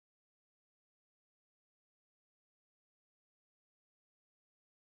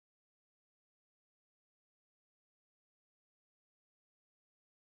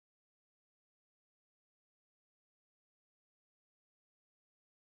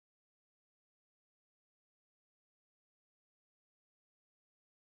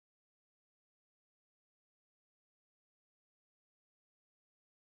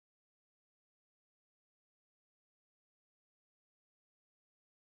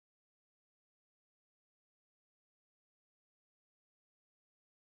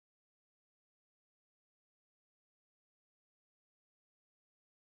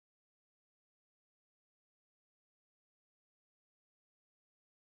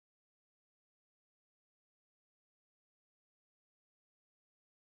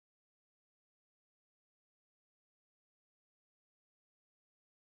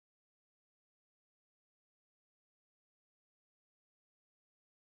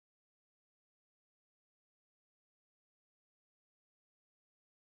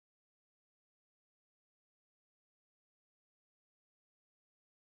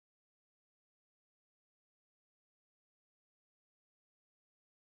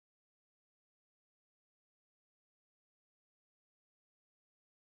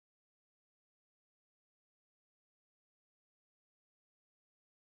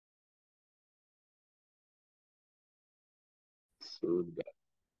So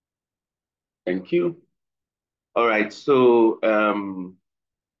thank you. All right. So can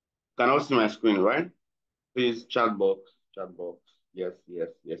all see my screen, right? Please chat box, chat box. Yes, yes,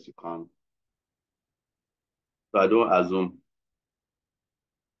 yes, you can. So I don't assume.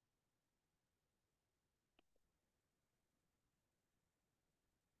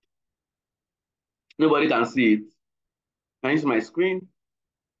 Nobody can see it. Can you see my screen?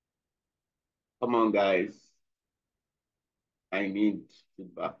 Come on, guys. I need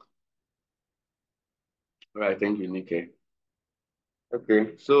feedback. All right. Thank you, Nike.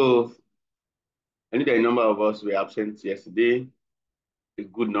 Okay. So I need a number of us were absent yesterday. A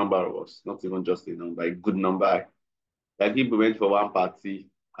good number of us, not even just a number, a good number. Like people went for one party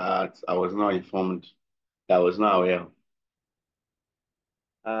that I was not informed, that I was not aware.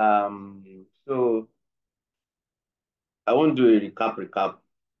 So I won't do a recap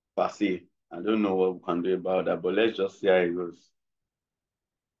per se. I don't know what we can do about that, but let's just see how it goes.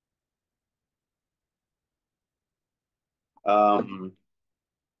 Um,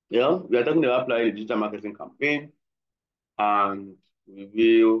 we are talking about applying a digital marketing campaign, and we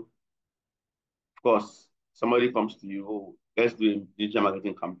will, of course, somebody comes to you, oh, let's do a digital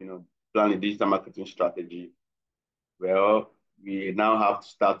marketing campaign or plan a digital marketing strategy. Well, we now have to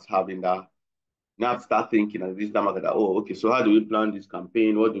start having that. Now have to start thinking as a digital marketer, oh, okay, so how do we plan this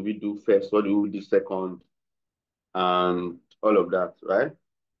campaign? What do we do first? What do we do second? And all of that, right?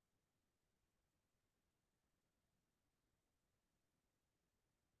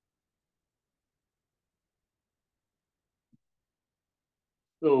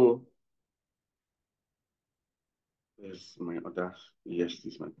 So, where's my other? Yes,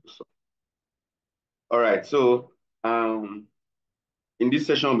 this is my so. All right. So, in this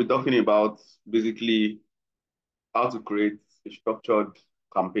session, we'll be talking about basically how to create a structured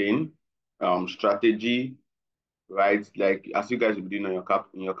campaign, strategy, right? Like as you guys will be doing on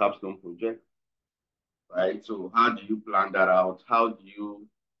your capstone project, right? So, how do you plan that out? How do you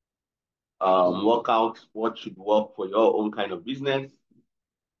work out what should work for your own kind of business?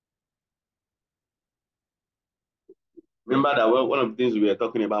 Remember that one of the things we were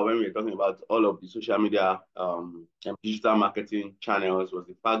talking about when we were talking about all of the social media and digital marketing channels was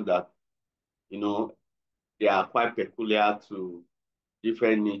the fact that, you know, they are quite peculiar to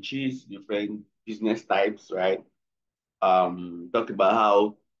different niches, different business types, right? Talk about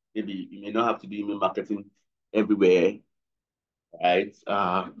how maybe you may not have to do email marketing everywhere, right?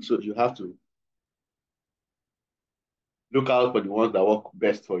 So you have to look out for the ones that work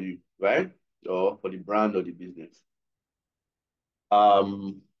best for you, right? Or for the brand or the business.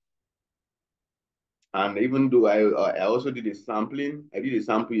 Um, And even though I also did a sampling, I did a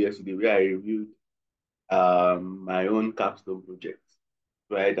sample yesterday where I reviewed my own capstone project,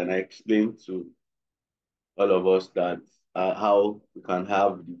 right? And I explained to all of us that how we can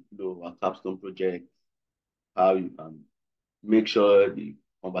have the flow of our capstone project, how you can make sure the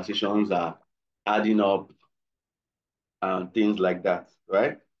conversations are adding up and things like that,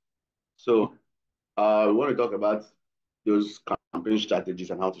 right? So we want to talk about those campaign strategies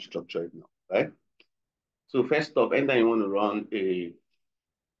and how to structure it now, right? So first off, anytime you want to run a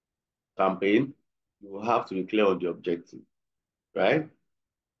campaign, you will have to be clear on the objective, right?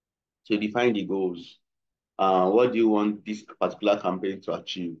 So define the goals. What do you want this particular campaign to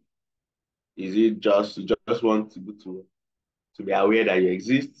achieve? Is it just you just want people to be aware that you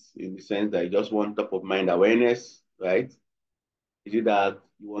exist in the sense that you just want top of mind awareness, right? Is it that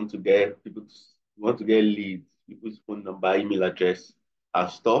you want to get people to you want to get leads, people's phone number, email address, and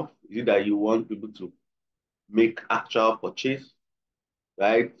stuff? Is it that you want people to make actual purchase,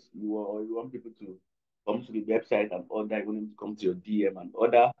 right? You want people to come to the website and order, you want them to come to your DM and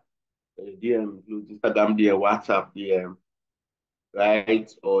order. DM includes Instagram DM, WhatsApp DM,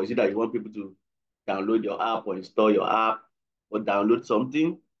 right? Or is it that you want people to download your app or install your app or download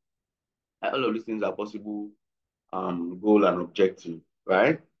something? All of these things are possible goal and objective,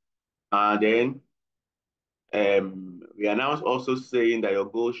 right? And then we are now also saying that your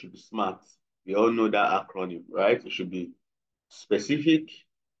goal should be SMART. We all know that acronym, right? It should be specific,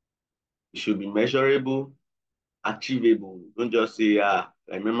 it should be measurable, achievable. Don't just say, I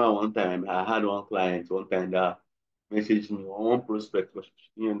remember one time I had one client one time that messaged me, one prospect, but she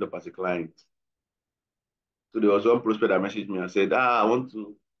didn't end up as a client. So there was one prospect that messaged me and said, I want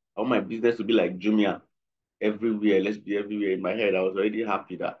my business to be like Jumia everywhere. Let's be everywhere. In my head, I was already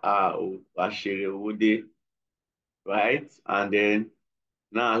happy that, Ashere Ode, right? And then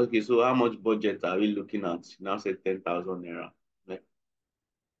now, okay, so how much budget are we looking at? Now said 10,000 naira. Like,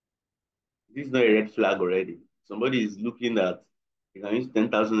 this is not a red flag already. Somebody is looking at, you can use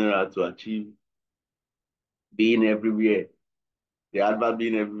 10,000 naira to achieve being everywhere. the advert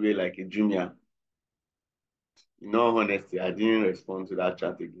being everywhere like a junior. In all honesty, I didn't respond to that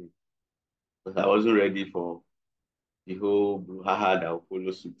chat again because I wasn't ready for the whole brouhaha that will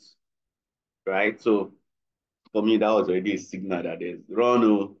follow suit, right? So for me, that was already a signal that there's run.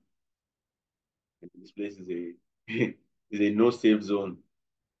 Oh, this place is a is a no safe zone,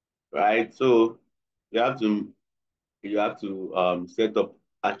 right? So you have to you have to set up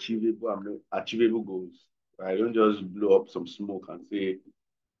achievable goals. Right? Don't just blow up some smoke and say,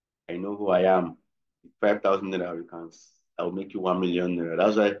 I know who I am. 5,000 naira, I will make you 1 million naira.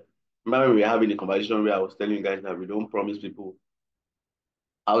 That's why remember when we were having a conversation where I was telling you guys that we don't promise people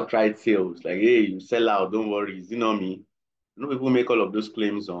outright sales. Like, hey, you sell out, don't worry, it's not me. You know, people make all of those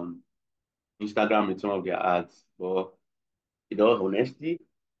claims on Instagram with some of their ads, but in all honesty,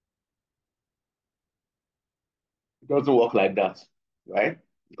 it doesn't work like that, right?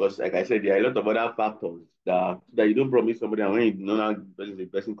 Because, like I said, there are a lot of other factors that you don't promise somebody, and when you know that the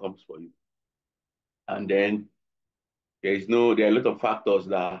person comes for you, and then there are a lot of factors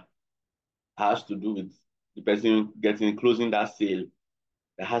that has to do with the person getting closing that sale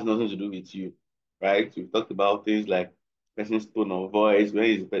that has nothing to do with you, right? We've talked about things like person's tone of voice,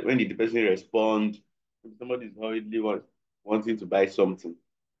 when did the person respond? If somebody is hurriedly wanting to buy something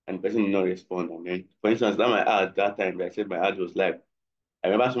and the person did not respond, and then, for instance, that my ad that time that I said my ad was live. I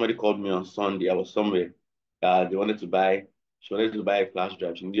remember somebody called me on Sunday. I was somewhere. They wanted to buy. She wanted to buy a flash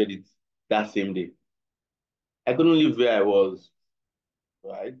drive. She needed it that same day. I couldn't leave where I was,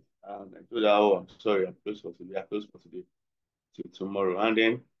 right? And I told her, "Oh, I'm sorry. I'm closed for today. I'm closed for today till tomorrow." And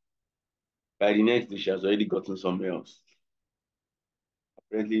then by the next day, she has already gotten somewhere else.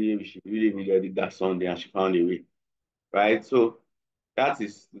 Apparently, she really needed it that Sunday, and she found a way, right? So that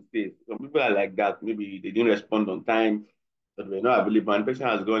is the state. Some people are like that. Maybe they didn't respond on time, but they were not available, and the person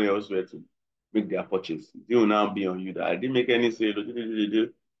has gone elsewhere to make their purchase. It will now be on you that I didn't make any sale.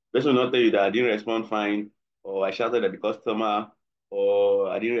 The person will not tell you that I didn't respond fine, or I shouted at the customer, or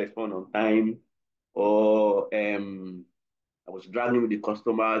I didn't respond on time, or I was dragging with the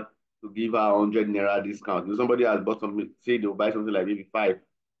customer to give her 100 naira discount. If somebody has bought something, say they'll buy something like maybe five,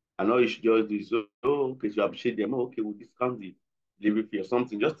 and all you should just do is, so, oh, okay, so you appreciate them. Oh, okay, we'll discount the delivery fee or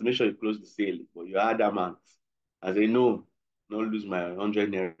something just to make sure you close the sale. But you are adamant. I say, no, don't lose my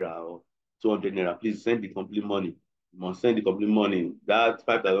 100 naira or 200 naira. Please send the complete money. You must send the complete money. That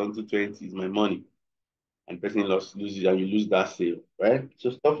 5,220 is my money. And the person loses and you lose that sale, right?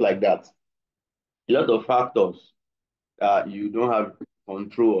 So stuff like that. A lot of factors that you don't have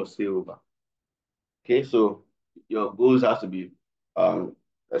control or say over. Okay, so your goals have to be um,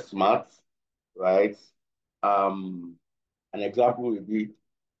 smart, right? Um, an example would be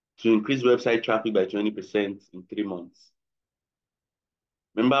to increase website traffic by 20% in 3 months.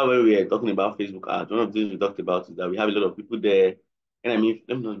 Remember when we were talking about Facebook ads, one of the things we talked about is that we have a lot of people there. And I mean,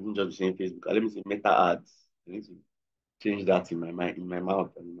 let me not even just be saying Facebook, let me say meta ads. I need to change that in my mind, in my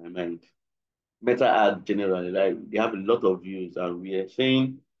mouth and in my mind. Meta ads generally, like they have a lot of views, and we are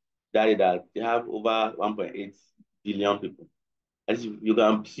saying that they have over 1.8 billion people. As you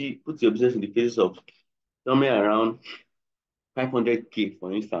can see, put your business in the faces of somewhere around 500K,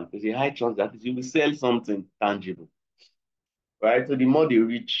 for instance. There's a high chance that you will sell something tangible, right? So the more they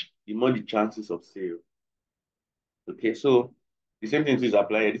reach, the more the chances of sale. Okay, so the same thing is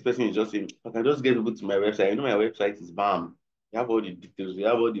applied. This person is just saying, I can just get people to my website. I know my website is BAM. You have all the details, you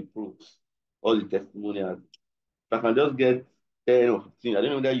have all the proofs, all the testimonials. If I can just get 10 or 15, I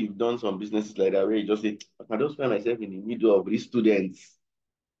don't know that you've done some businesses like that where you just say, I can just find myself in the middle of these students.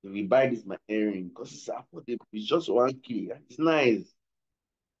 We buy this my earring because it's affordable. It's just 1K. It's nice.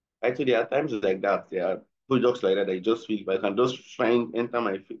 Right? So there are times like that. There are products like that. I just feel if I can just enter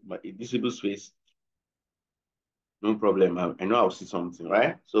my visible space, no problem. I know I'll see something,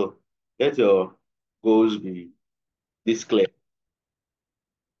 right? So let your goals be this clear.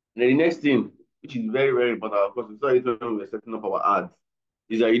 And then the next thing, which is very, very important, of course, we saw it when we were setting up our ads,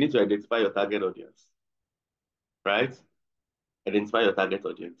 is that you need to identify your target audience, right? Identify your target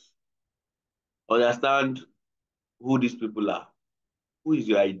audience. Understand who these people are. Who is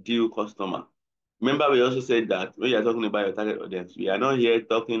your ideal customer? Remember, we also said that when you're talking about your target audience, we are not here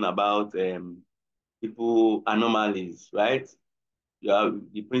talking about people anomalies, right? You have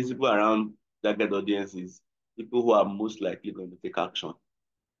the principle around target audience is people who are most likely going to take action,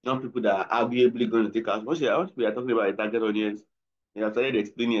 not people that are arguably going to take action. Once we are talking about a target audience, you have started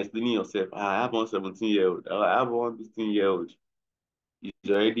explaining yourself. "Ah, I have one 17-year-old, I have one 15-year-old.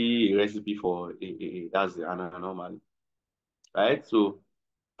 It's already a recipe for that's an anomaly, right? So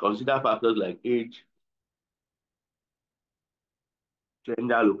consider factors like age,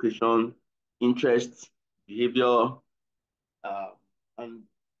 gender, location, interests, behavior, And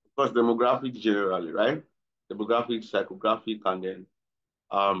of course, demographics generally, right? Demographics, psychographic, and then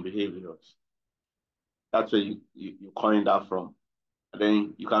behaviors. That's where you coin that from. And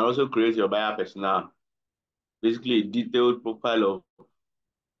then you can also create your buyer persona, basically a detailed profile of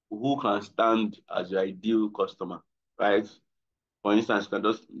who can stand as your ideal customer, right? For instance, you can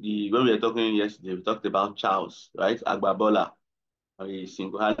just when we were talking yesterday, we talked about Charles, right? Agbabola. He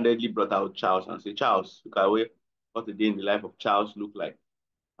single-handedly brought out Charles and say, Charles, look at what a day in the life of Charles look like.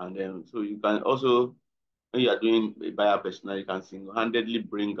 And then so you can also, when you are doing a buyer persona, you can single-handedly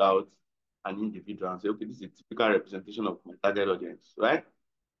bring out an individual and say, okay, this is a typical representation of my target audience, right?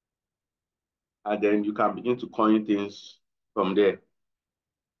 And then you can begin to coin things from there.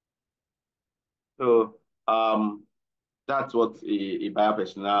 So that's what a buyer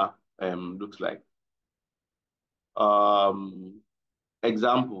persona looks like. Um,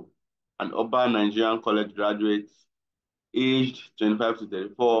 Example, an urban Nigerian college graduate aged 25 to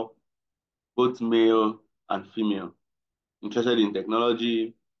 34, both male and female, interested in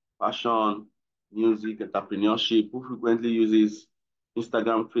technology, fashion, music, entrepreneurship, who frequently uses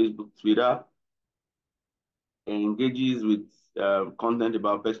Instagram, Facebook, Twitter, and engages with content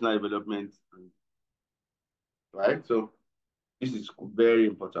about personal development, right? So this is very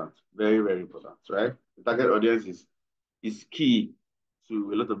important, very, very important, right? The target audience is key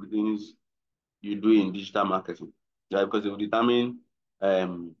to a lot of the things you do in digital marketing, right? Because it will determine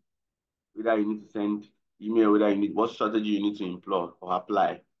um, whether you need to send email, whether you need what strategy you need to employ or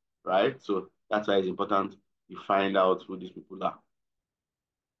apply, right? So that's why it's important you find out who these people are.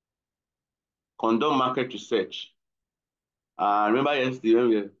 Conduct market research. Remember yesterday when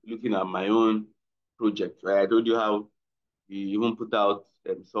we were looking at my own project, right? I told you how we even put out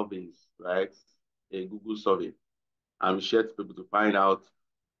surveys, right? A Google survey, and we shared to people to find out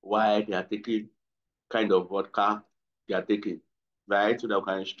why they are taking kind of vodka they are taking, right? So that we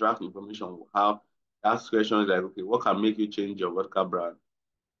can extract information on how ask questions like, okay, what can make you change your vodka brand?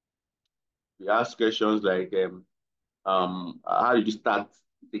 We ask questions like, how did you start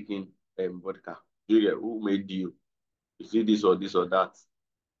taking vodka? Who made you? You see this or this or that?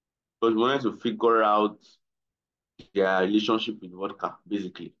 But we wanted to figure out their relationship with vodka,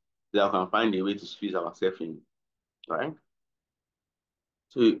 basically, so that we can find a way to squeeze ourselves in, right?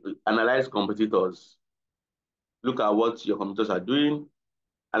 So analyze competitors, look at what your competitors are doing,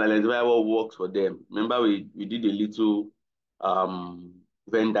 and identify what works for them. Remember, we did a little um,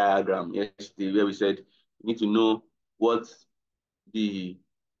 Venn diagram yesterday where we said you need to know what the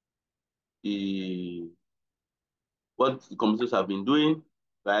the what the competitors have been doing,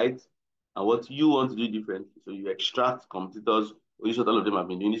 right? And what you want to do differently. So you extract competitors, or this is what all of them have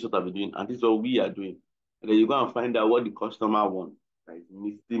been doing, this is what I've been doing, and this is what we are doing. And then you go and find out what the customer wants, right?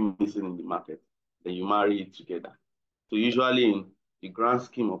 Still missing in the market. Then you marry it together. So usually in the grand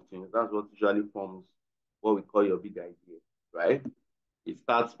scheme of things, that's what usually forms what we call your big idea, right? It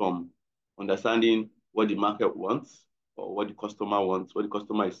starts from understanding what the market wants or what the customer wants, what the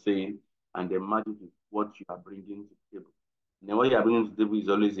customer is saying, and then match it with what you are bringing to the table. And then what you are bringing to the table is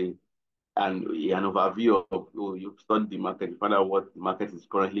always an overview of, oh, you've studied the market, you find out what the market is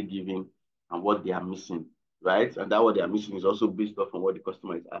currently giving and what they are missing, right? And that what they are missing is also based off on what the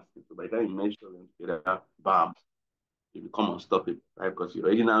customer is asking. So by the time you measure them together, bam, you become unstoppable, right? Because you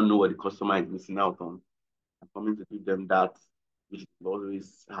already now know what the customer is missing out on and coming to give them that which is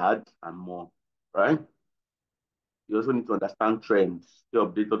always hard and more, right? You also need to understand trends, stay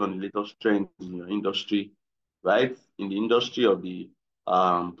updated on the latest trends in your industry, right? In the industry of the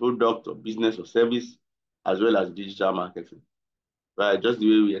product or business or service, as well as digital marketing, right? Just the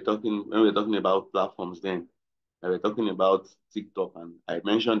way we are talking, when we were talking about platforms then, we were talking about TikTok, and I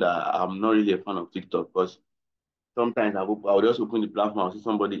mentioned that I'm not really a fan of TikTok because sometimes I would just open the platform and see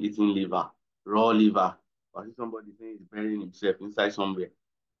somebody eating liver, raw liver, or see somebody saying he's burying himself inside somewhere.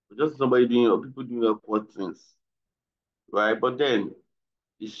 But just somebody doing or people doing awkward things, right? But then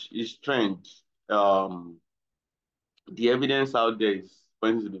it's trend. Um, the evidence out there is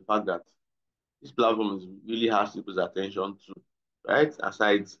pointing to the fact that this platform is really has people's attention too, right?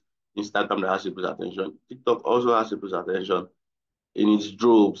 Aside Instagram that has people's attention, TikTok also has people's attention in its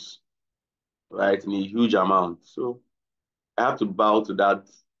droves, right? In a huge amount. So I have to bow to that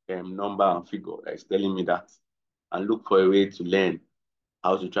number and figure that's telling me that and look for a way to learn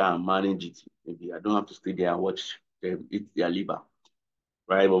how to try and manage it. Maybe I don't have to stay there and watch them eat their liver,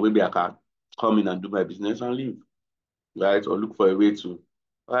 right? But maybe I can come in and do my business and leave, right? Or look for a way to,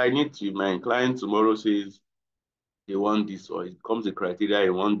 I need to, my client tomorrow says they want this, or it becomes a criteria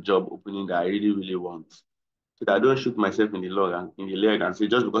in one job opening that I really, really want. So that I don't shoot myself in the leg and say,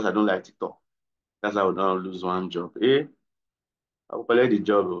 just because I don't like TikTok, that's how I don't lose one job. Eh? I'll collect the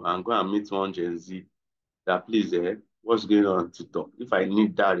job and go and meet one Gen Z that please, what's going on TikTok? If I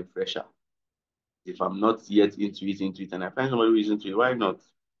need that refresher, if I'm not yet into it, and I find somebody who is into it, why not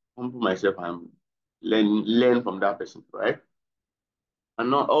humble myself and learn from that person, right?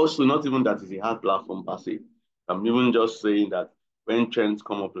 And not also not even that is a hard platform per se. I'm even just saying that when trends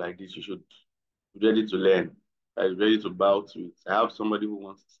come up like this, you should be ready to learn, ready to bow to it. I have somebody who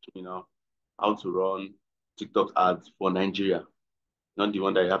wants to teach me now how to run TikTok ads for Nigeria, not the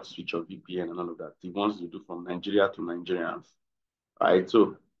one that you have to switch your VPN and all of that. He wants to do from Nigeria to Nigerians, right?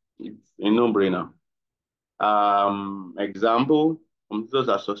 So it's a no-brainer. Example, competitors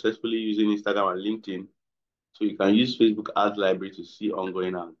are successfully using Instagram and LinkedIn, so you can use Facebook Ads Library to see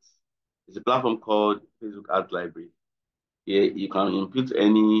ongoing ads. It's a platform called Facebook Ads Library. Here you can input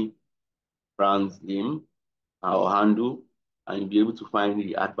any brand's name or handle, and you'll be able to find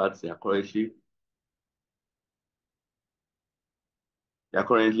the adverts they are currently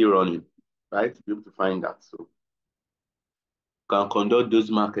running, right? Be able to find that. So you can conduct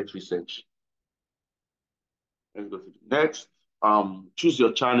those market research. Let's go to the next. Choose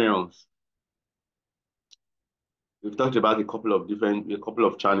your channels. We've talked about a couple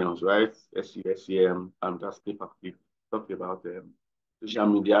of channels, right? SEO, SEM, and just pay-per-click. Talked about social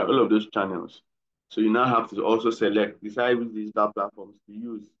media, all of those channels. So you now have to also decide which digital platforms to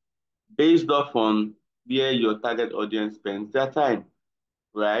use based off on where your target audience spends their time,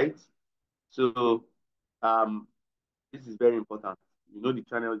 right? So um, this is very important. You know the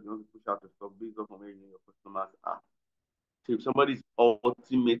channels you want to push out your stuff based off on where your customers are. So if somebody is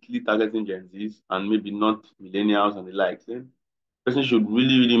ultimately targeting Gen Zs and maybe not millennials and the likes, then person should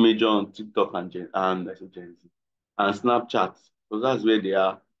really, really major on TikTok and I said Gen Z and Snapchat because that's where they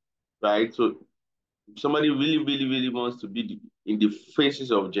are, right? So if somebody really, really, really wants to be in the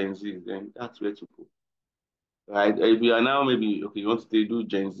faces of Gen Z, then that's where to go, right? If you are now maybe okay, you want to do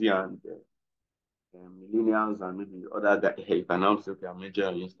Gen Z and millennials and maybe other guys, hey, you can now say okay, I'm major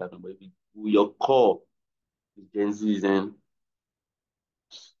on Instagram, but if your core is Gen Z, then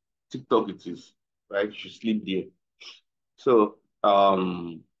TikTok it is, right? You should sleep there. So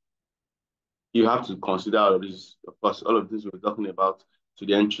you have to consider all of this, of course, all of this we're talking about to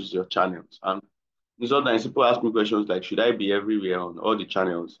then choose your channels. And sometimes people ask me questions like, should I be everywhere on all the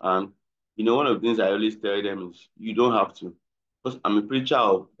channels? And one of the things I always tell them is you don't have to. Because I'm a preacher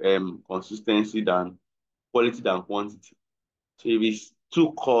of consistency than quality than quantity. So if it's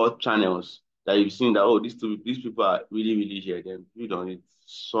two core channels that you've seen that, oh, these people are really, really here, then build on it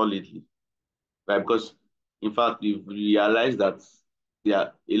solidly. Right? Because in fact, you've realized that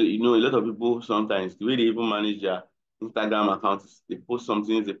a lot of people sometimes the way they even manage their Instagram accounts, they post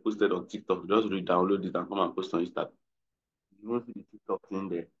something they posted on TikTok, just re-download it and come and post on Instagram. You won't see the TikTok thing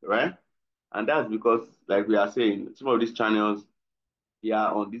there, right? And that's because, like we are saying, some of these channels, they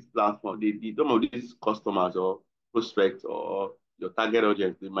are on this platform. Some of these customers or prospects or your target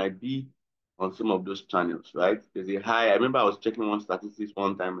audience, they might be on some of those channels, right? There's a high. I remember I was checking one statistics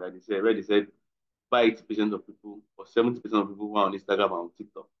one time, like where they said 80% of people or 70% of people who are on Instagram and on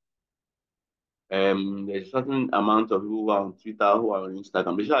TikTok. There's a certain amount of people who are on Twitter who are on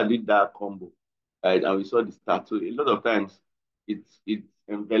Instagram. They should did that combo, right? And we saw the stats. So a lot of times it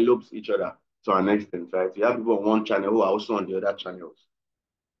envelopes each other to an extent, right? You have people on one channel who are also on the other channels,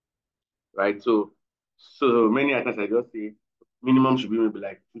 right? So many times I just say minimum should be maybe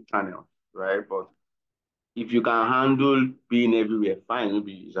like two channels, right? But if you can handle being everywhere, fine.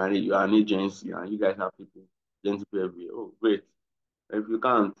 Maybe you are an agency and you guys have plenty people everywhere. Oh, great. If you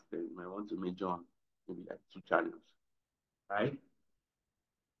can't, then you might want to major on maybe like two channels, right?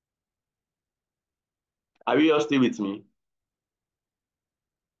 Are you all still with me?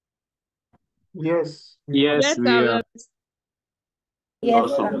 Yes, we are. Yes, Yes, sir. we are.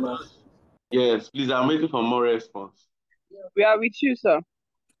 Yes, Awesome. sir. Yes, please, I'm waiting for more response. We are with you, sir.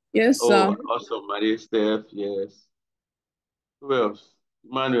 Yes, Oh, sir. awesome, Maria Steph, yes. Who else?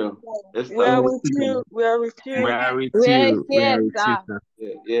 Emmanuel, We Esther. are Yes, with you. We are with We you. are with We're you. We here, are with you, sir. sir.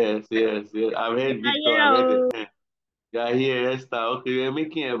 Yeah, yes, yes, yes. I've heard Victor, I've Yeah, heard oh. the yeah, here, Esther. Okay, we're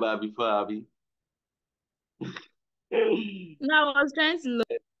making about before, Abby. No, I was trying to look.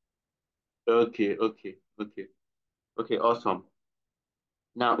 Okay, okay, okay, okay, awesome.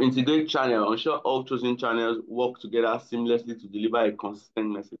 Now, integrate channel. Ensure all chosen channels work together seamlessly to deliver a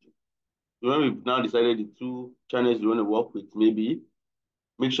consistent message. So when we've now decided the two channels we want to work with, maybe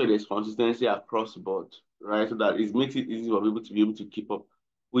make sure there's consistency across board, right? So that it makes it easy for people to be able to keep up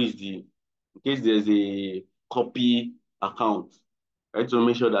in case there's a copy account, right? So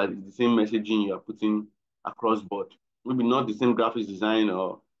make sure that it's the same messaging you are putting across board. Maybe not the same graphics design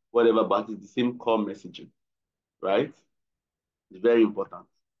or whatever, but it's the same core messaging, right? It's very important.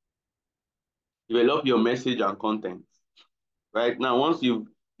 Develop your message and content. Right now, once you've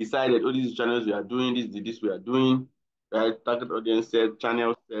decided, oh, these channels we are doing, this we are doing, right? Target audience set,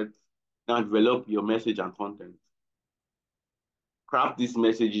 channel set. Now develop your message and content. Craft this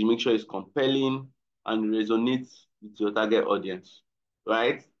message, make sure it's compelling and resonates with your target audience,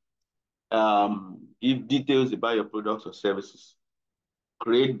 right? Give details about your products or services.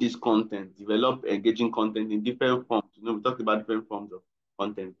 Create this content, develop engaging content in different forms. We talked about different forms of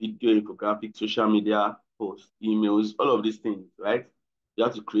content, video, infographics, social media, posts, emails, all of these things, right? You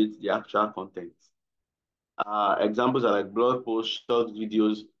have to create the actual content. Examples are like blog posts, short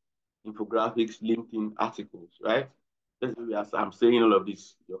videos, infographics, LinkedIn articles, right? As I'm saying all of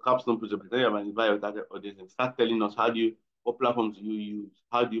this, your capstone project, then you invite your target audience and start telling us what platforms do you use?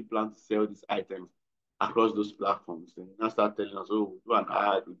 How do you plan to sell these items across those platforms? And now start telling us, oh, we do an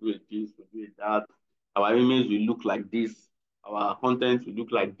ad, we do a this, we do a that. Our images will look like this. Our content will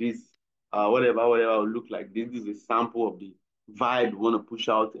look like this. Whatever will look like this. This is a sample of the vibe we want to push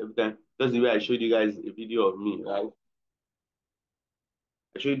out every time. That's the way I showed you guys a video of me, right?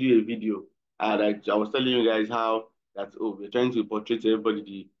 I showed you a video, and I was telling you guys how that, oh, we're trying to portray to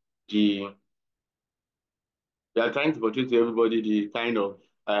everybody the we are trying to portray to everybody the kind of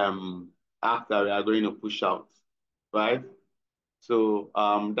act that we are going to push out, right? So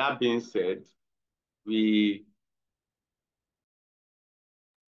that being said, we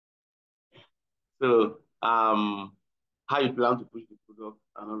so how you plan to push the product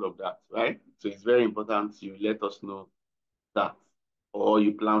and all of that, right? So it's very important you let us know that, or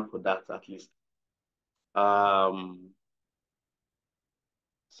you plan for that at least.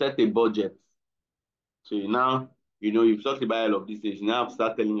 Set a budget. So you've talked about all of these things. You now have to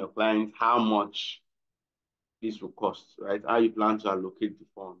start telling your clients how much this will cost, right? How you plan to allocate the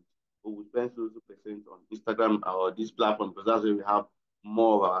funds. We spend so percent on Instagram or this platform because that's where we have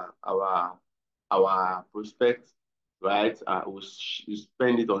more of our prospects, right? We'll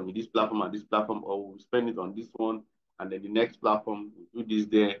spend it on this platform and this platform, or we'll spend it on this one, and then the next platform we'll do this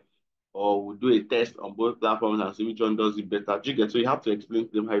there, or we'll do a test on both platforms and see which one does it better. Do you get? So you have to explain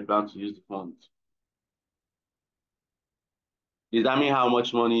to them how you plan to use the funds. Determine how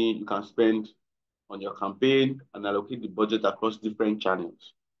much money you can spend on your campaign and allocate the budget across different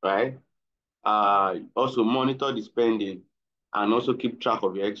channels, right? Also monitor the spending and also keep track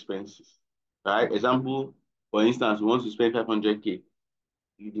of your expenses, right? Example, for instance, we want to spend 500K.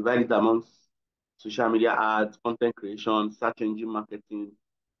 You divide it amongst social media ads, content creation, search engine marketing.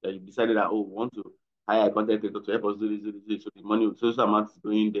 That you decided that, oh, we want to hire a content creator to help us do this, do this, do this. So the money, so amount is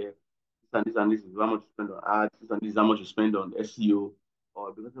going there. This is how much you spend on ads. This is how much you spend on SEO.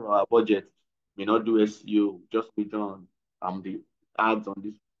 Or because of our budget, may not do SEO, just be done the ads on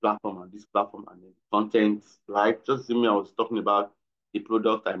this platform and this platform and then content, right? Just me, I was talking about the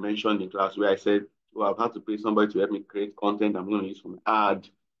product I mentioned in class where I said, well, I've had to pay somebody to help me create content I'm going to use for my ad.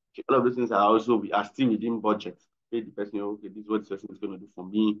 All of those things are still within budget. Pay the person, okay, this is what this person is going to do for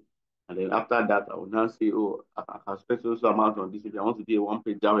me. And then after that, I will now say, oh, I can spend so amount on this. If I want to do a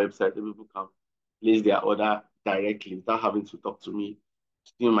one-page website, people can place their order directly without having to talk to me.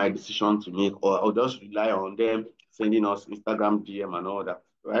 Still my decision to make, or I'll just rely on them sending us Instagram DM and all that,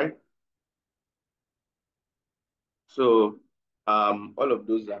 right? So all of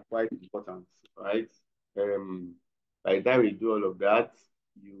those are quite important, right? By the time we do all of that,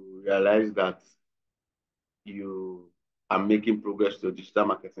 you realize that you are making progress to a digital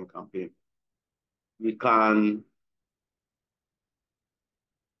marketing campaign.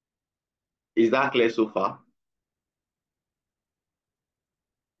 Is that clear so far?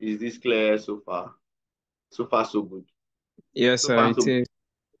 Is this clear so far? So far, so good. Yes, sir, it is.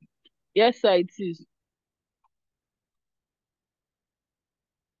 Yes, sir, it is.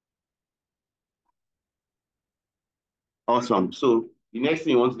 Awesome. So the next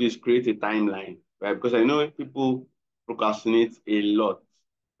thing you want to do is create a timeline, right? Because I know people procrastinate a lot,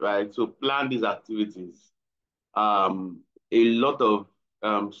 right? So plan these activities. A lot of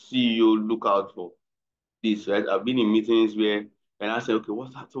CEO look out for this, right? I've been in meetings where and I say, okay,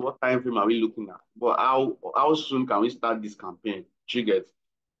 what time frame are we looking at? But how soon can we start this campaign? Triggered.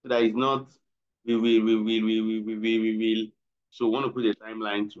 So that it's not we will. So we want to put a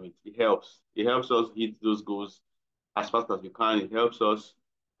timeline to it. It helps. It helps us hit those goals as fast as we can.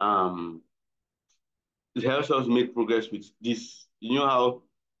 Um it helps us make progress with this. You know how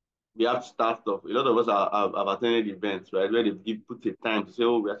we have to start stuff. A lot of us have attended events, right, where they put a time to say,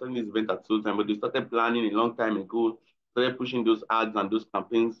 oh, we are starting this event at so time, but they started planning a long time ago, started pushing those ads and those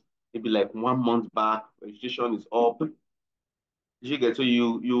campaigns maybe like 1 month back. Registration is up. You get so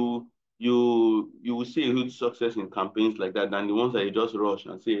you you will see a huge success in campaigns like that than the ones that you just rush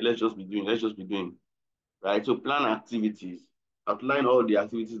and say, let's just be doing, let's just be doing. Right? So plan activities, outline all the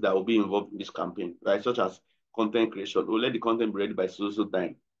activities that will be involved in this campaign, right? Such as content creation. Or let the content be ready by so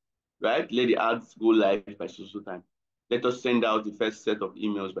time, right? Let the ads go live by so time. Let us send out the first set of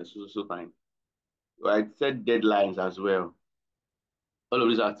emails by so time, right? Set deadlines as well. All of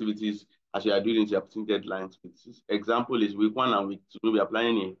these activities, as you are doing it, you are putting deadlines. Example is week 1 and week 2, we'll be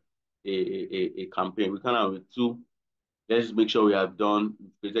applying a campaign. Week 1 and week 2, let's make sure we have done,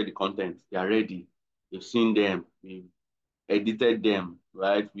 we've created the content, they are ready. We've seen them, we've edited them,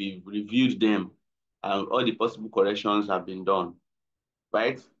 right? We've reviewed them, and all the possible corrections have been done,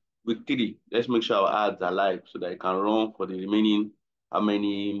 right? Week 3, let's make sure our ads are live so that it can run for the remaining how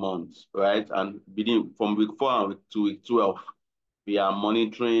many months, right? And beginning from week 4 and to week 12, we are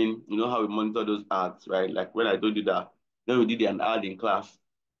monitoring, you know how we monitor those ads, right? Like when I told you that, when we did an ad in class,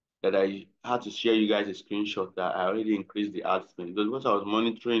 that I had to share you guys a screenshot that I already increased the ad spend. Because I was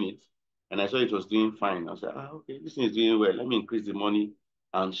monitoring it and I saw it was doing fine. I was like, okay, this thing is doing well. Let me increase the money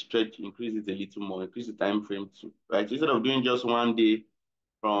and increase it a little more, increase the time frame too, right? Instead of doing just one day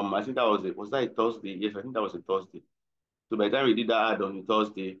from, I think that was that a Thursday? Yes, I think that was a Thursday. So by the time we did that ad on a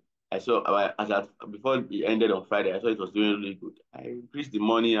Thursday, I saw, before it ended on Friday, I saw it was doing really good. I increased the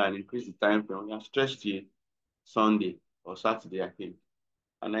money and increased the time frame. I stretched it Sunday or Saturday, I think.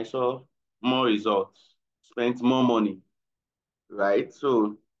 And I saw more results, spent more money, right?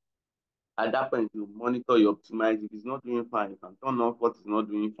 So at that point, you monitor, you optimize. If it's not doing fine, you can turn off what is not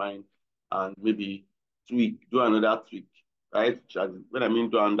doing fine and maybe do another tweak, right? When I mean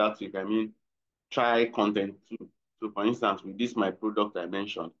do another tweak, I mean try content too. So for instance, with this my product I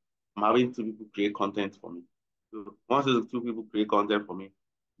mentioned, I'm having 2 people create content for me. So once those 2 people create content for me,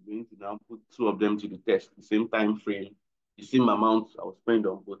 I'm going to now put 2 of them to the test, the same time frame, the same amount I will spend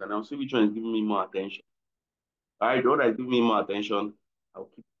on both, and I'll see which one is giving me more attention. All right, the one that is giving me more attention, I'll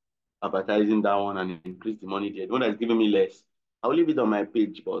keep advertising that one and increase the money there. The one that's giving me less, I'll leave it on my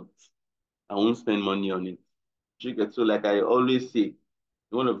page, but I won't spend money on it. You get so like I always say,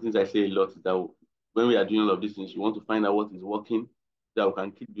 one of the things I say a lot is that when we are doing all of these things, we want to find out what is working, so that we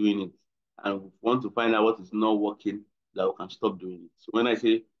can keep doing it. And we want to find out what is not working, so that we can stop doing it. So when I say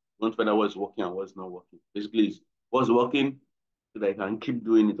we want to find out what's working and what's not working, basically it's what's working so that you can keep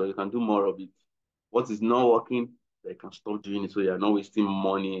doing it or you can do more of it. What is not working, so that you can stop doing it so you're not wasting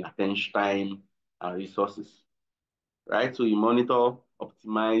money, attention, time, and resources. Right? So you monitor,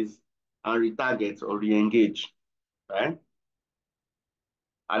 optimize, and retarget or re-engage. Right?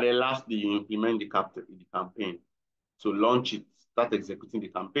 And then lastly, you implement the campaign. So launch it, start executing the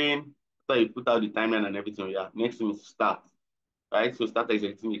campaign. After you put out the timeline and everything, yeah, next thing is start, right? So start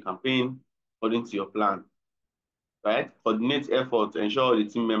executing the campaign according to your plan, right? Coordinate efforts, ensure the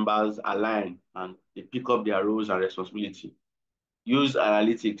team members align and they pick up their roles and responsibility. Use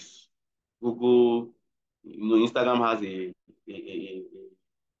analytics. Google, Instagram has an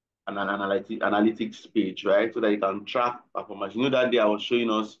analytics page, right? So that you can track performance. That day my I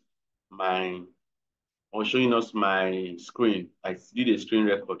was showing us my screen. I did a screen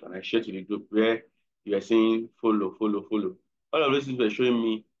record and I shared to the group where you are saying follow, follow, follow. All of these things were showing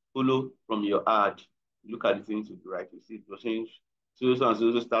me follow from your ad. Look at the things to the right. You see, it was saying so and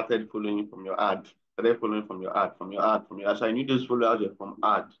so started following from your ad, started following from your ad, from your ad, from your ad. So I knew those followers were from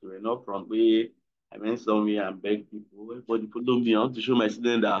ad. They were not from where I went somewhere and begged people, everybody follow me. I want to show my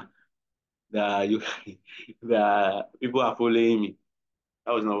student that you that people are following me.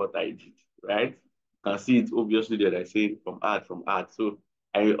 That was not what I did, right? You can see it obviously that I say from ad. So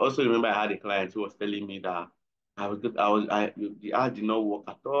I also remember I had a client who was telling me that the ad did not work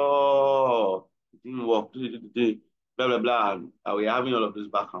at all. It didn't work. Blah blah blah. And we were having all of this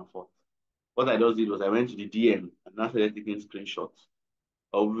back and forth. What I just did was I went to the DM and I started taking screenshots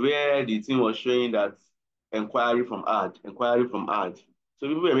of where the thing was showing that inquiry from ad, inquiry from ad. So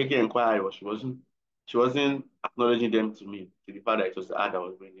people were making inquiry, but she wasn't acknowledging them to me, to the fact that it was the ad that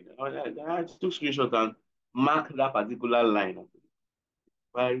was bringing them. I took screenshot and marked that particular line.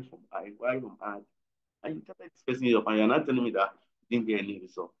 Inquiry from ad. And you started expressing it up and you're not telling me that you didn't get any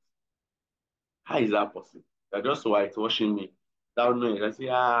result. How is that possible? You're just whitewashing me. Without knowing, I say,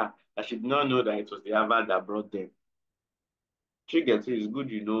 I should not know that it was the ad that brought them. She gets it. It's good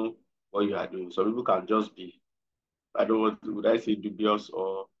you know what you are doing. So people can just be, I don't want to, would I say dubious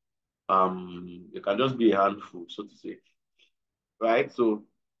or they can just be a handful, so to say. Right? So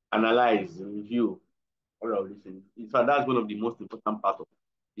analyze, review all of these things. In fact, that's one of the most important parts of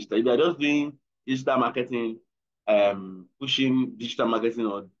digital. If you're just doing digital marketing, pushing digital marketing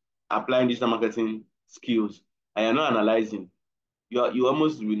or applying digital marketing skills, and you're not analyzing, you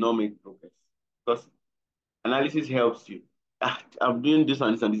almost will not make progress because analysis helps you. I'm doing this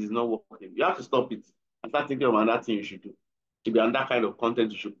and this is not working. You have to stop it and start thinking of another thing you should do. To be on that kind of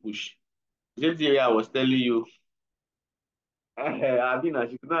content you should push. The same thing I was telling you, Adina,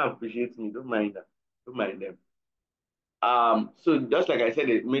 she could not appreciate me. Don't mind that. Don't mind them. So just like I said,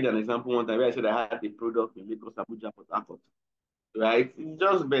 I made an example one time where I said I had a product in Lagos, Abuja, Port Harcourt. Right? It's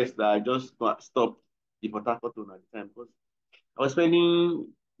just best that I just stop the Port Harcourt one at the time because I was spending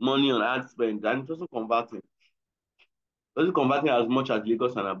money on ad spend and it wasn't converting. It wasn't converting as much as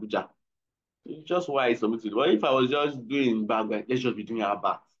Lagos and Abuja. It's just why I submitted. But if I was just doing bag, let's just be doing our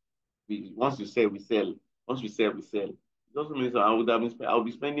back. Once you sell, we sell. Once we sell, we sell. It doesn't mean so I would have been, I'll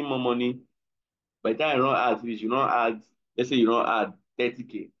be spending more money. By the time I run ads, you don't add, let's say you don't add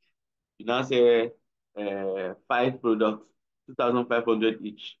 30K. You now say five products, 2,500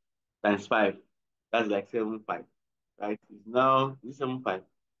 each, times five. That's like 7.5, right? It's now, is it 7.5?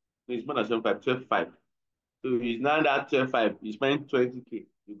 No, it's more than 7.5, 12.5. So it's now that 12.5, you spend 20K,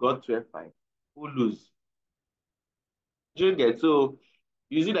 you got 12.5. Who lose? You get so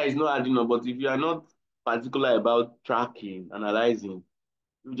you see that it's not adding up, but if you are not particular about tracking, analyzing,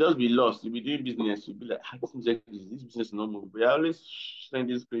 you'll just be lost. You'll be doing business, you'll be like, this business is not moving. But I always send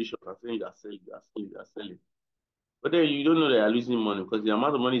this screenshot and saying you are selling, you are selling, you are selling. But then you don't know that you're losing money because the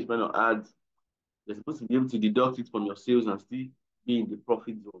amount of money you spend on ads, you're supposed to be able to deduct it from your sales and still be in the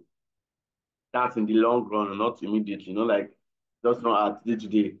profit zone. That's in the long run, not immediately. Like just not at day to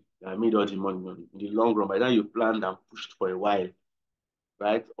day. I made all the money. In the long run, by the time you planned and pushed for a while,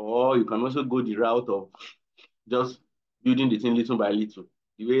 right? Or you can also go the route of just building the thing little by little.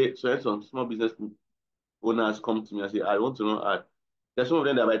 The way some small business owners come to me and say, I want to know ad. There's some of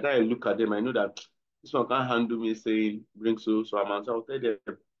them that by the time I look at them, I know that this one can't handle me saying bring so amount. So I'll tell them,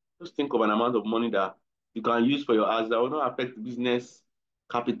 just think of an amount of money that you can use for your ads that will not affect the business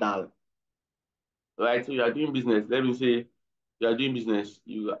capital. Right? So you are doing business. Let me say you are doing business.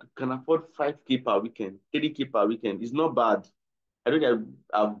 You can afford 5K per weekend, 30K per weekend. It's not bad. I don't get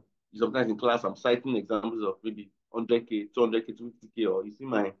sometimes in class I'm citing examples of maybe 100K, 200K, 250K, or you see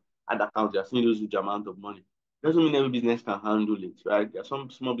my ad account, you're seeing those huge amount of money. Doesn't mean every business can handle it, right? There are some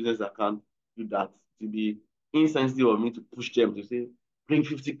small businesses that can't do that. To be insensitive of me to push them to say, bring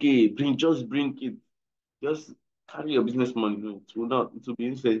 50K, bring it. Just carry your business money. No, it will be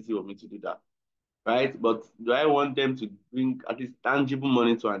insensitive of me to do that. Right? But do I want them to bring at least tangible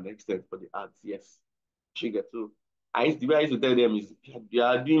money to an extent for the ads? Yes. Sugar. So the way I used to tell them is you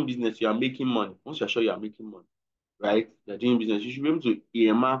are doing business, you are making money. Once you're sure you are making money, right? You're doing business, you should be able to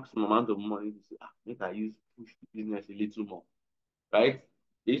earmark some amount of money to say, make I use push the business a little more. Right?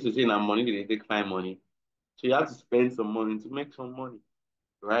 They used to say now money, they take fine money. So you have to spend some money to make some money.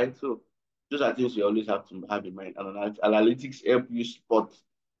 Right? So those are things you always have to have in mind. And analytics help you spot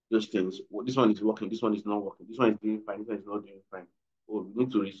those things. This one is working, this one is not working, this one is doing fine, this one is not doing fine. Oh, we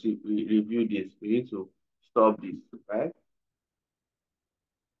need to review this, we need to stop this, right?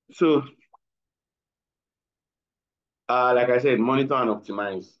 So, like I said, monitor and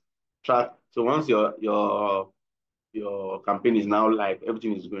optimize, track. So once your campaign is now live,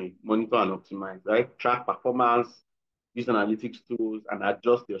 everything is going. Monitor and optimize, right? Track performance, use analytics tools, and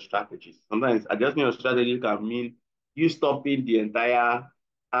adjust your strategies. Sometimes adjusting your strategy can mean you stopping the entire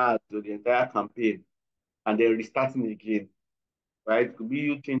ad or the entire campaign and then restarting again, right? It could be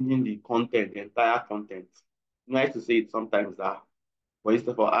you changing the content, the entire content. Nice to say it sometimes that, for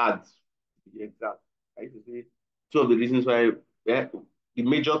instance, for ads, to be exact, I used to say two of the reasons why, yeah, the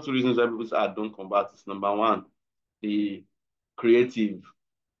major two reasons why people's ad don't convert is number one, the creative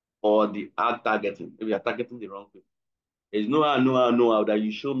or the ad targeting. If you are targeting the wrong people. There's no how that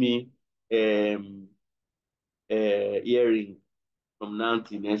you show me um earring from now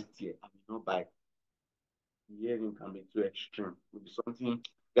to next year. I will not buy. The earring can be too extreme. It be something.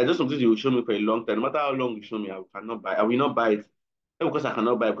 There's just something you will show me for a long time. No matter how long you show me, I cannot buy. I will not buy it. Not because I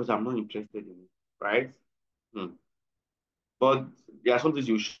cannot buy it, because I'm not interested in it. Right? Hmm. But there are some things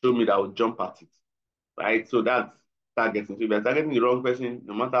you show me that will jump at it. Right? So that's targeting. So if you're targeting the wrong person,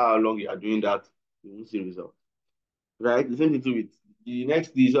 no matter how long you are doing that, you won't see results. Right? The same thing to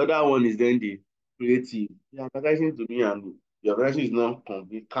it. This other one is then the creative. You're advertising to me and your advertising is not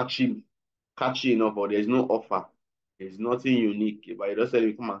catchy enough, or there's no offer. There's nothing unique. But you just say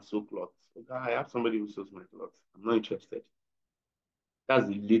you come and sew clothes. Okay, I have somebody who sews my clothes. I'm not interested. That's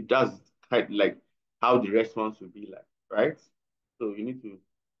kind of like how the response will be like, right? So you need to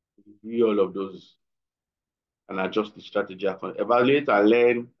review all of those and adjust the strategy. Evaluate and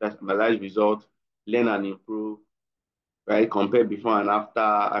learn, that's analyze results, learn and improve, right? Compare before and after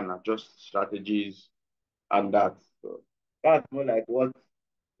and adjust strategies and that. So That's more like what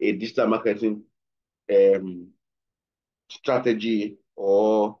a digital marketing um, strategy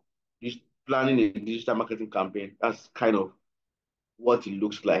or just planning a digital marketing campaign. That's kind of what it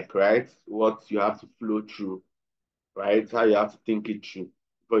looks like, right? What you have to flow through, right? How you have to think it through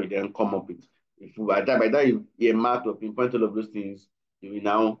before you then come up with. If you, by that you mark or pinpoint all of those things, you will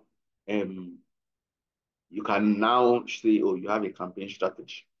now um you can now say, oh, you have a campaign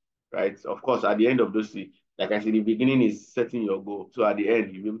strategy, right? Of course, at the end of those, like I said, the beginning is setting your goal. So at the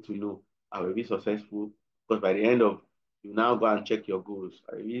end, you'll be able to know, I will be successful. Because by the end of, you now go and check your goals.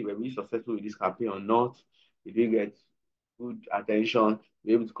 Will we successful with this campaign or not? Did you get good attention?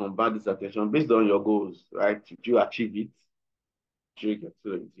 Be able to convert this attention based on your goals, right? Did you achieve it?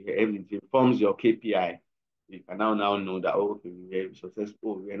 So it informs your KPI. You can now know that, oh, okay, we were successful,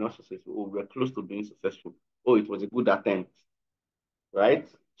 oh, we were not successful, oh, we were close to being successful, oh, it was a good attempt, right?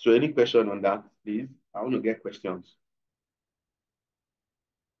 So any question on that, please? I want to get questions.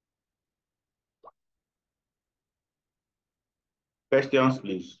 Questions,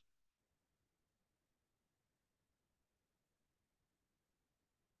 please.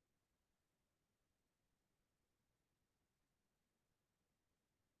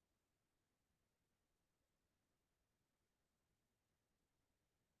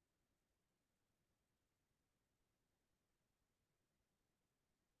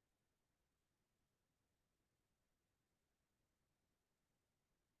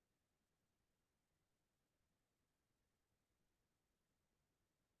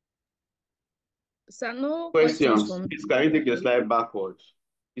 Sir, no questions Questions. from Please, can you take your slide backwards?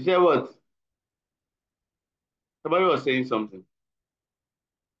 You said what? Somebody was saying something.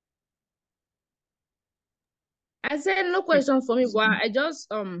 I said no question for me, but I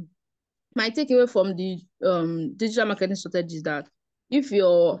just my takeaway from the digital marketing strategy is that if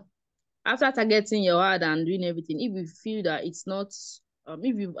you're after targeting your ad and doing everything, if you feel that it's not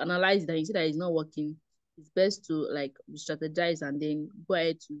if you've analyzed that you see that it's not working, it's best to like strategize and then go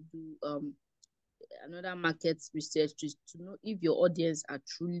ahead to do another market research to know if your audience are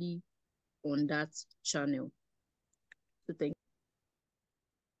truly on that channel. So thank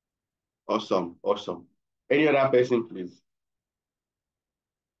Awesome, awesome. Any other person, please?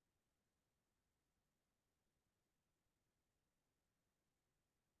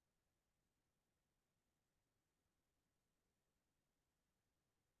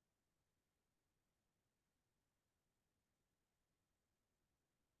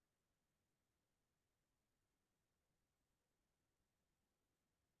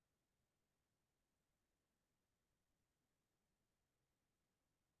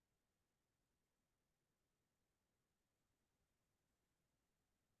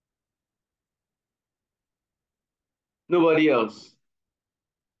 Nobody else.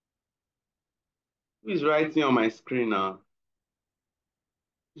 Who is writing on my screen now?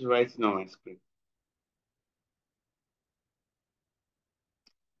 Who's writing on my screen?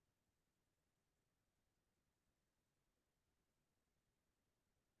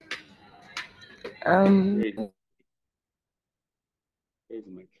 Where is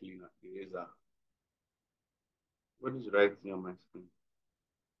my cleaner? Eraser. What is writing on my screen?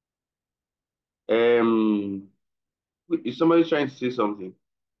 Is somebody trying to say something?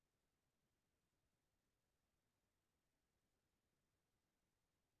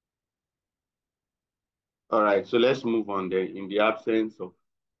 All right, so let's move on then. In the absence of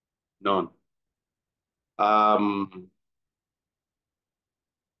none, um,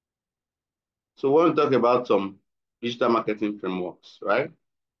 so we want to talk about some digital marketing frameworks, right?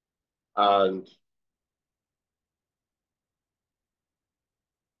 And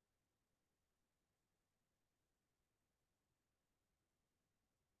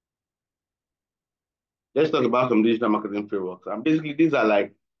let's talk about some digital marketing frameworks. And basically, these are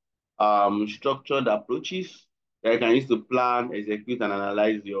like structured approaches that you can use to plan, execute, and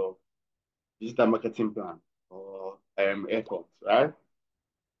analyze your digital marketing plan or efforts, right?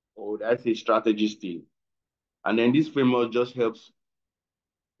 Or that's a strategy still. And then this framework just helps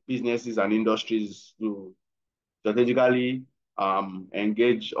businesses and industries to strategically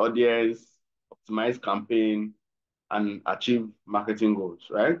engage audience, optimize campaign, and achieve marketing goals,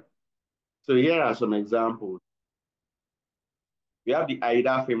 right? So here are some examples. We have the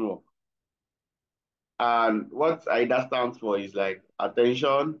AIDA framework. And what AIDA stands for is like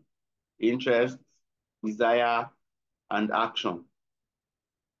attention, interest, desire, and action,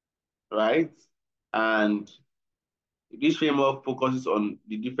 right? And this framework focuses on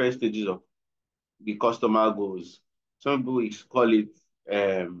the different stages of the customer goals. Some people call it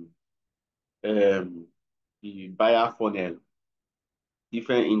um, um, the buyer funnel,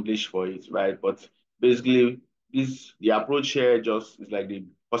 different English for it, right? But basically, the approach here just is like the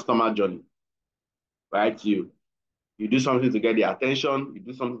customer journey, right? You do something to get their attention, you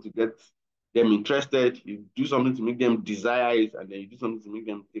do something to get them interested, you do something to make them desire it, and then you do something to make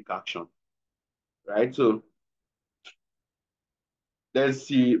them take action, right? So let's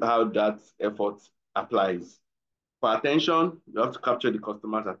see how that effort applies. For attention, you have to capture the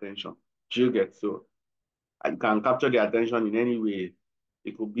customer's attention. Do you get so? And can capture the attention in any way.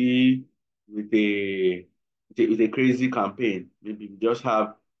 It could be with with a crazy campaign. Maybe you just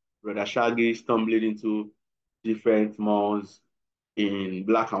have Brother Shaggy stumbling into different malls in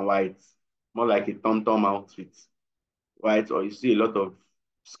black and white, more like a tom-tom outfit, right? Or you see a lot of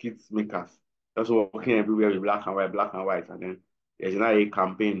skit makers just walking everywhere with black and white, and then there's now a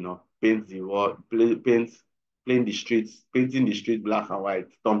campaign of paint the wall, paint the streets, painting the street black and white,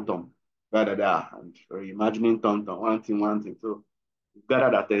 tom-tom, rather than and or imagining tom-tom, one thing. So you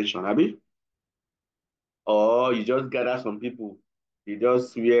gathered attention, Abby, or you just gather some people, you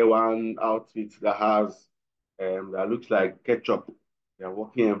just wear one outfit that has that looks like ketchup. They're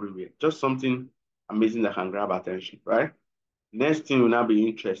walking everywhere. Just something amazing that can grab attention, right? Next thing will now be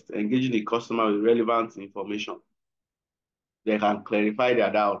interest, engaging the customer with relevant information. They can clarify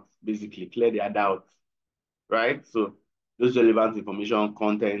their doubts, basically clear their doubts, right? So those relevant information,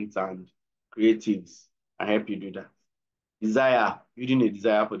 content, and creatives can help you do that. Desire, building a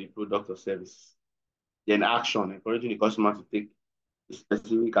desire for the product or service. Then action, encouraging the customer to take a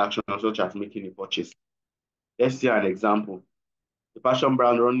specific action, such as making a purchase. Let's see an example. The fashion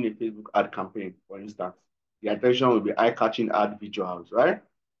brand running a Facebook ad campaign, for instance. The attention will be eye-catching ad visuals, right?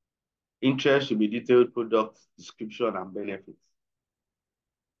 Interest should be detailed product description and benefits.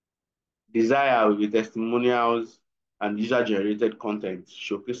 Desire will be testimonials and user-generated content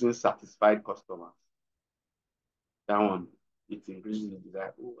showcasing satisfied customers. That one, it increases the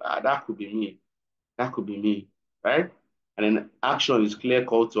desire. Oh, that could be me. That could be me, right? And then action is clear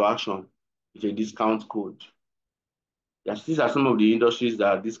call to action with a discount code. Yes, these are some of the industries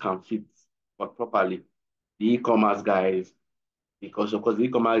that this can fit properly. The e-commerce guys, because of course the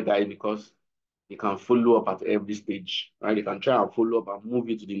e-commerce guys, because they can follow up at every stage, right? They can try and follow up and move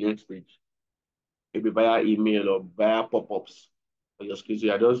you to the next stage, maybe via email or via pop-ups for your screen.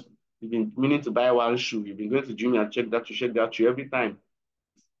 So you've been meaning to buy one shoe, you've been going to gym and check that shoe every time.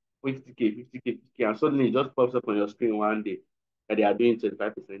 50K, 50K, 50K, and suddenly it just pops up on your screen one day that they are doing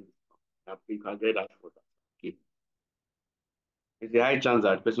 25% discount. You can get that for that. Okay. It's a high chance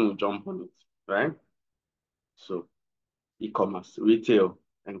that the person will jump on it, right? So e-commerce, retail,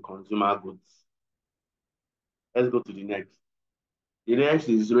 and consumer goods. Let's go to the next. The next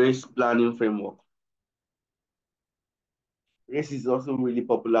is race planning framework. Race is also really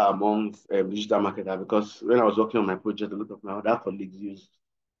popular amongst digital marketers because when I was working on my project, a lot of my other colleagues use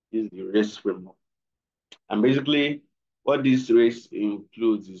the race framework. And basically, what this race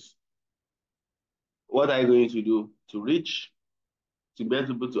includes is what are you going to do to reach, to get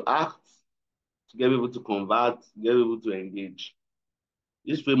people to act, to get people to convert, to get people to engage.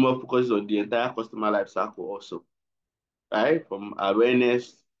 This framework focuses on the entire customer life cycle also, right? From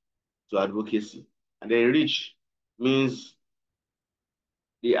awareness to advocacy. And then reach means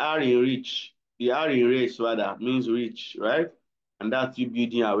the R in race rather means reach, right? And that's you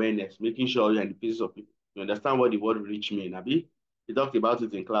building awareness, making sure you're in the places of people. You understand what the word reach means, Abi? We talked about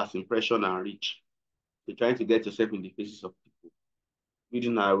it in class, impression and reach. You're trying to get yourself in the faces of people,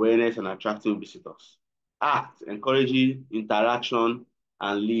 building awareness and attracting visitors. Act, encouraging interaction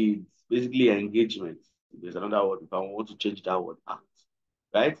and leads, basically engagement. There's another word, if I want to change that word, act,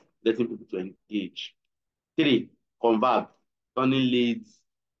 right? Letting people to engage. 3, convert, turning leads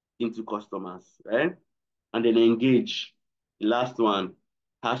into customers, right? And then engage. The last one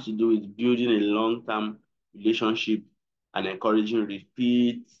has to do with building a long-term relationship and encouraging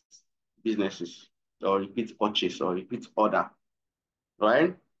repeat businesses or repeat purchase or repeat order,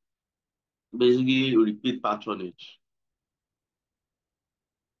 right? Basically, repeat patronage.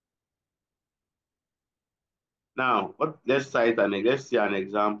 Now, let's see an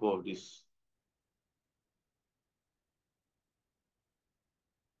example of this.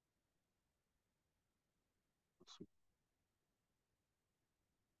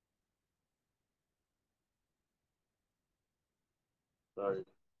 Sorry.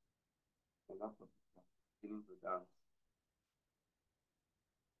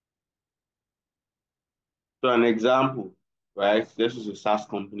 So an example, right? This is a SaaS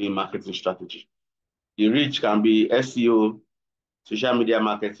company marketing strategy. The reach can be SEO, social media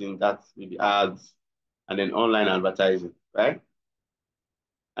marketing, that's maybe ads, and then online advertising, right?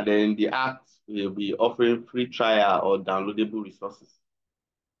 And then the act will be offering free trial or downloadable resources.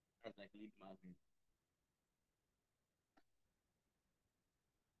 That's like lead marketing.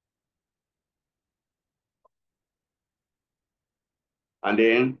 And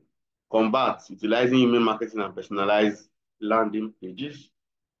then convert, utilizing email marketing and personalized landing pages,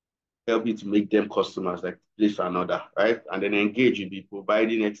 help you to make them customers, like place an order, right? And then engage, you'll be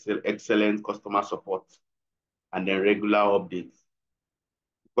providing excellent customer support and then regular updates.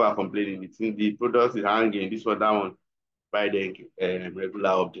 People are complaining, it's in the product is hanging, this one, that one, provide regular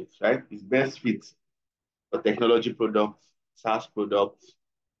updates, right? It's best fit for technology products, SaaS products,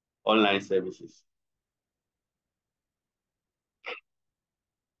 online services.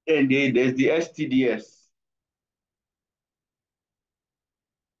 And there's the STDS.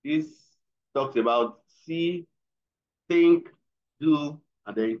 This talks about see, think, do,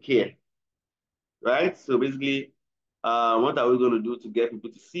 and then care, right? So basically, what are we going to do to get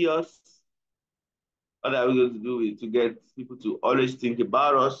people to see us? What are we going to do to get people to always think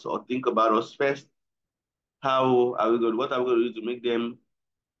about us or think about us first? How are we going? What are we going to do to make them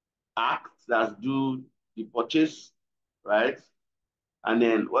act, that's do the purchase, right? And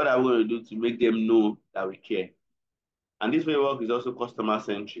then what are we going to do to make them know that we care? And this framework is also customer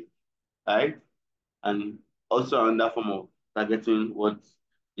centric, right? And also another form of targeting what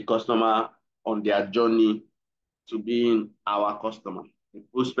the customer on their journey to being our customer, the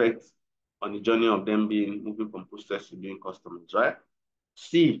prospect on the journey of them being moving from prospects to being customers, right?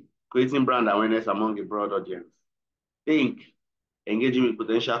 C, creating brand awareness among a broad audience. Think, engaging with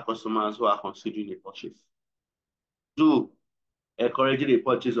potential customers who are considering a purchase. Do, encouraging a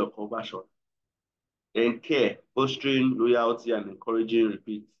purchase or conversion. Then care, fostering loyalty and encouraging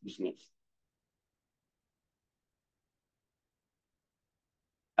repeat business.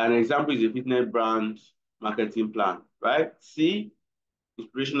 An example is a fitness brand marketing plan, right? C,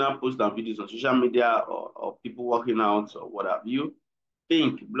 inspirational posts and videos on social media or people working out or what have you.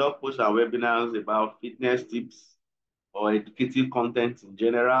 Think, blog posts and webinars about fitness tips or educative content in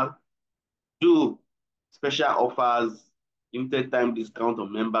general. Do, special offers, limited time discount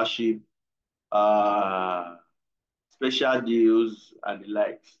on membership, special deals, and the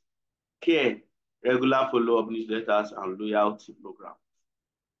likes. Care, regular follow-up newsletters and loyalty programs,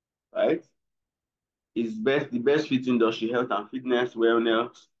 right? It's the best fit industry, health and fitness,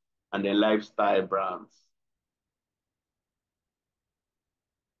 wellness, and then lifestyle brands.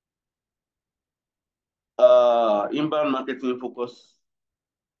 Inbound marketing focus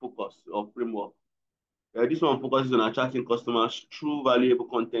or framework. This one focuses on attracting customers through valuable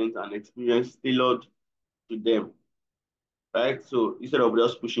content and experience tailored to them, right? So instead of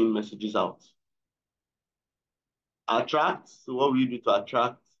just pushing messages out. Attract, so what will you do to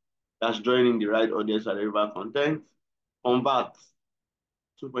attract? That's joining the right audience and relevant content. Convert.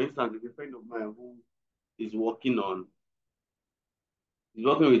 So for instance, if a friend of mine who is working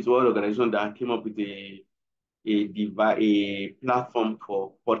with one organization that came up with a platform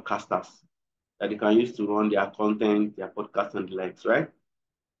for podcasters that they can use to run their content, their podcast and the likes, right?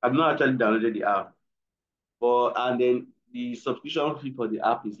 I've not actually downloaded the app, but and then the subscription fee for the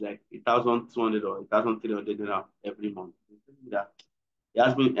app is like 1,200 or 1,300 naira every month. He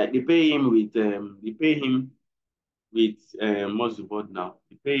has been they pay him with what's the word now?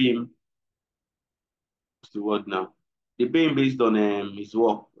 They pay him what's the word now? They pay him based on his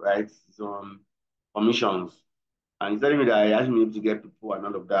work, right? Some commissions. And he's telling me that he hasn't been able to get people and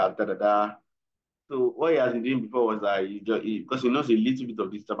all of that, da da da. So what he has been doing before was that because he knows a little bit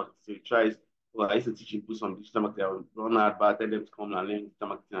of digital marketing, so he tries. Well, I used to teach him put some digital marketing. I would run advert, tell them to come and learn digital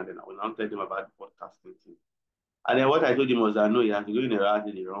marketing, and then I will now tell them about the podcasting thing. And then what I told him was that no, he has been going around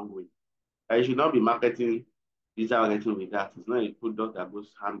it the wrong way. That he should not be marketing digital marketing with that. It's not a product that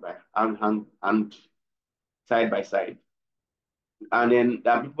goes hand side by side. And then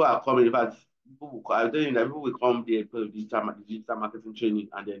that people are coming. In fact, I tell you that people will come there because of digital marketing training,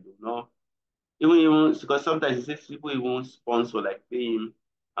 and then they will not even because sometimes he says people even sponsor, like pay him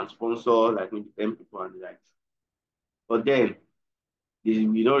and sponsor like maybe 10 people and the likes. But then they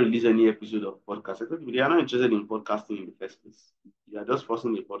will not release any episode of podcast. I told you they are not interested in podcasting in the first place. You are just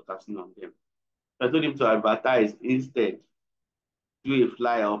forcing the podcasting on them. So I told him to advertise instead, do a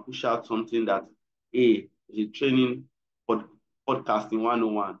flyer or push out something that is a training pod, podcasting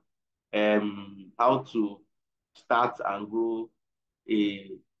 101. How to start and grow a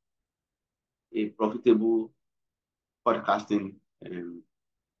profitable podcasting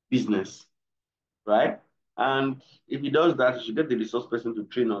business, right? And if he does that, he should get the resource person to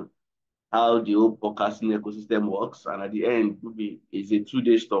train on how the whole podcasting ecosystem works. And at the end, it's a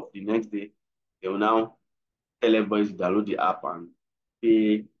 2-day stuff. The next day, they will now tell everybody to download the app and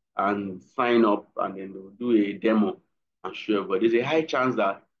pay and sign up, and then they'll do a demo and show everybody. There's a high chance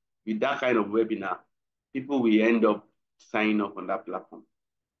that with that kind of webinar, people will end up signing up on that platform.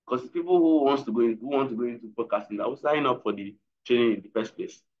 Because people who want to go into podcasting, that will sign up for the training in the first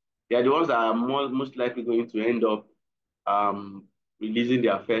place. They are the ones that are most likely going to end up releasing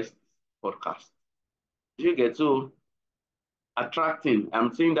their first podcast. You get so attracting,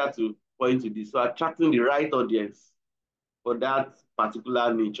 I'm saying that to point to this. So attracting the right audience for that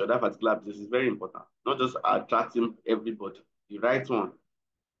particular niche or that particular business is very important. Not just attracting everybody, the right one.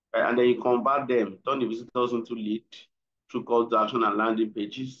 Right? And then you convert them, turn the visitors into lead through call to action and landing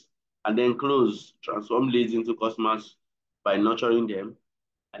pages, and then close, transform leads into customers by nurturing them,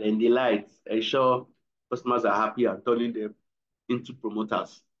 and then delight, ensure customers are happy and turning them into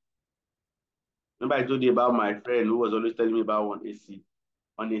promoters. Remember I told you about my friend who was always telling me about one AC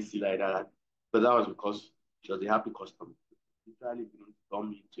like that. So that was because she was a happy customer. Literally didn't turn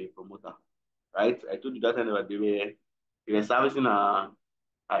me into a promoter. Right? I told you that time that they were servicing a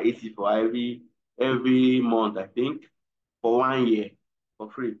AC for every month, I think, for 1 year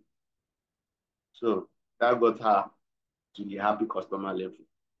for free. So that got her to the happy customer level.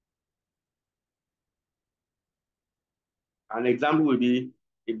 An example would be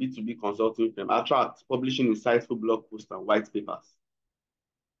a B2B consulting firm, Attract, publishing insightful blog posts and white papers.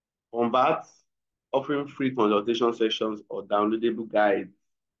 Convert, offering free consultation sessions or downloadable guides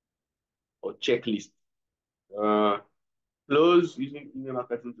or checklists. Close, using email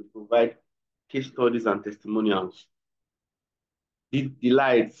marketing to provide case studies and testimonials.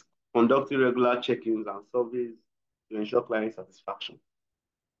 Delight, conducting regular check-ins and surveys to ensure client satisfaction.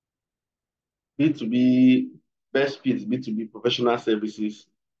 B2B, best fit, B2B professional services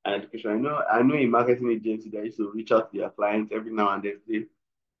and education. I know a marketing agency that used to reach out to their clients every now and then say,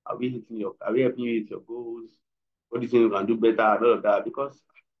 are we helping you hit your goals? What do you think we can do better? And all of that. Because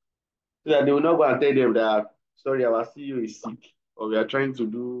so that they will not go and tell them that, sorry, our CEO is sick, or we are trying to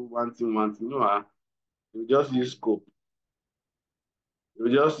do one thing. No, they will just use scope. They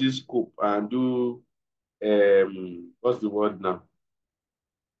will just use scope and do what's the word now?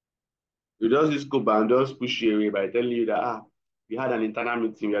 You just use scope and just push you away by telling you that we had an internal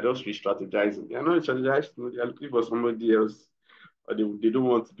meeting, we are just re-strategizing. They are not strategizing, they are looking for somebody else, or they don't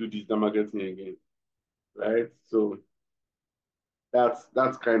want to do digital marketing again. Right? So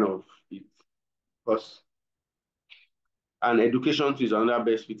that's kind of it. Because and education too is another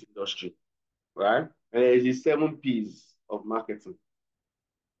best fit industry, right? And there is the 7 P's of marketing.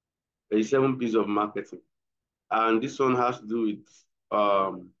 There is 7 P's of marketing. And this one has to do with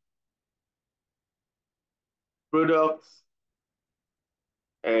products,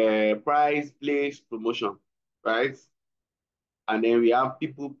 price, place, promotion, right? And then we have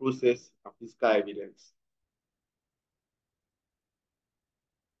people, process, and physical evidence.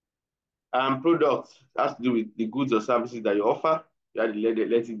 And products has to do with the goods or services that you offer. You have to let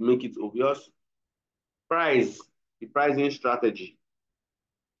it make it obvious. Price, the pricing strategy,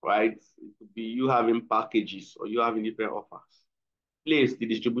 right? It could be you having packages or you having different offers. Place, the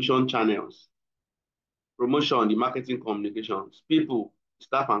distribution channels. Promotion, the marketing communications. People,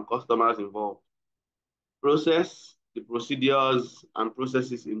 staff and customers involved. Process, the procedures and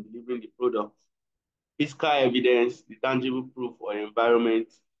processes in delivering the product. Physical evidence, the tangible proof or environment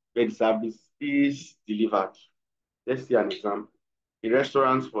where the service is delivered. Let's see an example. In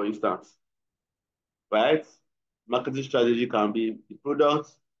restaurants, for instance, right? Marketing strategy can be the product,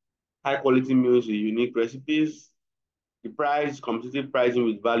 high quality meals with unique recipes, the price, competitive pricing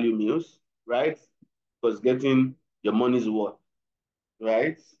with value meals, right? Because getting your money's worth,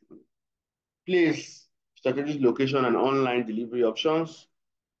 right? Place, strategic location and online delivery options.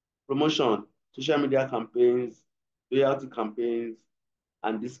 Promotion, social media campaigns, loyalty campaigns,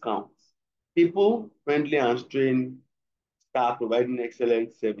 and discounts. People, friendly and trained staff providing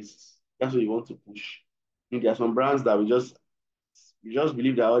excellent services. That's what you want to push. And there are some brands that we just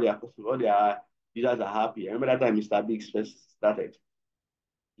believe that all their customers, all their users are happy. I remember that time Mr. Biggs first started.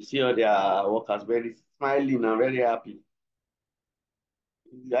 You see all their workers very smiling and very happy.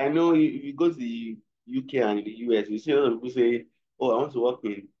 I know if you go to the UK and the US, you see a lot of people say, "Oh, I want to work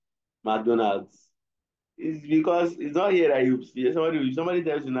in McDonald's." It's because it's not here that you see somebody. If somebody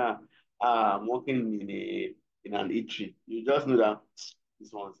tells you now, I'm working in an eatery, you just know that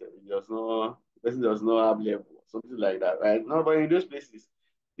this one does not, the person does not have level, or something like that, right? No, but in those places,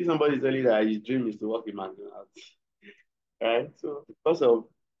 if somebody is telling you that his dream is to work in McDonald's, right? So because of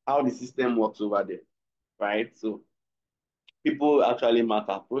how the system works over there, right? So people actually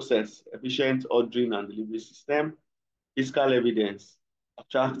matter. Process, efficient ordering and delivery system, physical evidence,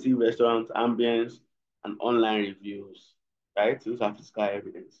 attractive restaurant ambience, and online reviews, right? Those are physical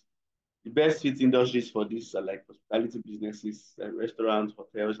evidence. The best fit industries for this are like hospitality businesses, like restaurants,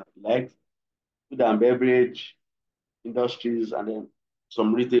 hotels, and the like, food and beverage industries, and then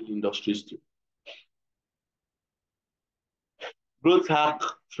some retail industries too. Growth hack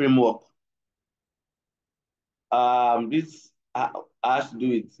framework. This has to do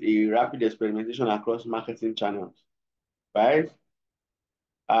with a rapid experimentation across marketing channels, right?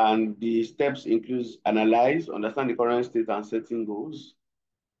 And the steps include analyze, understand the current state and setting goals,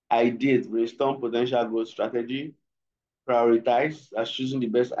 ideate, brainstorm potential growth strategy, prioritize as choosing the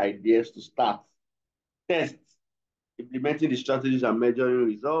best ideas to start, test, implementing the strategies and measuring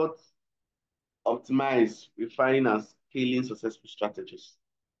results, optimize, refining and scaling successful strategies.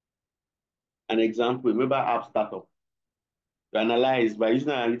 An example, mobile app startup. To analyze by using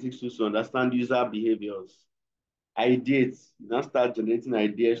analytics tools to understand user behaviors. Ideate, you now start generating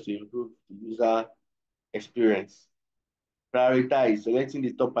ideas to improve the user experience. Prioritize, selecting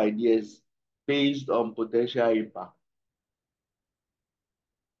the top ideas based on potential impact.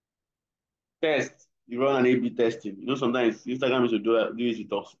 Test, you run an A/B testing. You know, sometimes Instagram used to do it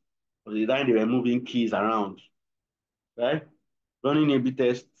with us. But the time they were moving keys around, right? Running A/B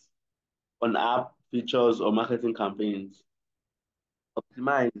tests on app features or marketing campaigns.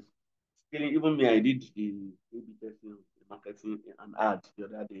 Optimize, scaling. Even me, I did the A/B testing, the marketing and ads the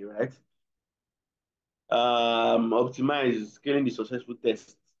other day, right? Optimize, scaling the successful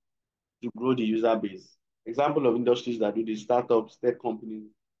tests to grow the user base. Example of industries that do this: startups, tech companies,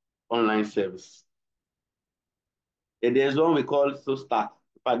 online service. And there's one we call SoStack.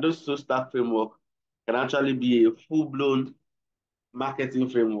 But those SoStack framework can actually be a full-blown marketing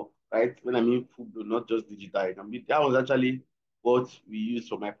framework, right? When I mean full-blown, not just digital. It can be, that was actually what we used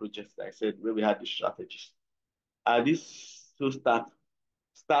for my project that I said where we had the strategies. This SoStack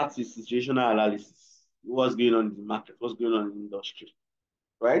starts with situational analysis. What's going on in the market? What's going on in the industry,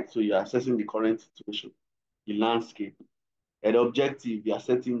 right? So you're assessing the current situation, the landscape, and objective, you're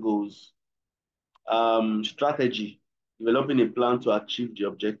setting goals. Strategy, developing a plan to achieve the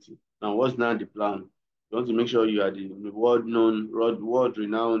objective. Now, what's now the plan? You want to make sure you are the world-known,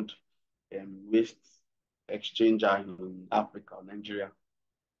 world-renowned waste exchanger in Africa or Nigeria,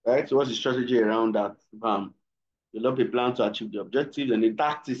 right? So what's the strategy around that? Develop a plan to achieve the objectives and the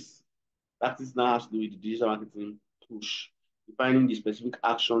tactics. Tactics now has to do with the digital marketing push, defining the specific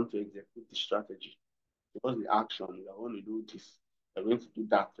action to execute the strategy. What's the action? You are going to do this. You're going to do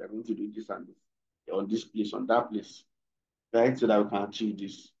that. You're going to do this and this. You're on this place, on that place, right? So that we can achieve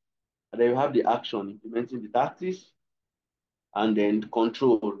this. And then you have the action, implementing the tactics, and then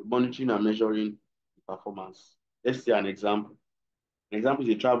control, monitoring and measuring the performance. Let's see an example. An example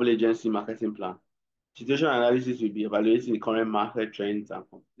is a travel agency marketing plan. Situation analysis will be evaluating the current market trends and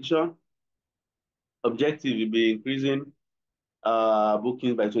competition. Objective will be increasing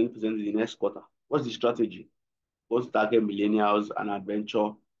bookings by 20% in the next quarter. What's the strategy? What's target millennials and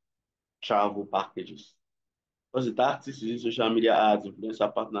adventure travel packages? What's the tactics using social media ads,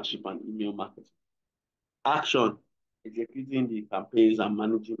 influencer partnership, and email marketing? Action, executing the campaigns and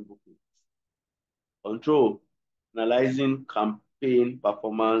managing bookings. Control, analyzing campaign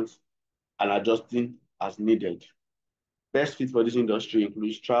performance and adjusting as needed. Best fit for this industry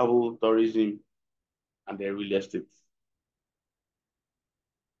includes travel, tourism, and the real estate.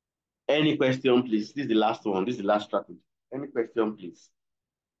 Any question, please? This is the last one. This is the last strategy. Any question, please?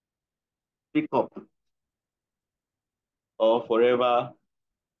 Pick up or forever.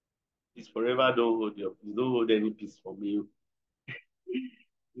 It's forever. Don't hold your peace. Don't hold any peace for me.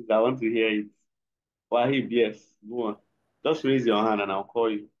 I want to hear it. Wahib, yes. Go on. Just raise your hand and I'll call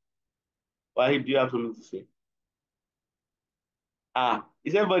you. Wahib, do you have something to say?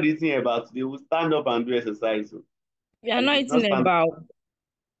 Is everybody eating about? They will stand up and do exercise. We are And not if you did not eating stand, about.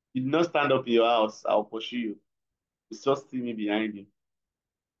 you did not stand up in your house, I'll pursue you. It's just see me behind you.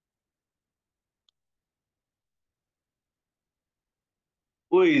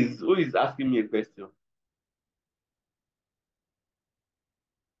 Who is asking me a question?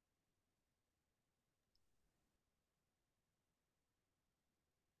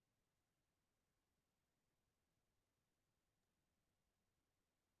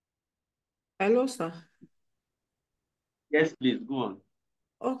 Hello, sir. Yes, please, go on.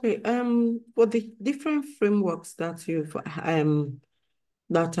 Okay, for the different frameworks that you've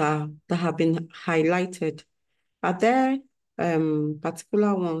that have been highlighted, are there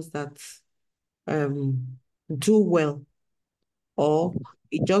particular ones that do well, or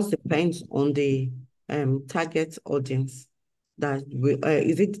it just depends on the target audience that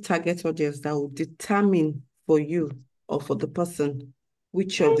is it the target audience that will determine for you or for the person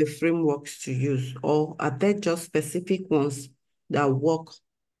which of the frameworks to use, or are there just specific ones that work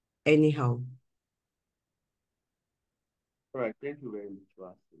anyhow? All right, thank you very much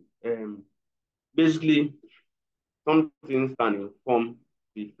for asking. Basically, some things can inform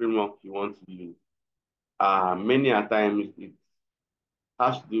the framework you want to use. Many a times it's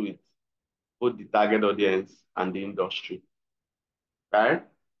has to do with both the target audience and the industry, right?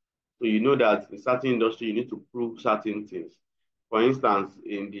 So you know that in certain industry, you need to prove certain things. For instance,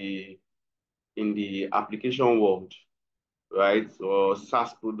 in the application world, right, or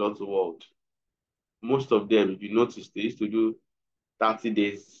SaaS product world, most of them, if you notice, they used to do 30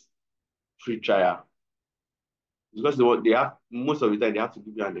 days free trial because they have most of the time they have to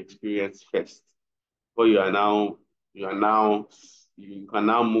give you an experience first. But you are now you can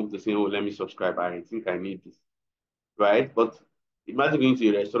now move to saying, oh, let me subscribe. I think I need this, right? But imagine going to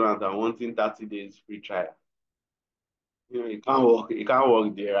a restaurant and wanting 30 days free trial. You know, it can't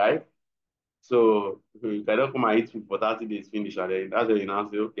work there, right? So you cannot come and eat food for 30 days, finish, and then that's when you now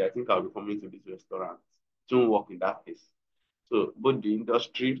say, okay, I think I'll be coming to this restaurant. It won't work in that case. So both the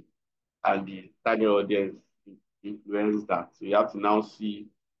industry and the target audience influence that. So you have to now see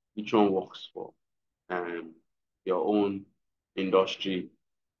which one works for um, your own industry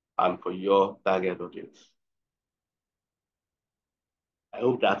and for your target audience. I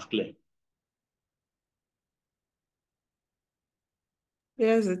hope that's clear.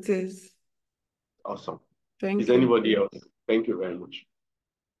 Yes, it is. Awesome. Thank Is you. anybody else? Thank you very much.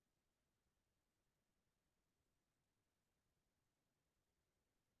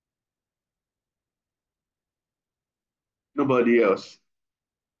 Nobody else.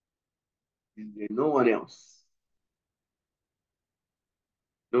 Is there no one else?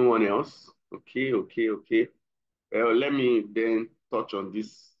 No one else? Okay, okay, okay. Well, let me then touch on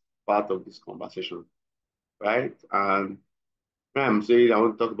this part of this conversation, right? And why I'm saying I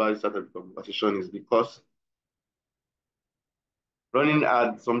want to talk about this part of the conversation is because running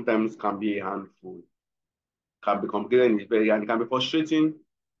ads sometimes can be a handful, can be complicated, and it can be frustrating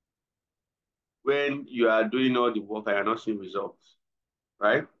when you are doing all the work and you're not seeing results,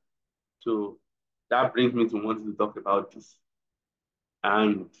 right? So that brings me to wanting to talk about this.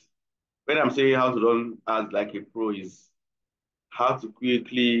 And when I'm saying how to run ads like a pro is how to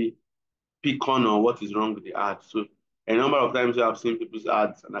quickly pick on what is wrong with the ad. So a number of times I've seen people's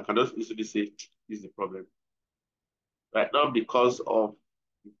ads and I can just easily say, this is the problem. Right? Not because of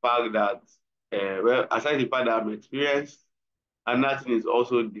the fact that, well, aside the fact that I'm experienced, another thing is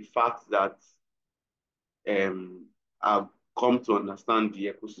also the fact that um, I've come to understand the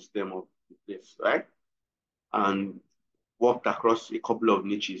ecosystem of the place, right? And worked across a couple of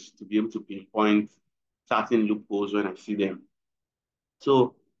niches to be able to pinpoint certain loopholes when I see them.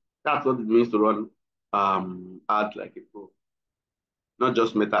 So that's what it means to run ads like a pro. Not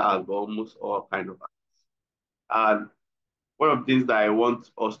just meta ads, but almost all kind of ads. And one of the things that I want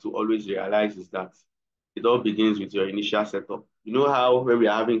us to always realize is that it all begins with your initial setup. You know how when we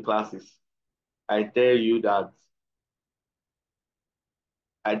are having classes, I tell you that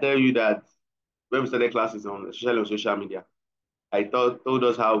I tell you that when we started classes on especially on social media, told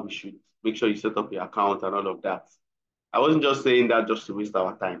us how we should make sure you set up your account and all of that. I wasn't just saying that just to waste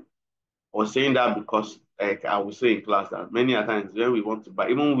our time. I was saying that because like I would say in class that many a times when we want to buy,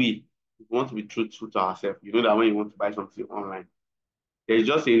 even we want to be truthful to ourselves. You know that when you want to buy something online, there's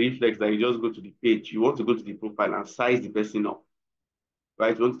just a reflex that you just go to the page. You want to go to the profile and size the person up,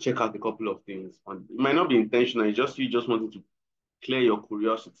 right? You want to check out a couple of things. And it might not be intentional. It's just you just wanting to clear your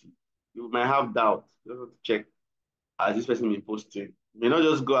curiosity. You might have doubt. You just want to check, has this person been posting? You may not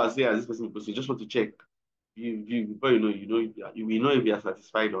just go and say, has this person been posting? You just want to check. Before you will know if you are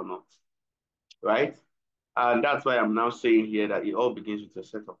satisfied or not, right? And that's why I'm now saying here that it all begins with your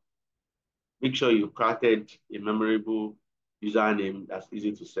setup. Make sure you crafted a memorable username that's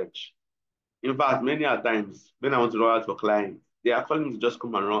easy to search. In fact, many a times when I want to run out for clients, they are calling me to just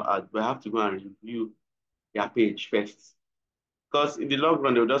come and run ads, but I have to go and review their page first. Because in the long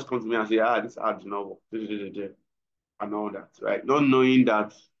run, they'll just come to me and say, this ad did not work, and all that, right? Not knowing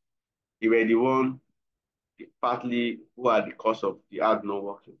that they were the one partly who are the cause of the ad not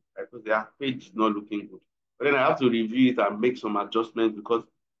working, right? Because their page is not looking good. But then I have to review it and make some adjustments because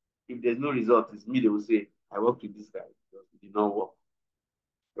if there's no result, it's me, they will say, I worked with this guy, it did not work,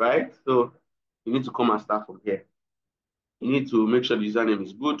 right? So you need to come and start from here. You need to make sure the username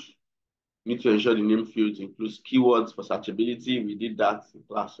is good. You need to ensure the name fields includes keywords for searchability. We did that in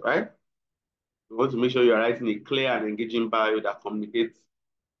class, right? You want to make sure you're writing a clear and engaging bio that communicates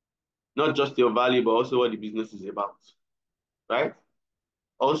not just your value, but also what the business is about, right?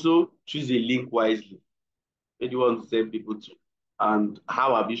 Also, choose a link wisely. Where do you want to send people to? And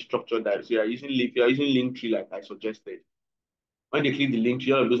how have you structured that? So if you're using Linktree like I suggested, when they click the link,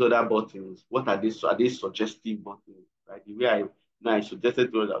 all of those other buttons, what are they? Are they suggestive buttons? Right? The way I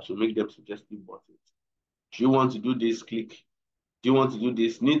suggested to us, I should make them suggestive buttons. Do you want to do this? Click. Do you want to do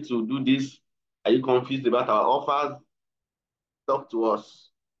this? Need to do this? Are you confused about our offers? talk to us.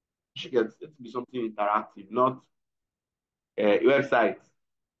 You should get it to be something interactive, not website,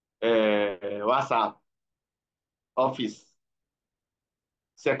 WhatsApp, office,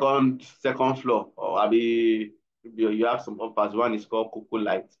 second floor, or maybe you have some offers. One is called Cocoa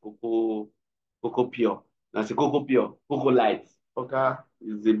Light, Cocoa Pure. Now say Cocoa Pure, Cocoa Light. Okay,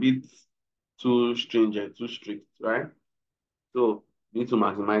 is a bit too stringent, too strict, right? So you need to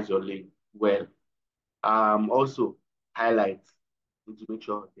maximize your lane well. Also highlights. You need to make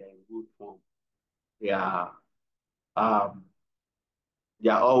sure they are in good form. They are um they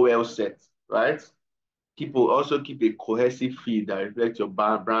are all well set, right? Also keep a cohesive feed that reflects your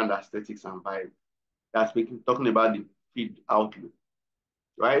brand aesthetics and vibe. That's talking about the feed outlook,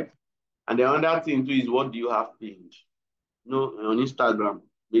 right? And the other thing too is, what do you have pinned? You know, on Instagram,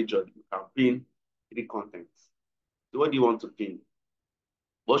 major, you can pin 3 contents. So what do you want to pin?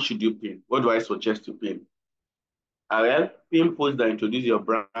 What should you pin? What do I suggest you pin? Well, pin posts that introduce your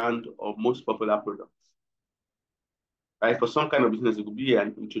brand or most popular products. Right? For some kind of business, it could be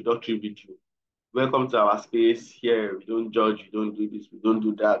an introductory video. Welcome to our space. Here, we don't judge, we don't do this, we don't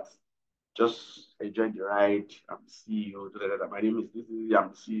do that. Just enjoy the ride. I'm the CEO. My name is this. I'm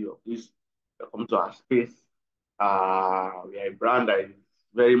the CEO of this. Welcome to our space. We are a brand that is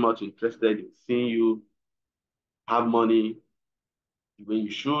very much interested in seeing you have money the way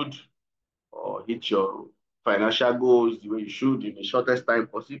you should, or hit your financial goals the way you should in the shortest time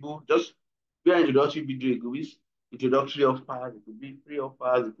possible. Just be an introductory video. It could be introductory offers, it could be free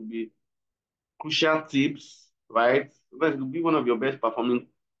offers, it could be crucial tips, right? Because it could be one of your best performing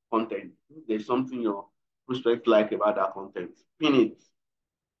content. If there's something your prospects like about that content, pin it,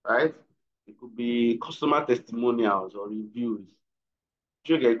 right? It could be customer testimonials or reviews.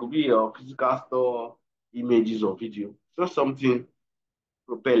 Sure, it could be your physical store images or video. Just something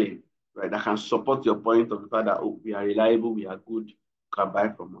propelling, right? That can support your point of the fact that, oh, we are reliable, we are good, you can buy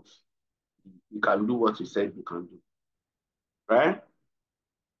from us. You can do what you said you can do, right?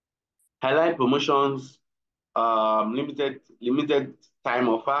 Highlight promotions, limited time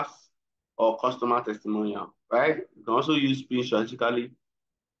offers, or customer testimonial, right? You can also use pin strategically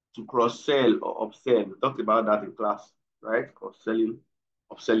to cross-sell or upsell. We talked about that in class, right? Cross-selling,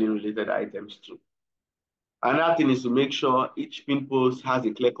 upselling related items too. Another thing is to make sure each pin post has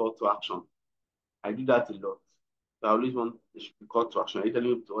a clear call to action. I do that a lot. So I always want there should be call to action. Are you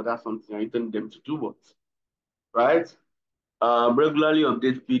telling them to order something? Are you telling them to do what? Right? Regularly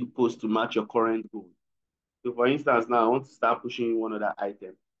update feed posts to match your current goal. So for instance, now I want to start pushing one other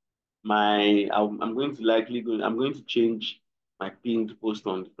item. I'm going to I'm going to change my pinned post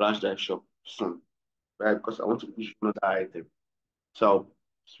on the flash drive shop soon, right? Because I want to push another item. So I'll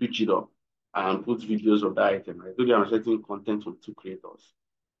switch it up and put videos of that item. I told you I'm setting content from 2 creators.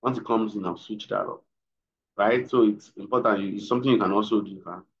 Once it comes in, I'll switch that up, right? So it's important. It's something you can also do. You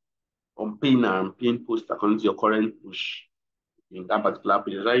can unpin and pin post according to your current push in that particular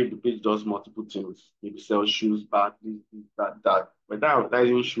page. Right? If the page does multiple things, maybe sell shoes, bag, this, that. But that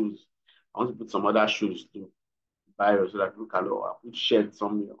advertising shoes, I want to put some other shoes to buy so that people can put shirt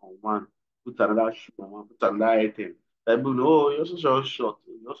somewhere on one, put another shoe on one, put another item. That people know, oh, he also sells short,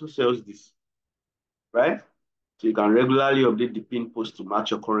 he also sells this, right? So you can regularly update the pin post to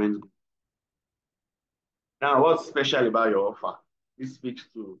match your current goal. Now, what's special about your offer? This speaks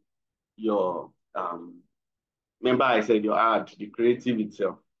to your remember I said your ad, the creative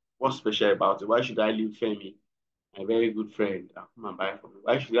itself. What's special about it? Why should I leave Femi, my very good friend, and come and buy from me?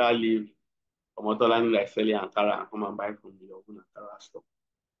 Why should I leave Omotolani like selling Ankara and come and buy from your own Ankara store?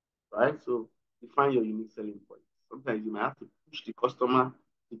 Right? So define your unique selling point. Sometimes you might have to push the customer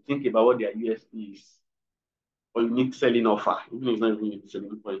to think about what their USP is or unique selling offer. Even if it's not even a unique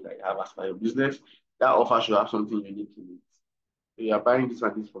selling point that you have as per your business, that offer should have something unique in it. So you are buying this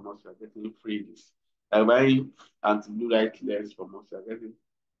and this from us, you are getting free this. Like buying anti-blue light lens from us, you are getting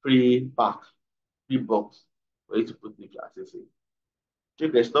free pack, free box for you to put the glasses in. So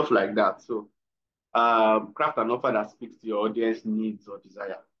there's stuff like that. So craft an offer that speaks to your audience needs or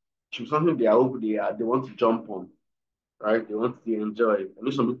desire. Should be something they want to jump on, right? They want to enjoy. I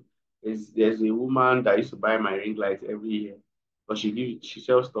know there's a woman that used to buy my ring light every year, but she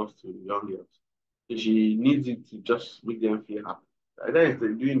sells stuff to young girls. So she needs it to just make them feel happy. And then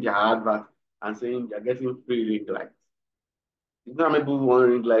instead of doing their advert and saying they're getting free ring lights. It's not maybe one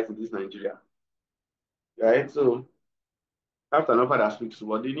ring light in this Nigeria, right? So craft an offer that speaks to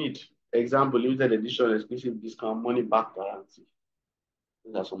what they need. Example, limited edition, exclusive discount, money back guarantee.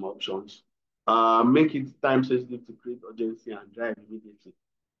 Those are some options. Make it time sensitive to create urgency and drive immediately.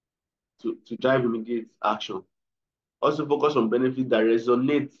 To drive immediate action. Also focus on benefits that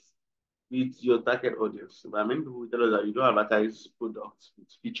resonate with your target audience. But many people tell us that you don't advertise products with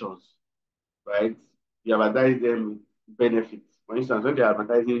features, right? You advertise them with benefits. For instance, when they're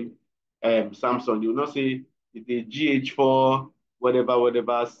advertising Samsung, you will not say it's a GH4, whatever,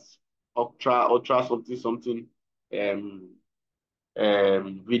 ultra something, something, um,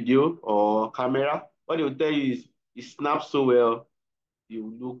 video or camera. What they will tell you is it snaps so well,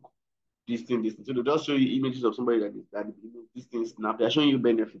 you look this thing, this thing. So they just show you images of somebody that this thing snap. They're showing you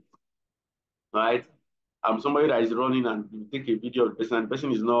benefits, right? Somebody that is running and you take a video of the person, and the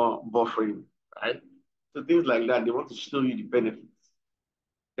person is not buffering, right? So things like that, they want to show you the benefits.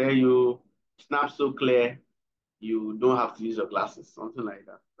 Tell you snap so clear, you don't have to use your glasses, something like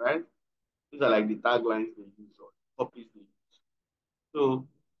that, right? These are like the taglines they use or copies they use. So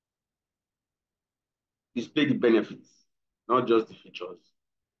display the benefits, not just the features.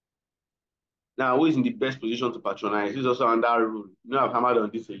 Now, who is in the best position to patronize? This is also under rule. You know, I've hammered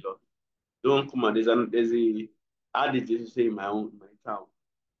on this a lot. Don't come on. There's a adage they say in my town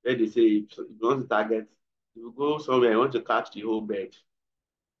where they say if you want to target, you go somewhere, you want to catch the whole bird.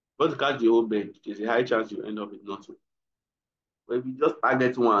 You want to catch the whole bird, there's a high chance you end up with nothing. But if you just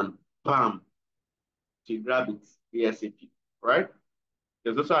target one, bam, to grab it ASAP, right?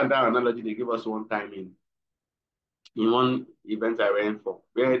 There's also another analogy they gave us one time in one event I went for,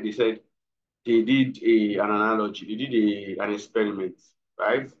 where they said they did an analogy, they did an experiment,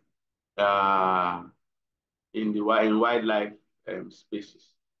 right? Uh, in wildlife spaces,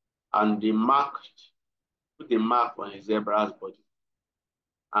 and they put a mark on a zebra's body,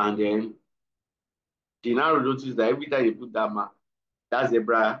 and then they now notice that every time they put that mark, that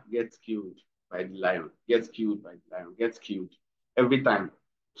zebra gets killed by the lion, gets killed by the lion, gets killed every time.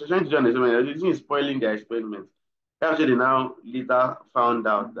 So trying to do an experiment, this is spoiling their experiment. That's why they now later found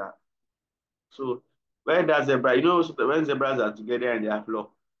out that. So when that zebra, when zebras are together and they are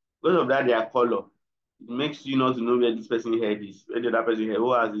flock, because of that their color, it makes you not to know where this person head is, where the other person head,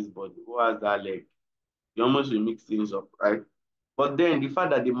 who has this body, who has that leg. You almost will mix things up, right? But then the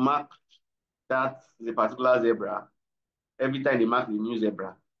fact that they marked that is a particular zebra, every time they mark the new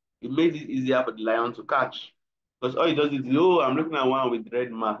zebra, it makes it easier for the lion to catch. Because all it does is, oh, I'm looking at one with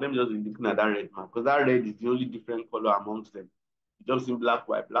red mark. Let me just be looking at that red mark. Because that red is the only different color amongst them. You just see black,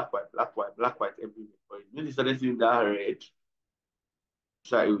 white, black, white, black, white, black, white everywhere. But when you started seeing that red,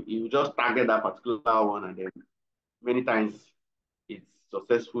 so you just target that particular one, and then many times it's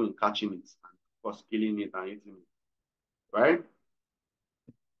successful in catching it and for killing it and eating it, right?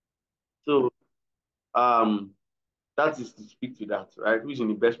 So that is to speak to that, right? Who's in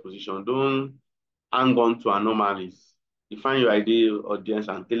the best position? Don't hang on to anomalies. Define your ideal audience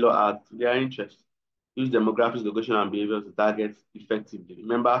and tailor ads to their interests. Use demographics, location, and behavior to target effectively.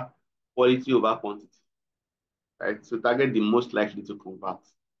 Remember, quality over quantity, right? So target the most likely to convert.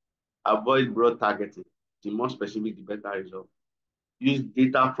 Avoid broad targeting. The more specific, the better result. Use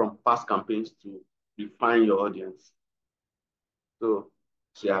data from past campaigns to refine your audience. So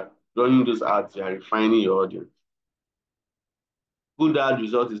you are running those ads, you are refining your audience. Good ad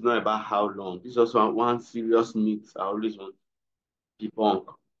result is not about how long. This is also one serious myth I always want to debunk.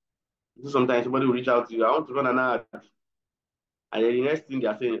 So sometimes somebody will reach out to you, I want to run an ad. And then the next thing they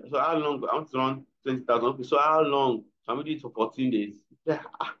are saying, so how long? I want to run 20,000. Okay, so how long? Can we do it for 14 days? Yeah,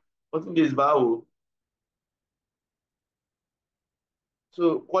 14 days, wow.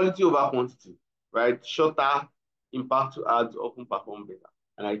 So quality over quantity, right? Shorter impact to ads often perform better.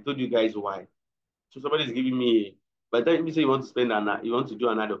 And I told you guys why. So somebody is giving me, by the time you say you want to spend you want to do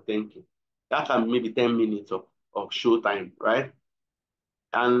an ad of 10K, that can be maybe 10 minutes of show time, right?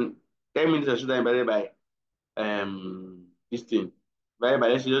 And 10 minutes of show time divided by this thing.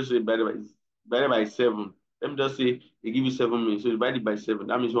 Let's just say divided by 7. Let me just say they give you 7 minutes. So divide it by 7.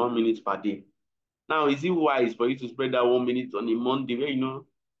 That means 1 minute per day. Now, is it wise for you to spread that 1 minute on a Monday where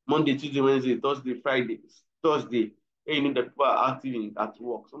Monday, Tuesday, Wednesday, Thursday, Friday, Thursday, where that people are active at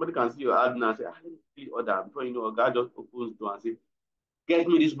work? Somebody can see your ad now and say, let me please order. Before you know, a guy just opens the door and say, get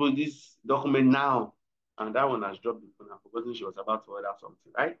me this document now. And that one has dropped the phone. I've forgotten she was about to order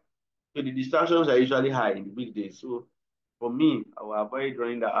something, right? So the distractions are usually high in the weekdays. So for me, I will avoid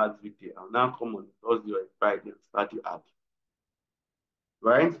running the ads weekday. I'll now come on Thursday or Friday and start the ad,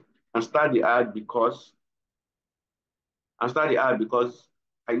 right? And start the ad because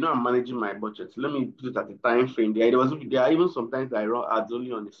I know I'm managing my budget. So let me put it at a time frame. There are even sometimes I run ads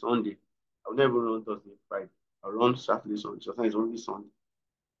only on a Sunday. I'll never run Thursday, Friday. I'll run Saturday, Sunday. Sometimes it's only Sunday.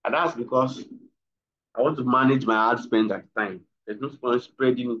 And that's because I want to manage my ad spend at the time. There's no point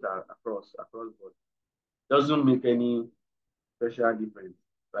spreading it across board. Doesn't make any special difference,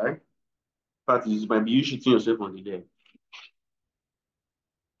 right? In fact, it might be you shooting yourself on the leg.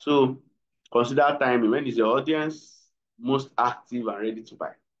 So Consider timing. When is your audience most active and ready to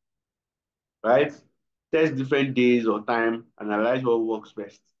buy? Right? Test different days or time, analyze what works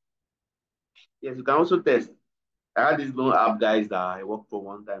best. Yes, you can also test. I had these loan app guys that I worked for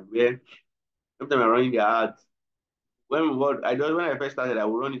one time where sometimes I'm running their ads. When I first started, I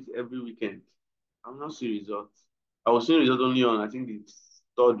would run it every weekend. I'm not seeing results. I was seeing results only on I think the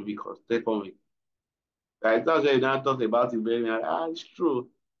third week or second week. Right? That's why you don't talk about it very much. It's true.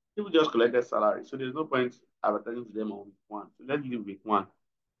 People just collected salary. So there's no point advertising to them on week one. So let's leave week one.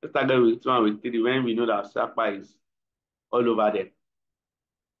 Let's target week two and week three when we know that Sapa is all over there.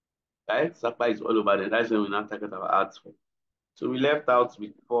 Right? Sapa is all over there. That's when we now target our ads for. So we left out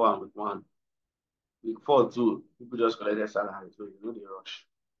week four and week one. Week four too, people just collected salary, so you know the rush.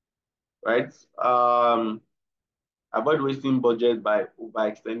 Right? Avoid wasting budget by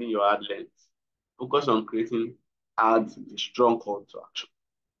extending your ad length. Focus on creating ads with a strong call to action.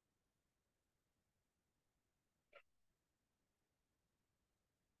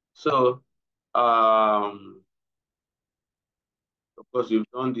 So, of course, you've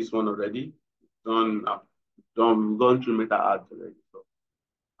done this one already. We've gone through meta ads already. So,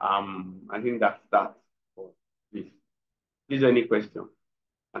 I think that's that for this. Is there any question?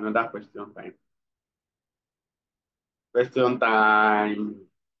 Another question time. Question time.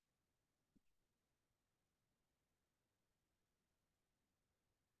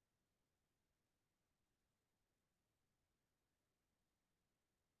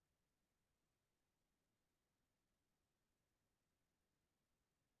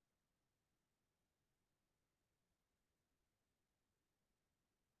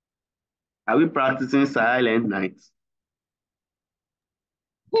 Are we practicing silent night?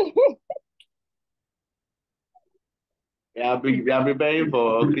 We are preparing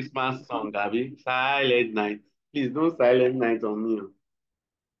for Christmas song, Abby. Silent night. Please don't silent night on me.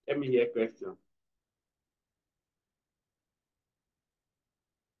 Let me hear question.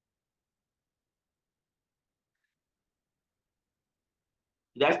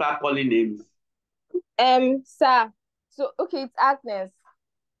 Did I start calling names? Sir. So okay, it's Agnes.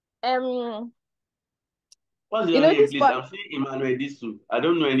 What's your name, please? I'm saying Emmanuel Disu. I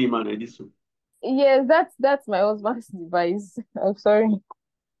don't know any Emmanuel Disu. Yes, that's my husband's device. I'm sorry.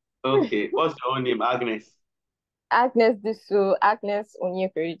 Okay. What's your own name? Agnes. Agnes Disu, Agnes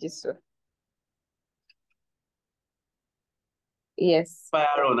Onyekere Disu. Yes.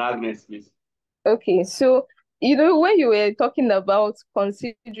 Fire on Agnes, please. Okay, so when you were talking about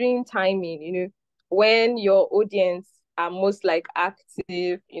considering timing, when your audience are most like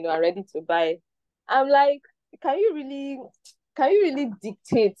active, are ready to buy, I'm like, can you really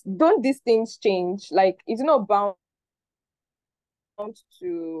dictate? Don't these things change? Like, it's not bound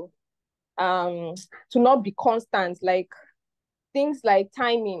to not be constant. Like things like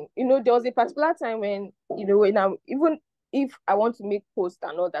timing. There was a particular time when when I'm even if I want to make posts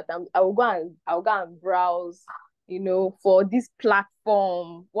and all that, I'll go and browse, for this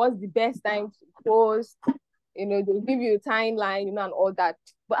platform. What's the best time to post? They'll give you a timeline, and all that.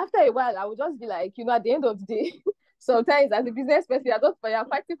 But after a while, I will just be like, at the end of the day, sometimes as a business person, you're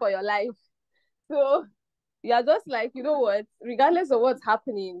fighting for your life. So you're just like, you know what, regardless of what's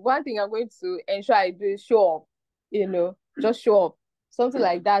happening, one thing I'm going to ensure I do is show up, just show up, something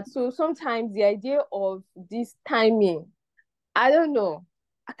like that. So sometimes the idea of this timing, I don't know,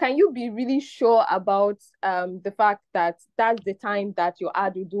 can you be really sure about the fact that that's the time that your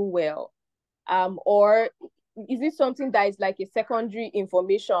ad will do well? Or is it something that is like a secondary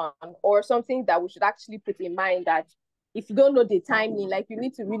information, or something that we should actually put in mind that if you don't know the timing, like you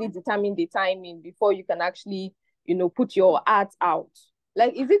need to really determine the timing before you can actually, put your ads out?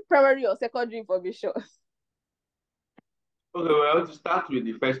 Like, is it primary or secondary information? Okay, well, to start with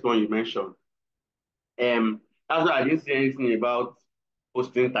the first one you mentioned, that's why I didn't say anything about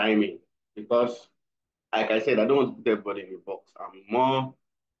posting timing because, like I said, I don't want to put everybody in a box.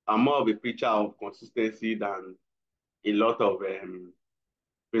 I'm more of a preacher of consistency than a lot of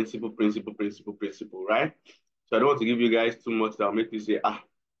principle, right? So I don't want to give you guys too much that'll make you say, I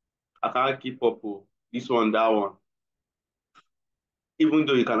can't keep up with this one, that one. Even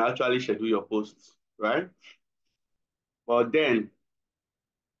though you can actually schedule your posts, right? But then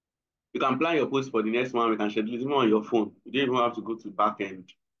you can plan your post for the next one. We can schedule it even on your phone. You don't even have to go to back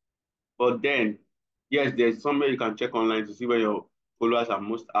end. But then, yes, there's somewhere you can check online to see where your followers are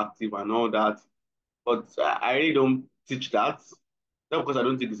most active and all that. But I really don't teach that. Not because I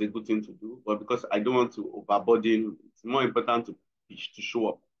don't think it's a good thing to do, but because I don't want to overburden. It's more important to show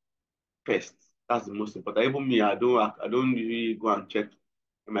up first. That's the most important. Even me, I don't really go and check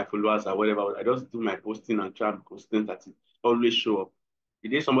my followers or whatever. I just do my posting and try and be consistent at it. Always show up. the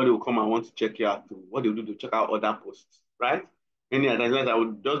day somebody will come and want to check you out, what they'll do to check out other posts, right? Many times I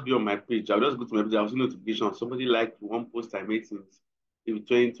would just be on my page. I'll just go to my page. I'll see notification. Somebody liked one post I made since maybe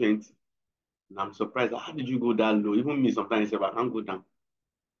 2020. And I'm surprised. How did you go that low? Even me sometimes I can't go down.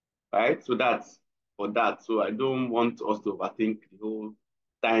 Right? So that's for that. So I don't want us to overthink the whole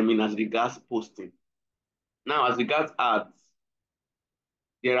timing as regards posting. Now, as regards ads,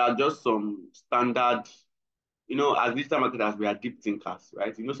 there are just some standard, as digital marketers, we are deep thinkers,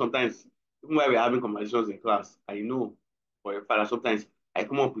 right? Sometimes even while we're having conversations in class, I know for a fact that sometimes I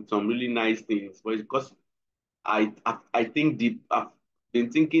come up with some really nice things, but it's because I think deep. I've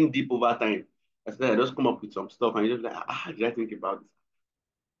been thinking deep over time. I just come up with some stuff and you're just like, how did I think about this?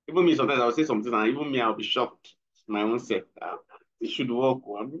 Even me, sometimes I'll say something and even me, I'll be shocked my own self. It should work.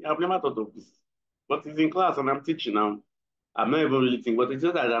 I mean, I've never thought of this. But it's in class and I'm teaching now. I'm not even really thinking, but it's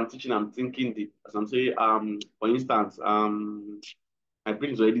just that I'm teaching, I'm thinking deep. As I'm saying, for instance, my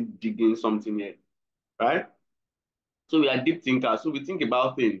brain is already digging something here, right? So we are deep thinkers. So we think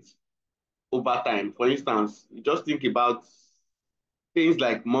about things over time. For instance, you just think about things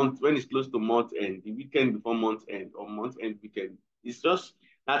like month when it's close to month end, the weekend before month end or month end weekend. It's just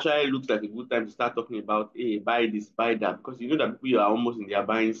naturally looks like a good time to start talking about, hey, buy this, buy that, because you know that people are almost in their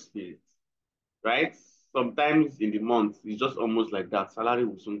buying spirit, right? Sometimes in the month, it's just almost like that. Salary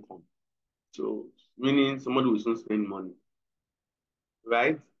will soon come. So meaning somebody will soon spend money,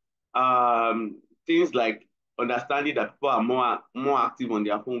 right? Things like understanding that people are more active on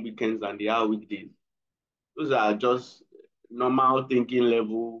their phone weekends than they are weekdays. Those are just normal thinking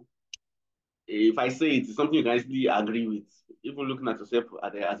level. If I say it's something you can easily agree with, even looking at yourself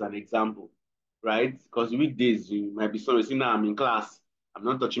as an example, right? Because weekdays you might be sorry, see now I'm in class, I'm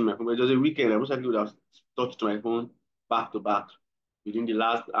not touching my phone, but just a weekend, I most likely would have touched my phone back to back within the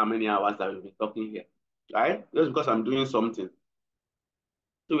last how many hours that we've been talking here, right? Just because I'm doing something.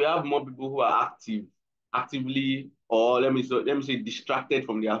 So we have more people who are actively, or let me say distracted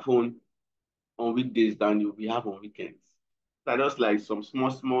from their phone on weekdays than we have on weekends. So just like some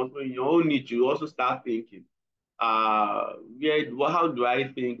small, when you own it, you also start thinking, how do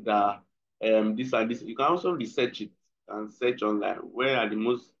I think that this and this? You can also research it and search online. Where are the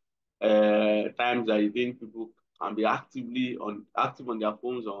most times that you think people can be active on their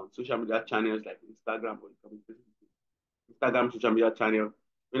phones or on social media channels like Instagram or Instagram social media channel?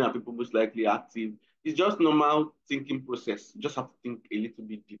 When are people most likely active? It's just normal thinking process. You just have to think a little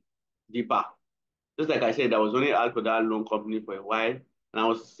bit deeper. Just like I said, I was only out for that loan company for a while, and I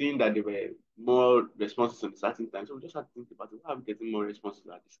was seeing that there were more responses at a certain time. So we just had to think about it. Why are we getting more responses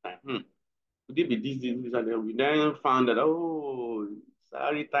at this time? Could it be this, and then we then found that, oh,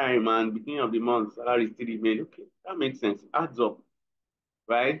 salary time and beginning of the month, salary still remain. Okay, that makes sense. It adds up,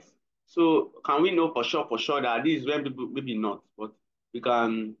 right? So can we know for sure that this is when people, maybe not, but we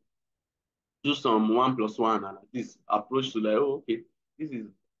can do some 1+1 and this approach to like, oh, okay, this is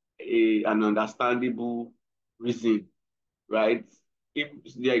an understandable reason, right? If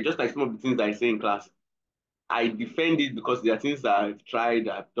yeah, just like some of the things I say in class, I defend it because there are things that I've tried,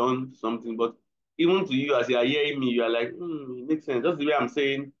 I've done something, but even to you as you are hearing me, you are like, it makes sense. Just the way I'm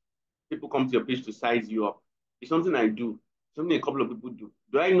saying, people come to your page to size you up. It's something I do, something a couple of people do.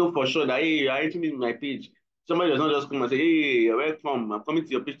 Do I know for sure that, hey, you're entering my page? Somebody does not just come and say, hey, you're welcome, I'm coming to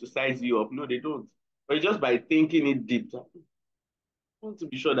your page to size you up. No, they don't. But it's just by thinking it deep, want to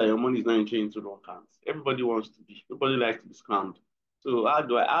be sure that your money is not entering into wrong hands. Everybody likes to be scammed. So how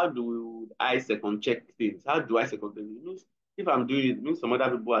do I second check things? How do I second check? It means if I'm doing it, it means some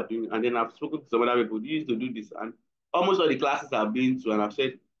other people are doing it. And then I've spoken to some other people, they used to do this. And almost all the classes I've been to, and I've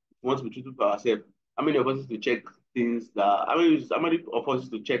said, we want to be truthful for ourselves. How many of us used to check things that, how many of us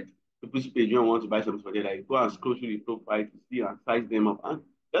used to check people's page when we want to buy something for them? Like go and scroll through the profile to see and size them up. And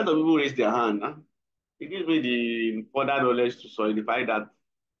a lot of people raise their hand. It gives me the further knowledge to solidify that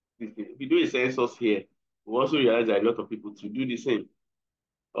if you do a census here, we also realize that a lot of people to do the same.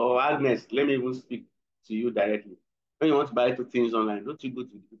 Or Agnes, let me even speak to you directly. When you want to buy two things online, don't you go to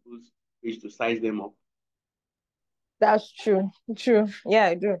the people's page to size them up? That's true. True. Yeah,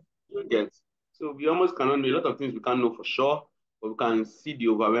 I do. You get. So we almost cannot know a lot of things we can't know for sure, but we can see the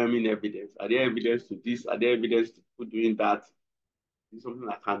overwhelming evidence. Are there evidence to this? Are there evidence to people doing that? Is it something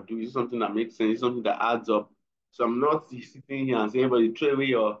I can do? Is it something that makes sense? Is it something that adds up? So I'm not sitting here and saying, everybody throw away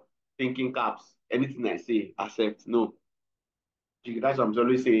your thinking caps. Anything I say, accept. No. That's what I'm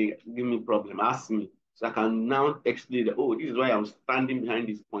always saying, give me problem, ask me. So I can now explain that, oh, this is why I'm standing behind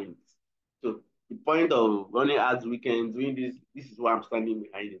this point. So the point of running ads weekend, doing this is why I'm standing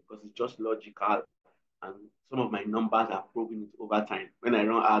behind it, because it's just logical. And some of my numbers have proven it over time. When I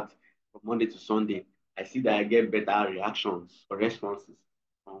run ads from Monday to Sunday, I see that I get better reactions or responses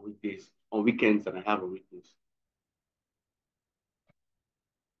on weekdays, on weekends than I have on weekdays.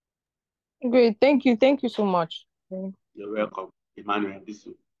 Great. Thank you. Thank you so much. You're welcome, Emmanuel. This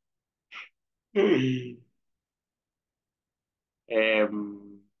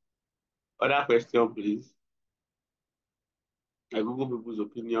other question, please. I Google people's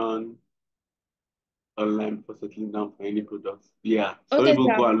opinion online for settling down for any products. Yeah, some Okay, people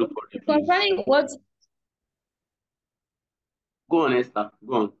go sir. and look for reviews. Concerning what Go on, Esther.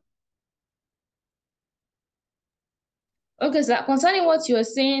 Go on. Okay, sir. Concerning what you were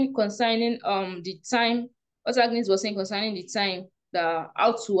saying concerning the time, what Agnes was saying concerning the time, the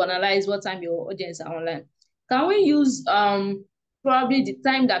how to analyze what time your audience are online. Can we use probably the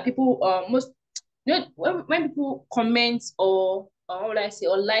time that people most when people comment or what would I say,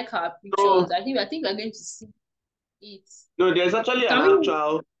 or like our No, pictures, I think we're going to see it. no, there's actually an Can we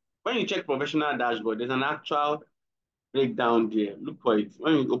actual, when you check professional dashboard, there's an actual breakdown there. Look for it.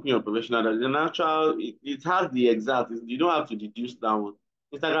 When you open your professional dashboard, there's an actual, it has the exact, you don't have to deduce that one.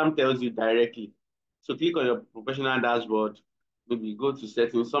 Instagram tells you directly. So click on your professional dashboard, maybe go to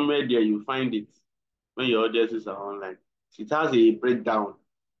settings, somewhere there you find it when your audiences are online. So it has a breakdown,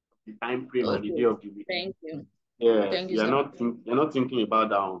 the time frame and the day okay. of the week. Thank you. Yes, Thank you, sir. you're not thinking about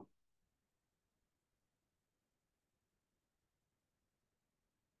that one.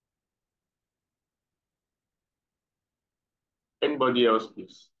 Anybody else,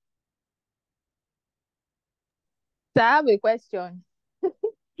 please? So I have a question.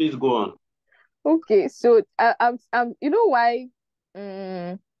 Please go on. Okay, so you know why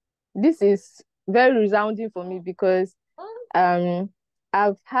this is very resounding for me, because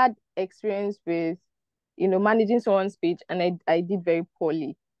I've had experience with managing someone's page, and I did very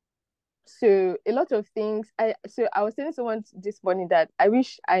poorly. So a lot of things, I was telling someone this morning that I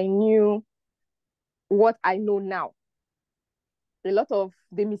wish I knew what I know now. A lot of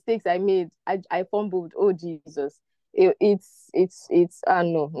the mistakes I made, I fumbled. Oh Jesus, it's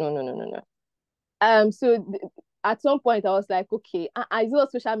no. At some point I was like, okay, I do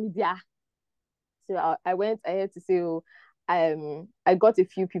social media. So I went ahead to say, oh, I got a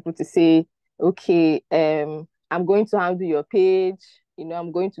few people to say, okay, I'm going to handle your page.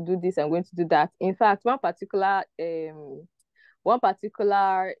 I'm going to do this. I'm going to do that. In fact, one particular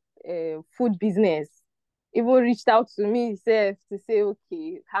food business even reached out to me itself to say,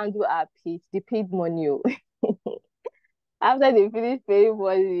 okay, handle our page. They paid money. After they finished paying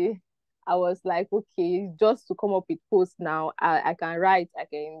money, I was like, okay, just to come up with posts now, I can write, I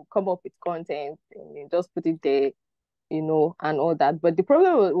can come up with content and just put it there, and all that. But the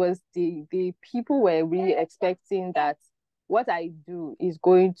problem was the people were really expecting that what I do is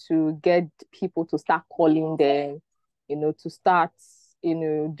going to get people to start calling them, to start,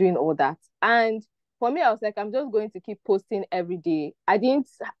 doing all that. And for me, I was like, I'm just going to keep posting every day. I didn't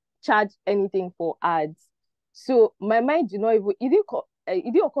charge anything for ads. So my mind, it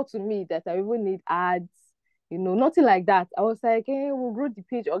didn't occur to me that I even need ads, nothing like that. I was like, hey, we'll grow the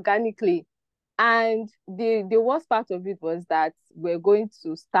page organically. And the worst part of it was that we're going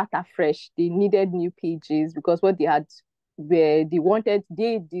to start afresh. They needed new pages because what they had, they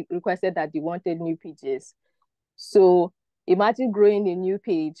requested that they wanted new pages. So imagine growing a new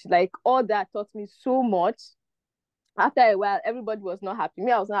page. Like, all that taught me so much. After a while, everybody was not happy.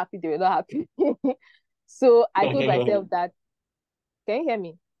 Me, I was not happy. They were not happy. So I told myself that, can you hear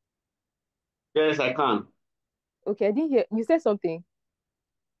me? Yes, I can. Okay, I didn't hear. You said something.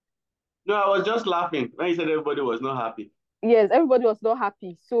 No, I was just laughing when you said everybody was not happy. Yes, everybody was not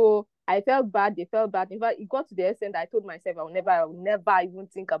happy. So I felt bad. They felt bad. In fact, it got to the extent that I told myself I will never even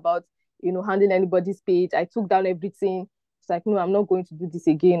think about, handling anybody's page. I took down everything. It's like, no, I'm not going to do this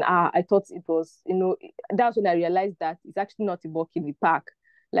again. I thought it was, that's when I realized that it's actually not a walk in the park.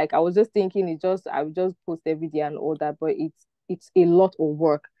 Like, I was just thinking I would just post every day and all that, but it's a lot of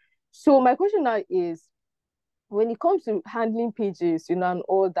work. So my question now is, when it comes to handling pages, and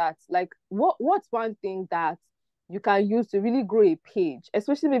all that, like, what's one thing that you can use to really grow a page,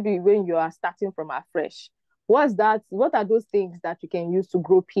 especially maybe when you are starting from afresh? What's that? What are those things that you can use to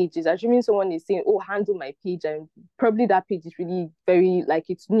grow pages? Assuming someone is saying, oh, handle my page, and probably that page is really very, like,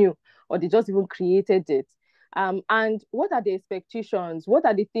 it's new, or they just even created it. And what are the expectations? What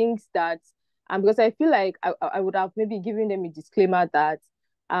are the things that, because I feel like I would have maybe given them a disclaimer that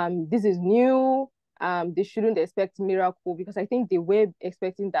this is new, they shouldn't expect miracle, because I think they were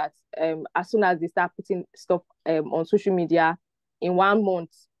expecting that as soon as they start putting stuff on social media in 1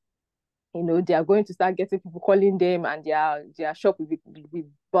 month, they are going to start getting people calling them, and their shop will be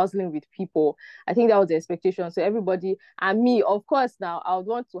bustling with people. I think that was the expectation. So everybody, and me, of course, now I would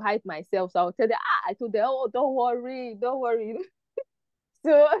want to hide myself. So I would tell them, I told them, oh, don't worry.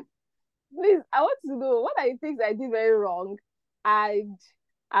 So please, I want to know what are the things I did very wrong, and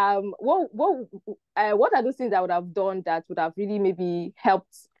what are those things I would have done that would have really maybe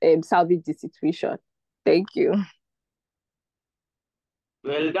helped salvage the situation. Thank you.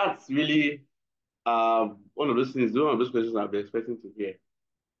 Well, that's really one of those things, one of those questions I've been expecting to hear.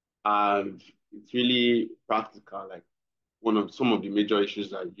 And it's really practical, like some of the major issues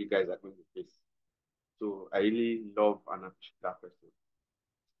that you guys are going to face. So I really love and appreciate that question.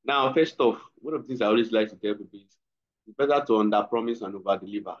 Now, first off, one of the things I always like to tell people is it's better to under promise and over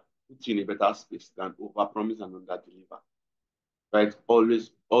deliver. Put you in a better space than over promise and under deliver. Right?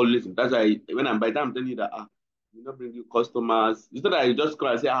 Always, always. That's why when I'm by the time I'm telling you that we not bring you customers. It's not that you just come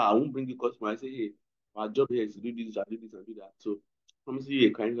and say, I won't bring you customers. I say, hey, our job here is to do this, I do this, and do that. So promising you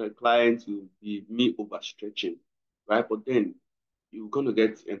a kind of client will be me overstretching, right? But then you're gonna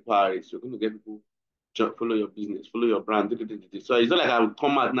get inquiries, you're gonna get people follow your business, follow your brand. So it's not like I will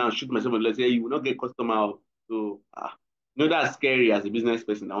come out now and shoot myself and let's say you will not get customer. So that's scary as a business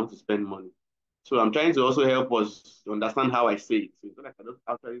person. I want to spend money. So I'm trying to also help us understand how I say it. So it's not like I just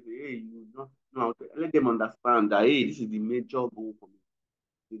actually say, hey, you don't know how to let them understand that hey, this is the major goal for me.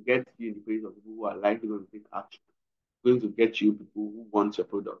 To get you in the place of people who are likely going to take action, going to get you people who want your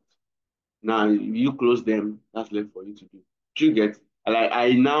product. Now you close them, that's left for you to do. You get like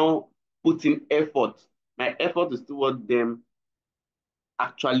I now put in effort. My effort is toward them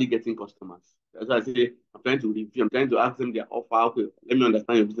actually getting customers. That's why I say I'm trying to review, I'm trying to ask them their offer. Okay, let me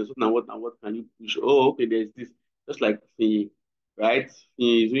understand your business. So now what can you push? Oh, okay, there's this. Just like Fee, right?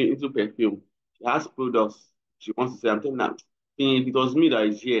 Fee is really into perfume. She has products. She wants to say, I'm telling her, Fee, if it was me that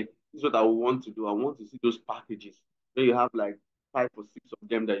is here, this is what I want to do. I want to see those packages. Then you have like 5 or 6 of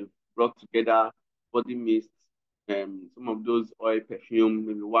them that you brought together, body mist, some of those oil perfume,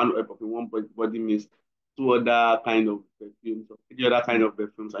 maybe one oil perfume, one body mist, 2 other kind of perfumes, or 3 other kind of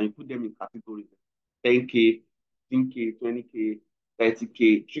perfumes, and you put them in categories 10K, 15K, 20K,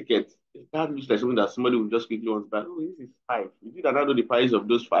 30K, tickets. That looks like something that somebody will just quickly want to buy. Oh, this is 5. You do that, not know the price of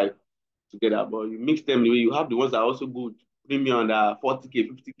those 5 together, but you mix them the way you have the ones that are also good, premium under 40K,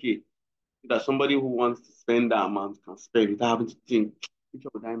 50K, so that somebody who wants to spend that amount can spend without having to think, which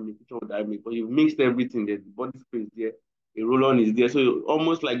one would I make, which one would I make? But you've mixed everything there, the body spray is there, a roll-on is there, so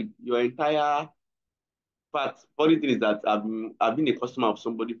almost like your entire but funny thing is that I've been a customer of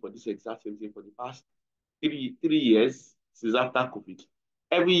somebody for this exact same thing for the past 3 years since after COVID.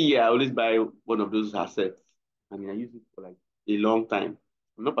 Every year I always buy one of those assets and I use it for like a long time.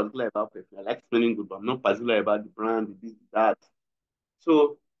 I'm not particular about perfume. I like smelling good, but I'm not particular about the brand, the this, that.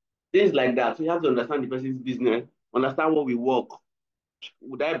 So things like that. So you have to understand the person's business, understand what we work.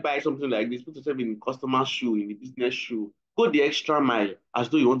 Would I buy something like this? Put yourself in the customer shoe, in the business shoe. Go the extra mile as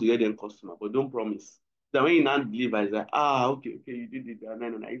though you want to get them customer, but don't promise. Then when you now deliver, it's like, okay, okay, you did it.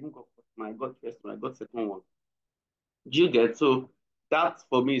 And I even got customer, I got first one, I got second one. Do you get? So that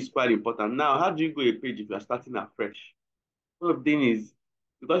for me is quite important. Now, how do you go a page if you are starting afresh? One of the thing is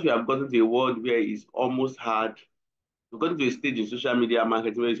because we have gotten to a world where it's almost hard. We've gotten to a stage in social media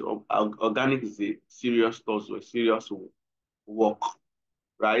marketing where organic is a serious toss or a serious work,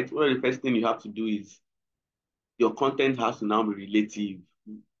 right? One of the first thing you have to do is your content has to now be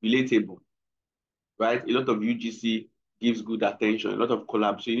relatable, right? A lot of UGC gives good attention, a lot of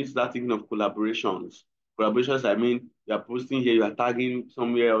collab. So you need to start thinking of collaborations. Collaborations, I mean, you are posting here, you are tagging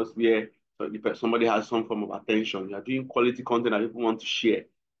somewhere else where somebody has some form of attention. You are doing quality content that people want to share.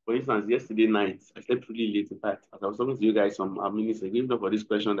 For instance, yesterday night, I slept really late. In fact, as I was talking to you guys some minutes ago, even for this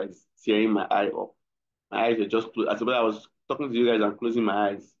question that is tearing my eye up. My eyes were just closed. As I was talking to you guys and closing my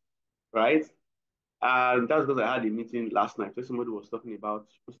eyes, right? And that's because I had a meeting last night where somebody was talking about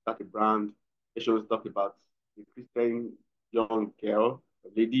she wants to start a brand. She wants to talk about a Christian young girl,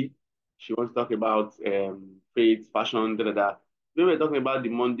 a lady. She wants to talk about faith, fashion, da da da. We were talking about the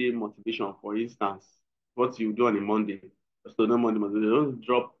Monday motivation, for instance, what you do on a Monday. So no Monday motivation. They don't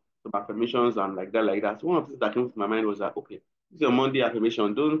drop some affirmations and like that, like that. So one of the things that came to my mind was that okay, this is your Monday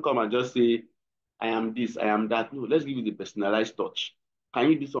affirmation. Don't come and just say I am this, I am that. No, let's give you the personalized touch. Can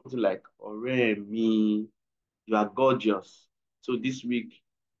you do something like, Ọ̀rẹ́ mi, you are gorgeous. So this week,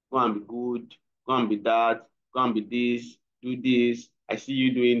 go and be good, go and be that, go and be this, do this. I see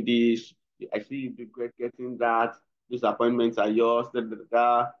you doing this. I see you getting that. Those appointments are yours, da, da, da,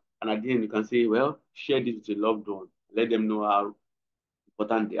 da. And at the end, you can say, well, share this with a loved one. Let them know how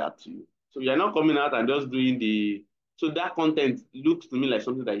important they are to you. So you're not coming out and just doing so that content looks to me like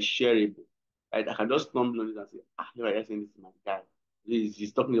something that is shareable. Right? I can just stumble on it and say, here I am saying this is my guy.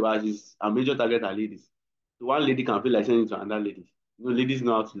 He's talking about his our major target are ladies. So one lady can feel like sending it to another lady. Ladies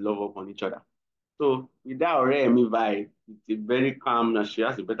know how to love up on each other. So with that already me vibe, It's a very calm, and she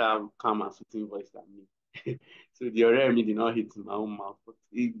has a better calm and soothing voice than me. So the Oremi did not hit my own mouth, but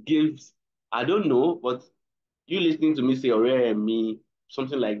it gives, I don't know, but you listening to me say Oremi,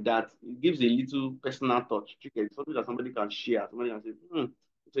 something like that, it gives a little personal touch. Something that somebody can share. Somebody can say,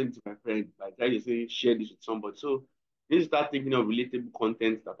 send it to my friend. Like try to say, share this with somebody. So you need to start thinking of relatable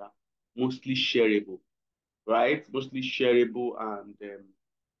content that are mostly shareable, right? Mostly shareable, and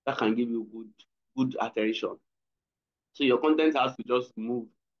that can give you good attention. So your content has to just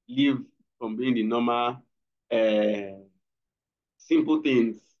live from being the normal, simple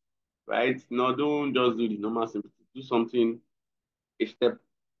things, right? No, don't just do the normal simple things. Do something a step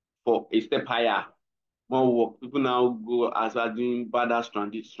a step higher, more work. People now go as are doing badass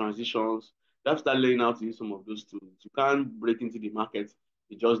transitions. You have to start learning how to use some of those tools. You can't break into the market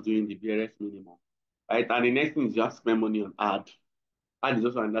with just doing the barest minimum, right? And the next thing is you have to spend money on ad. Ad is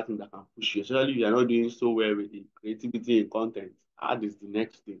also another thing that can push you, especially if you're not doing so well with the creativity and content. Ad is the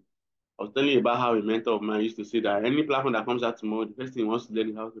next thing. I was telling you about how a mentor of mine used to say that any platform that comes out tomorrow, the first thing he wants to learn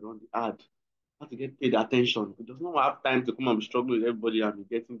is how to run the ad, how to get paid attention. He does not have time to come and be struggling with everybody and be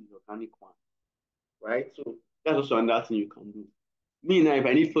getting the organic one, right? So that's also another thing you can do. Me now, if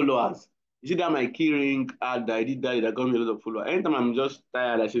I need followers, you see that my key ring ad that I did that got me a lot of followers. Anytime I'm just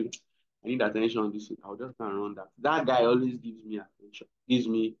tired, I say, I need attention on this thing. I'll just go and run that. That guy always gives me attention, gives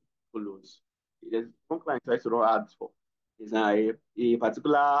me follows. There's one client tries to run ads for. It's a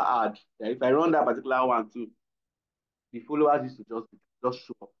particular ad that if I run that particular one too, the followers used to just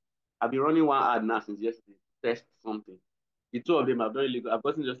show up. I've been running one ad now since yesterday, test something. The two of them are very legal. I've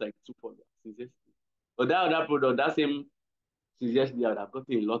gotten just like 2 followers since yesterday. But that other product, that same since yesterday, I would have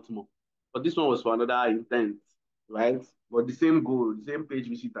gotten a lot more. But this one was for another intent, right? But the same goal, the same page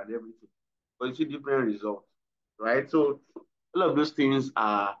visit and everything. But you see different results, right? So all of those things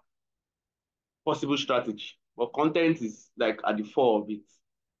are possible strategy. But content is like at the fore of it,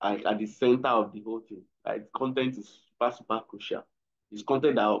 like at the center of the whole thing. Like content is super crucial. It's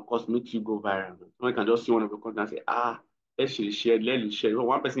content that of course makes you go viral. Someone can just see one of your content and say, let's share, let's share.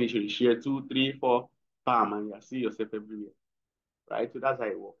 One person should share 2, 3, 4, bam, and you see yourself everywhere. Right? So that's how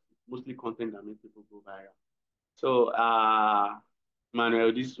it works. Mostly content that makes people go viral. So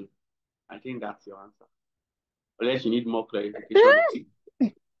Manuel Disu, I think that's your answer. Unless you need more clarification, you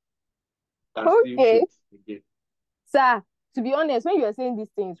can still Okay. shoot again. Sir, to be honest, when you are saying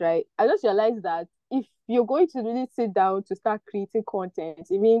these things, right, I just realized that if you're going to really sit down to start creating content,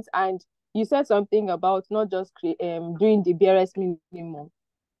 it means, and you said something about not just doing the barest minimum.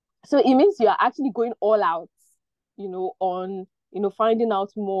 So it means you are actually going all out, on finding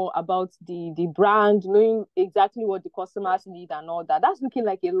out more about the brand, knowing exactly what the customers need and all that. That's looking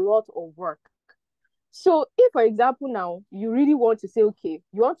like a lot of work. So if, for example, now you really want to say, okay,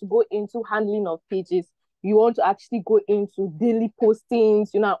 you want to go into handling of pages, you want to actually go into daily postings,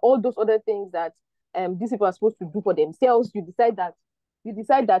 all those other things that these people are supposed to do for themselves, you decide that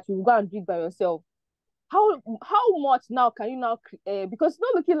you go and do it by yourself. How much now can you now because it's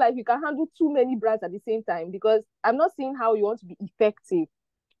not looking like you can handle too many brands at the same time, because I'm not seeing how you want to be effective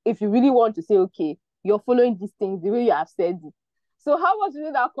if you really want to say, okay, you're following these things the way you have said it. So how much do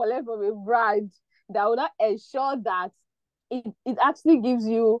you now collect from a brand that will not ensure that it actually gives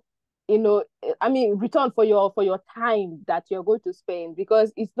you, return for your time that you're going to spend?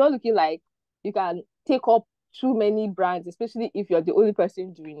 Because it's not looking like you can take up too many brands, especially if you're the only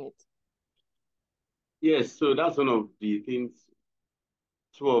person doing it. Yes, so that's one of the things.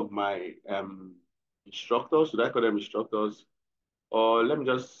 Two of my instructors, should I call them instructors? Or let me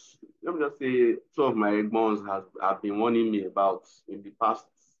just say two of my egmons have been warning me about in the past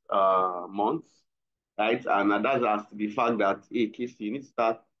months, right? And that's as the fact that, hey, Casey, you need to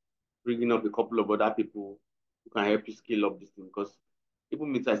start bringing up a couple of other people who can help you scale up this thing. Because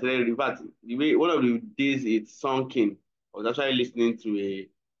even me, I said, in fact, the way one of the days it's sunk in, I was actually listening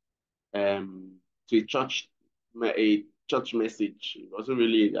um to a church message. It wasn't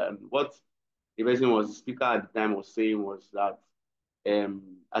really what the speaker at the time was saying was that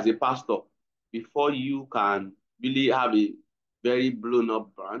as a pastor, before you can really have a very blown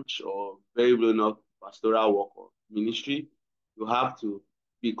up branch or very blown up pastoral work or ministry, you have to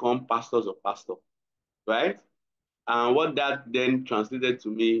become pastors of pastor, right? And what that then translated to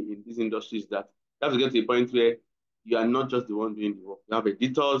me in this industry is that you have to get to a point where you are not just the one doing the work. You have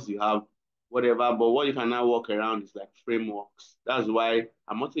editors, you have whatever, but what you can now work around is like frameworks. That's why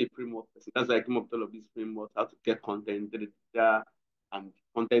I'm also a framework person. That's why I came up with all of these frameworks, how to get content, and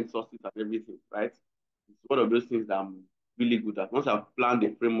content sources and everything, right? It's one of those things that I'm really good at. Once I've planned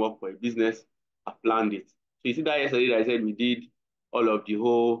a framework for a business, I've planned it. So you see that yesterday I said we did all of the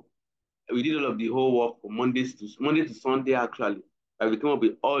whole we did all of the whole work from Monday to Sunday actually. We came up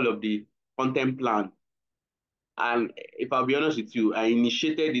with all of the content plan. And if I'll be honest with you, I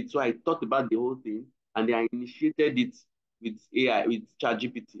initiated it. So I thought about the whole thing and then I initiated it with AI, with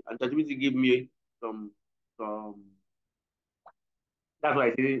ChatGPT. And ChatGPT gave me some that's why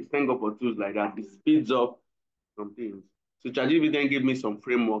I say thank God for tools like that. It speeds up some things. So ChatGPT then gave me some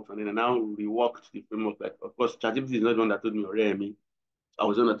frameworks and then I now reworked the framework. Like of course ChatGPT is not the one that told me already. I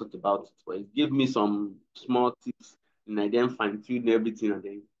was the one that thought about it, but it gave me some small tips and I then fine-tuned everything and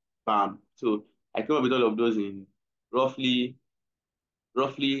then bam. So I came up with all of those in roughly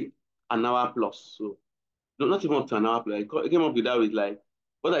roughly an hour plus. So no, not even up to an hour plus. I came up with that with like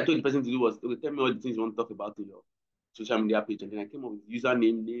what I told the person to do was okay, tell me all the things you want to talk about in your social media page. And then I came up with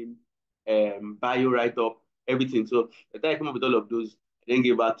username, name, bio write-up, everything. So the time I came up with all of those, I then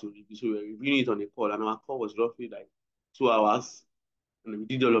gave back to review. So we were reviewing it on a call, and our call was roughly like 2 hours. And we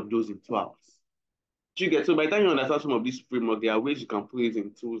did all of those in 2 hours. Do you get so by the time you understand some of these framework, there are ways you can put it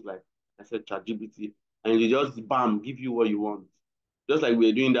in tools like I said, ChatGPT, and you just bam, give you what you want. Just like we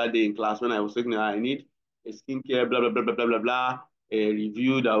were doing that day in class when I was saying, I need a skincare, blah, blah, blah, blah, blah, blah, blah, a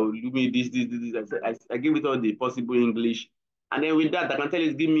review that will do me this. I give it all the possible English. And then with that, I can tell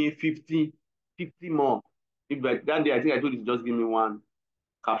it, give me 50 more. If like that day, I think I told it to just give me one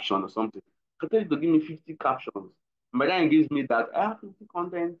caption or something. I can tell it to give me 50 captions. And by then it gives me that I have 50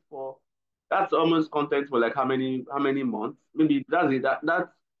 content for that's almost content for like how many months? Maybe that's it.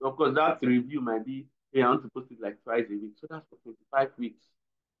 That of course that review might be hey, I want to post it like twice a week. So that's for 25 weeks.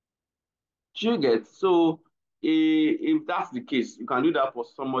 Do you get so if that's the case, you can do that for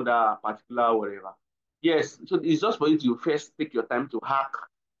some other particular whatever. Yes, so it's just for you to first take your time to hack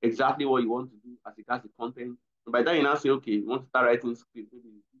exactly what you want to do as regards the content. And by the time you now say, okay, you want to start writing scripts, maybe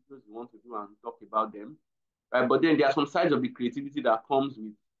the videos you want to do and talk about them. Right? But then there are some sides of the creativity that comes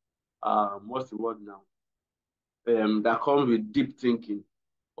with what's the word now? That come with deep thinking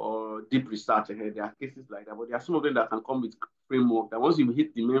or deep research ahead. There are cases like that, but there are some of them that can come with framework that once you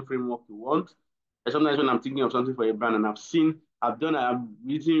hit the main framework you want, and sometimes when I'm thinking of something for a brand and I've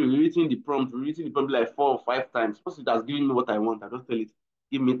rewritten the prompt like 4 or 5 times. Once it has given me what I want, I just tell it,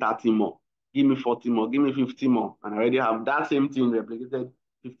 give me 30 more, give me 40 more, give me 50 more. And I already have that same thing replicated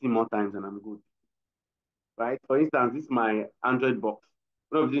 50 more times and I'm good. Right? For instance, this is my Android box.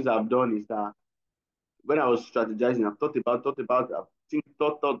 One of the things I've done is that when I was strategizing, I've I've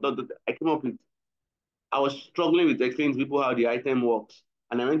thought. I came up with, I was struggling with explaining to people how the item works.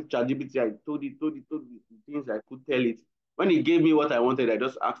 And I went to ChatGPT, I told it the things I could tell it. When it gave me what I wanted, I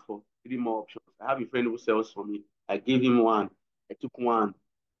just asked for 3 more options. I have a friend who sells for me. I gave him one. I took one.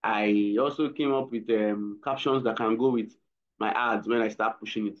 I also came up with captions that can go with my ads when I start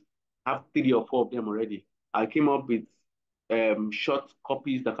pushing it. I have 3 or 4 of them already. I came up with short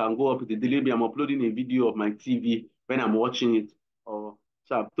copies that can go up with the delivery. I'm uploading a video of my TV when I'm watching it. Or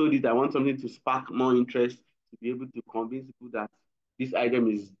so I've told it I want something to spark more interest to be able to convince people that this item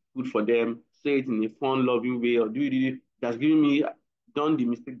is good for them. Say it in a fun, loving way, or do it. That's giving me done the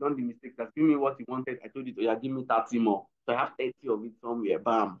mistake. That's giving me what he wanted. I told it, oh, yeah, give me 30 more. So I have 30 of it somewhere.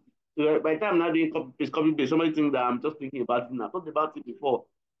 Bam. So by the time I'm not doing copy paste, somebody thinks that I'm just thinking about it now. I thought about it before,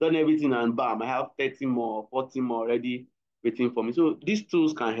 done everything, and bam, I have 30 more, 40 more already waiting for me. So these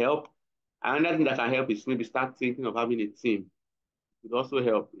tools can help. Another thing that can help is maybe start thinking of having a team. It also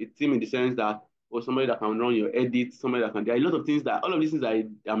help a team in the sense that or somebody that can run your edit, somebody that can. There are a lot of things that all of these things that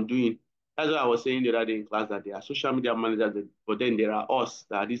I'm doing. That's what I was saying the other day in class that there are social media managers, but then there are us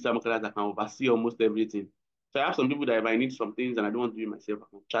that are digital marketers that can oversee almost everything. So I have some people that if I need some things and I don't want to do it myself, I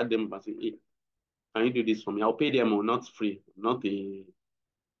can chat them and say, hey, can you do this for me? I'll pay them or not free, not a user.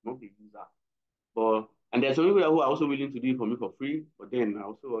 But and there's some people who are also willing to do it for me for free, but then I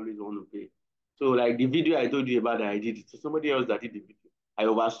also always want to pay. So like the video I told you about that I did it. So somebody else that did the video. I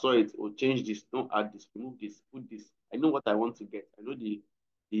oversaw it or change this, don't add this, remove this, put this. I know what I want to get. I know the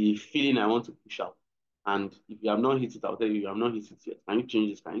feeling I want to push out. And if you have not hit it, I'll tell you have not hit it yet. Can you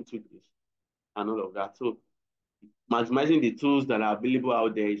change this? Can you tweak this? And all of that. So maximizing the tools that are available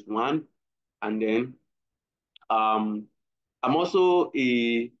out there is one. And then um I'm also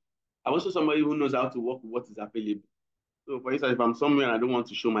a I'm also somebody who knows how to work with what is available. So, for instance, if I'm somewhere and I don't want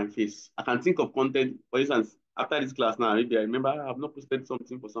to show my face, I can think of content. For instance, after this class now, maybe I remember I have not posted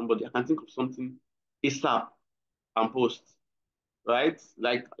something for somebody. I can think of something ASAP and post, right?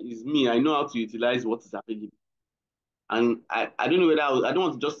 Like it's me. I know how to utilize what is available. And I don't know whether I don't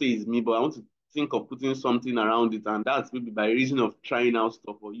want to just say it's me, but I want to think of putting something around it. And that's maybe by reason of trying out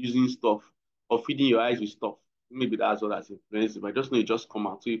stuff or using stuff or feeding your eyes with stuff. Maybe that's what that's influencing. But I just know it just come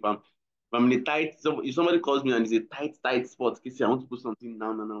out. So if I'm I'm in a tight, so if somebody calls me and it's a tight spot, Casey, I want to put something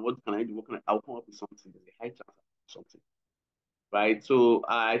down, and what can I do? What can I'll come up with something. There's a high chance of something. Right. So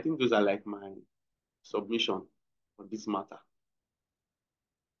I think those are like my submission on this matter.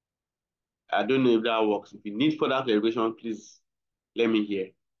 I don't know if that works. If you need further clarification, please let me hear.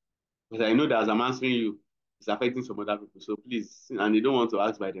 Because I know that as I'm answering you, it's affecting some other people. So please, and they don't want to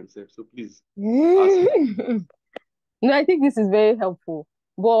ask by themselves. So please ask. No, I think this is very helpful.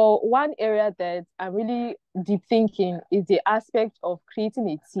 But one area that I'm really deep thinking is the aspect of creating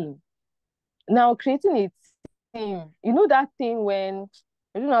a team. Now, creating a team, you know that thing when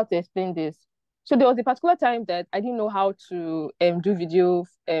I don't know how to explain this. So there was a particular time that I didn't know how to do video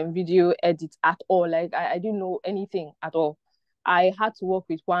edit at all. Like I didn't know anything at all. I had to work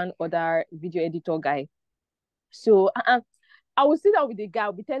with one other video editor guy. So I will sit down with the guy,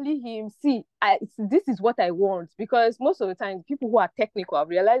 I'll be telling him, see, this is what I want. Because most of the time, people who are technical, I've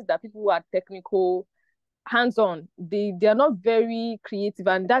realized that people who are technical, hands-on, they are not very creative.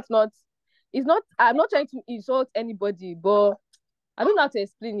 And I'm not trying to insult anybody, but I don't know how to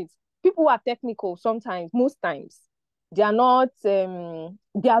explain it. People who are technical sometimes, most times, they are not,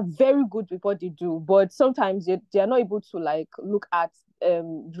 they are very good with what they do, but sometimes they are not able to like look at,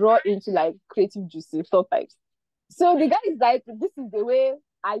 draw into like creative juices sometimes. So the guy is like, this is the way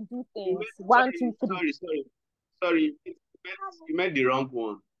I do things. One, two, three. Sorry. You made the wrong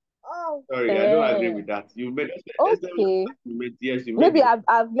one. Sorry, I don't agree with that. You made okay. Yes, you made maybe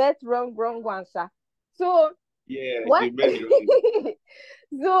I've met wrong one, sir. So yes, what? you made the wrong one.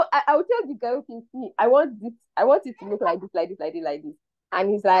 So I will tell the guy, okay, see, I want it to look like this, like this, like this, like this. And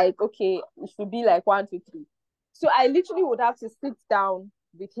he's like, okay, it should be like 1, 2, 3. So I literally would have to sit down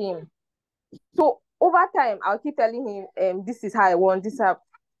with him. So over time, I'll keep telling him, this is how I want this up.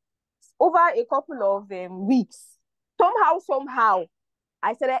 Over a couple of weeks, somehow,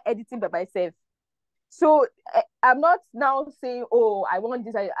 I started editing by myself. So I'm not now saying, oh, I want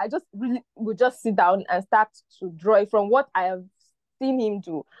this. I just really would just sit down and start to draw it from what I have seen him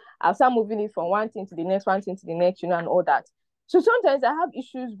do. I'll start moving it from one thing to the next, one thing to the next, and all that. So sometimes I have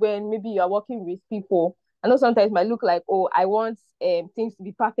issues when maybe you're working with people. I know sometimes it might look like, oh, I want things to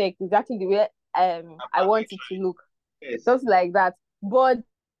be perfect, exactly the way I want it to look. Yes. Something like that. But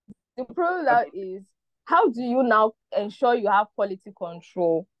the problem now is, how do you now ensure you have quality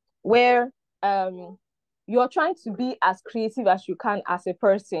control where you're trying to be as creative as you can as a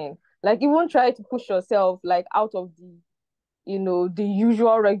person, like even try to push yourself like out of the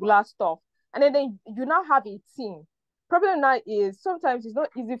usual regular stuff, and then you now have a team. Problem now is sometimes it's not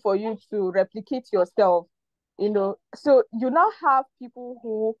easy for you to replicate yourself, so you now have people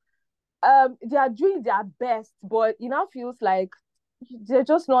who they are doing their best, but it now feels like they're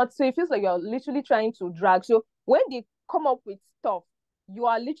just not. So it feels like you're literally trying to drag. So when they come up with stuff, you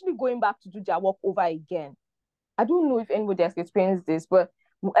are literally going back to do their work over again. I don't know if anybody has experienced this, but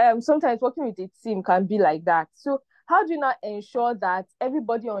sometimes working with a team can be like that. So how do you not ensure that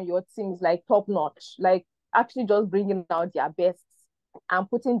everybody on your team is like top notch, like actually just bringing out their best and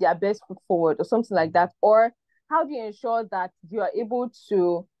putting their best foot forward or something like that? Or how do you ensure that you are able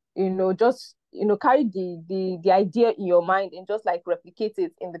to, just carry the idea in your mind and just like replicate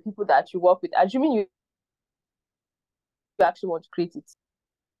it in the people that you work with, assuming you actually want to create it?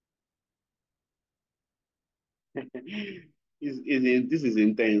 This is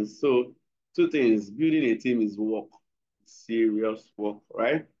intense. So, two things. Building a team is work, serious work,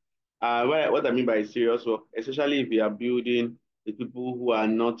 right? What I mean by serious work, especially if you are building the people who are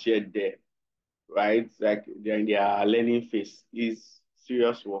not yet there, right? Like they're in their learning phase, is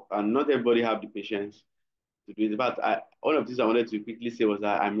serious work, and not everybody have the patience to do it. In fact, one of the things I wanted to quickly say was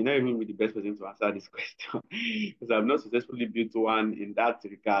that I may not even be the best person to answer this question because I've not successfully built one in that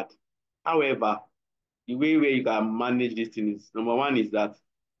regard. However, the way where you can manage this thing is, number one is that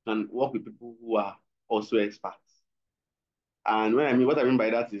you can work with people who are also experts. And what I mean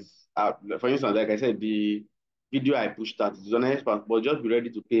by that is, for instance, like I said, the video I pushed out is an expert, but just be ready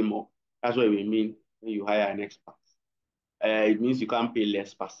to pay more. That's what we mean when you hire an expert. It means you can't pay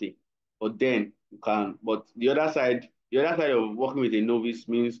less per se, but then you can. But the other side of working with a novice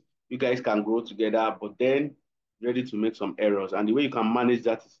means you guys can grow together, but then ready to make some errors. And the way you can manage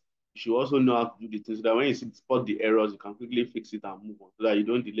that is you should also know how to do the things so that when you spot the errors, you can quickly fix it and move on so that you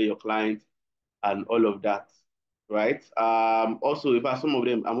don't delay your client and all of that, right? Also, if I some of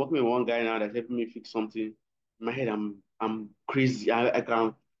them, I'm working with one guy now that's helping me fix something. In my head, I'm crazy.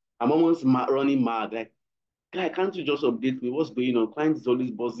 I'm almost running mad. Like, guy, can't you just update me? What's going on? Client is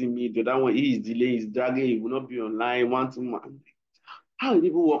always buzzing me. The other one, he is delaying, he's dragging, he will not be online. One, two, man. How do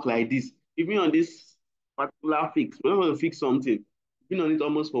people work like this? You've been on this particular fix. When I want to fix something, you've been on it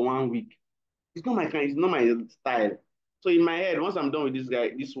almost for 1 week. It's not my kind, it's not my style. So in my head, once I'm done with this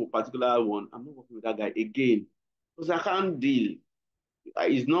guy, this particular one, I'm not working with that guy again. Because I can't deal.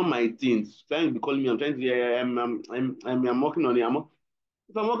 It's not my thing. Trying to be calling me, I'm trying to, yeah, I'm working on it.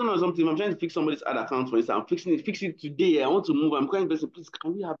 If I'm working on something, I'm trying to fix somebody's ad account, for instance, I'm fix it today. I want to move. I'm calling the person, please,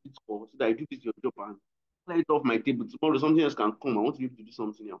 can we have this call so that I do this your job and clear it off my table tomorrow? Something else can come. I want to be able to do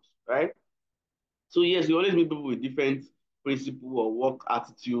something else, right? So yes, you always meet people with different principle or work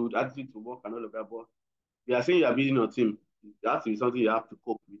attitude to work and all of that. But you are saying you are building your team. That is something you have to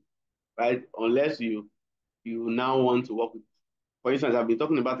cope with, right? Unless you now want to work with. For instance, I've been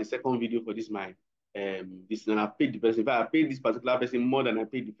talking about the second video for this, and I paid the person. In fact, I paid this particular person more than I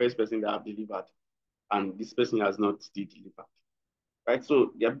paid the first person that I've delivered, and this person has not still delivered, right?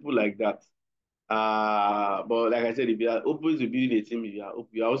 So there are people like that. But like I said, if you are open to building a team, you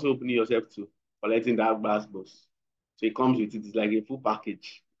are also opening yourself to collecting that glass boss. So it comes with it. It's like a full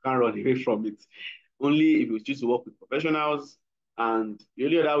package. You can't run away from it. Only if you choose to work with professionals. And the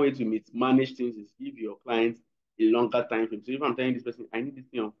only other way to manage things is give your client a longer time frame. So if I'm telling this person, I need this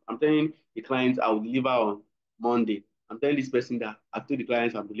thing, I'm telling the client I will deliver on Monday. I'm telling this person that I told the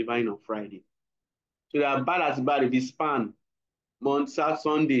clients I'm delivering on Friday. So that bad as bad if it's span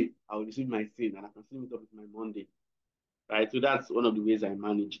Sunday, I will receive my thing and I can still meet up with my Monday. Right. So that's one of the ways I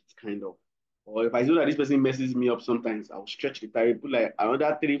manage it, kind of. Or if I know that this person messes me up sometimes, I'll stretch the time, put like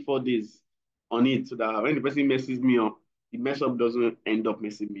another 3-4 days on it so that when the person messes me up, the mess up doesn't end up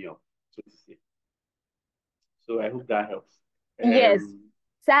messing me up. So to say. So I hope that helps. Yes.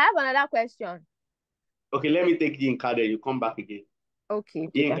 So I have another question. Okay, let me take Yinka there. You come back again. Okay.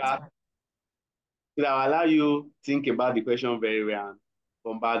 Yinka, so I'll allow you think about the question very well and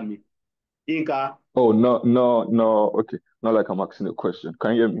bombard me. Yinka. Oh, no. Okay. Not like I'm asking a question.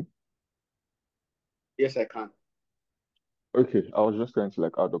 Can you hear me? Yes, I can. Okay. I was just trying to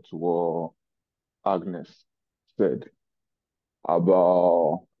like add up to what Agnes said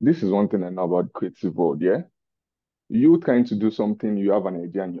about this is one thing I know about creative world, yeah? You trying to do something, you have an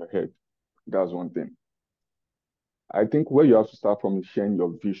idea in your head. That's one thing. I think where you have to start from is sharing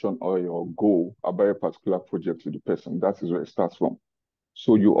your vision or your goal about a particular project with the person. That is where it starts from.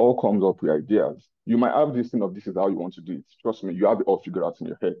 So you all comes up with ideas. You might have this thing of this is how you want to do it. Trust me, you have it all figured out in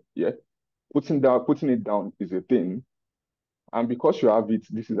your head. Yeah. Putting it down is a thing. And because you have it,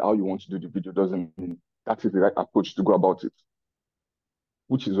 this is how you want to do the video doesn't mean that is the right approach to go about it.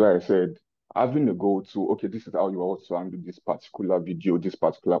 Which is why I said having a goal to, okay, this is how you want to handle this particular video, this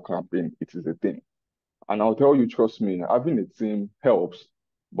particular campaign, it is a thing. And I'll tell you, trust me, having a team helps.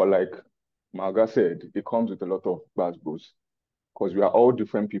 But like Marga said, it comes with a lot of bad goals because we are all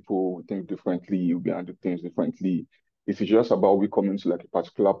different people, we think differently, we handle things differently. It's just about we coming to like a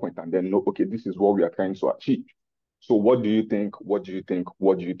particular point and then know, okay, this is what we are trying to achieve. So what do you think? What do you think?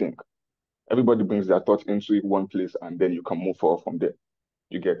 What do you think? Everybody brings their thoughts into one place and then you can move forward from there.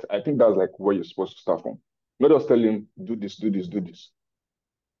 You get, I think that's like where you're supposed to start from. Not just tell him, do this, do this, do this.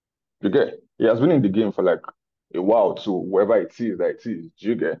 You get, he has been in the game for like a while too, wherever it is that it is,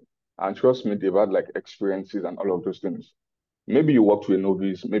 you get. And trust me, they've had like experiences and all of those things. Maybe you work with a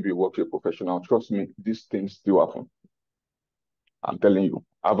novice, maybe you work with a professional. Trust me, these things still happen. I'm telling you.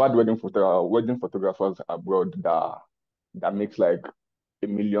 I've had wedding photographers abroad that makes like $1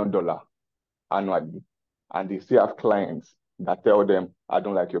 million annually. And they still have clients that tell them, I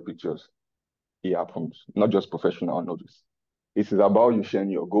don't like your pictures. It happens, not just professional or novice. It is about you sharing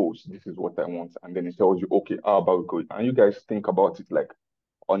your goals. This is what I want. And then it tells you, okay, how about going? And you guys think about it like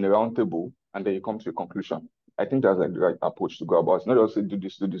on a round table, and then you come to a conclusion. I think that's like the right approach to go about it. Not just say, do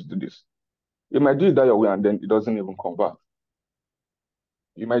this, do this, do this. You might do it that your way, and then it doesn't even convert.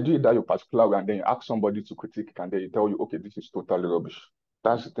 You might do it that your particular way, and then you ask somebody to critique, and then you tell you, okay, this is totally rubbish.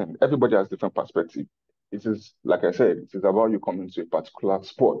 That's the thing. Everybody has different perspective. It is, like I said, it is about you coming to a particular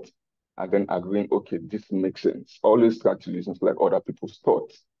spot and then agreeing, okay, this makes sense. Always try to listen to like other people's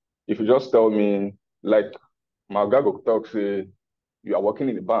thoughts. If you just tell me, like my guy go talk, say, you are working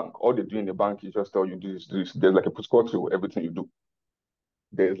in the bank, all they do in the bank is just tell you do this. There's like a protocol to everything you do.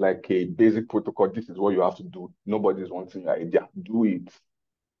 There's like a basic protocol. This is what you have to do. Nobody's wanting your idea. Do it.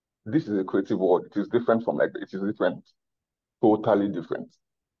 This is a creative world. It is different from like, it is different. Totally different.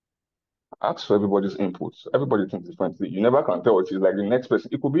 Ask for everybody's inputs. Everybody thinks differently. You never can tell. It is like the next person.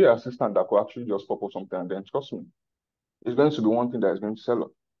 It could be an assistant that could actually just pop up something and then trust me. It's going to be one thing that is going to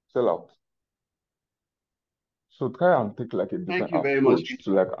sell out. So try and take like a different Thank you very much. approach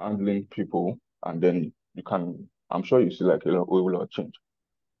to like handling people, and then you can. I'm sure you see like a lot of change.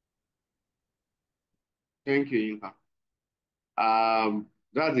 Thank you, Inka.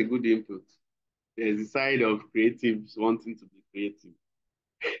 That's a good input. There's the side of creatives wanting to be creative.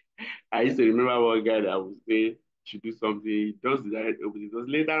 I I used to remember one guy that would say should do something, he just decided to open it. It was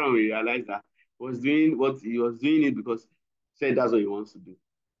later on we realized that he was doing it because he said that's what he wants to do.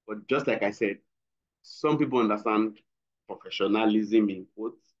 But just like I said, some people understand professionalism in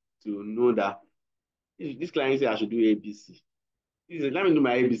quotes to know that this client said I should do ABC. He said, let me do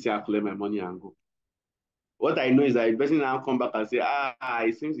my ABC and collect my money and go. What I know is that the person now come back and say,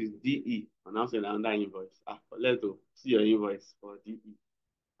 it seems it's DE. And now send another invoice. Collect to see your invoice for DE.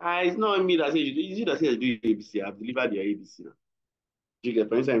 It's not me that says you do. It's you that says you do ABC. I've delivered your ABC now. You get,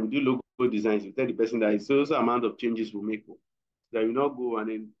 for instance, if you do logo designs, you tell the person that it's so amount of changes we'll make. So that you not go and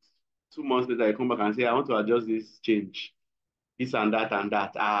then 2 months later you come back and say, I want to adjust this change, this and that and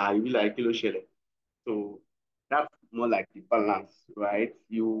that. You be like kilo share. So that's more like the balance, right?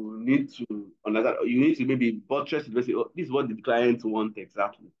 You need to understand, you need to maybe buttress it, say, oh, this is what the client wants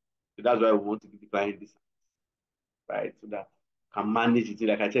exactly. So that's why we want to give the client this, right? So that can manage it.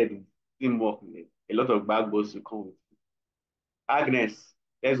 Like I said, teamwork, a lot of backbones to come with. Agnes,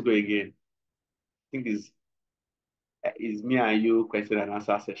 let's go again. I think is me and you question and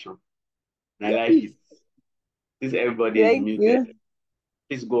answer session. And I like it. Since everybody is Thank muted, you.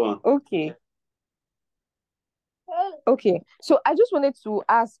 please go on. Okay. Okay. So I just wanted to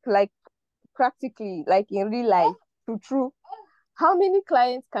ask, like, practically, like in real life, true, how many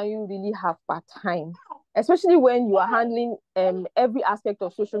clients can you really have per time? Especially when you are handling every aspect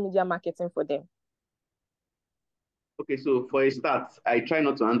of social media marketing for them. Okay, so for a start, I try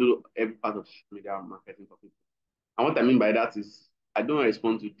not to handle every part of social media marketing for people. And what I mean by that is I don't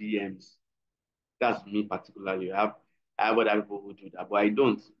respond to DMs. That's me particularly. I have other people who do that, but I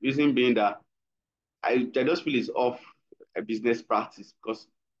don't. Reason being that I just feel it's off a business practice because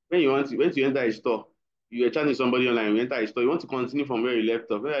when you enter a store, you are chatting with somebody online, you enter a store, you want to continue from where you left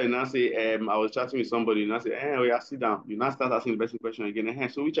off. Where you now say, I was chatting with somebody, you now say, oh yeah, sit down. You now start asking the person question again.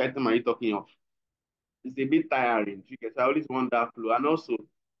 So which item are you talking of? It's a bit tiring. Because I always want that flow. And also,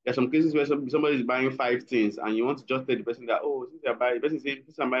 there's some cases where somebody is buying 5 things and you want to just tell the person that, oh, since you're buying, the person says,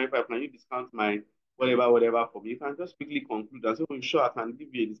 since I'm buying 5, can you discount my whatever for me? You can just quickly conclude and say, oh, sure, I can give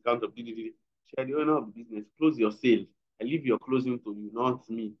you a discount of DDD. Share the owner of the business, close your sale. I leave your closing to you, not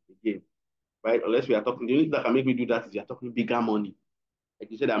me again. Right? Unless we are talking, the only thing that can make me do that is you're talking bigger money. Like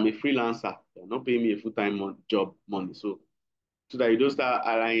you said, I'm a freelancer. You're not paying me a full-time job money. So that you don't start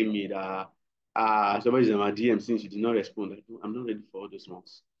allying me that somebody's in my DM since you did not respond. I'm not ready for all those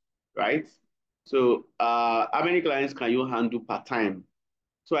ones, right? So how many clients can you handle per time?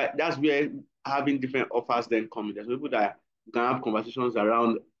 So that's where having different offers then come in. There's people that you can have conversations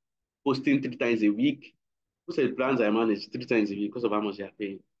around posting 3 times a week. Who said plans I manage 3 times a week because of how much they are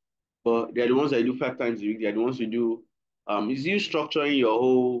paying? But they're the ones that do 5 times a week. They're the ones who do, is you structuring your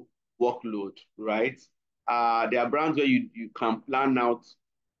whole workload, right? There are brands where you can plan out,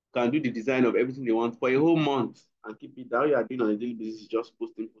 can do the design of everything they want for a whole month and keep it down. You are doing on a daily basis, just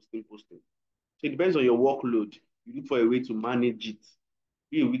posting. So it depends on your workload. You look for a way to manage it.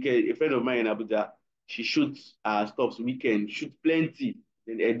 Be a weekend, a friend of mine in Abuja, she shoots stuff weekend, shoot plenty,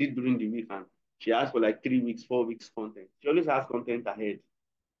 then edit during the week, and she asks for like 3 weeks, 4 weeks content. She always has content ahead,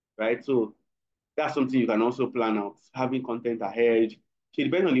 right? So that's something you can also plan out, having content ahead. So it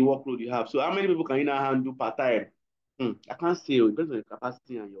depends on the workload you have. So how many people can you now handle per time? I can't say. It depends on your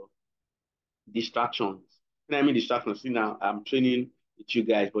capacity and your distractions. When I mean distractions, see now I'm training with you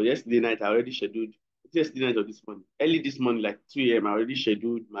guys, but yesterday night I already scheduled. Yesterday night or this morning, early this morning, like 2 a.m. I already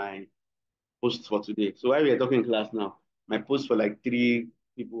scheduled my posts for today. So while we are talking in class now, my posts for like 3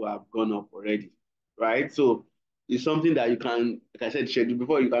 people have gone up already, right? So it's something that you can, like I said, schedule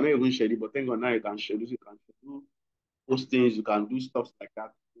before. You cannot even schedule, but thank God now you can schedule. So you can schedule postings, you can do stuff like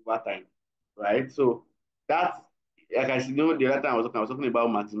that over time, right? So that's like I said, the other time I was talking about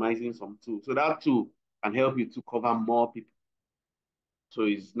maximizing some tools. So that tool can help you to cover more people. So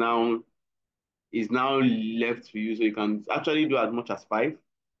it's now left for you. So you can actually do as much as 5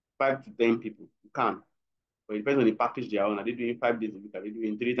 to 10 people. You can. But it depends on the package they are on. Are they doing 5 days a week? Are they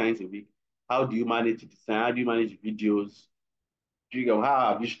doing 3 times a week? How do you manage the design? How do you manage the videos?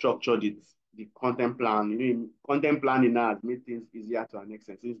 How have you structured it? The content plan. Content planning now has made things easier to an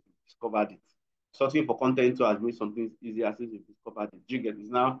extent since we discovered it. Sorting for content too has made some things easier since we discovered it. Is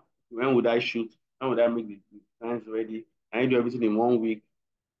now when would I shoot? When would I make the designs ready? Can I do everything in 1 week?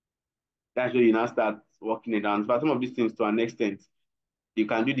 That's where you now start working it down. But some of these things to an extent, you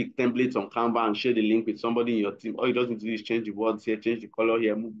can do the templates on Canva and share the link with somebody in your team. All you just need to do is change the words here, change the color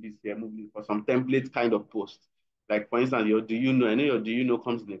here, move this here, move this for some template kind of post. Like for instance, your do you know? I know your do you know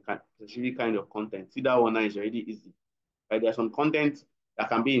comes in a specific kind of content. See that one now is already easy. Right? There's some content that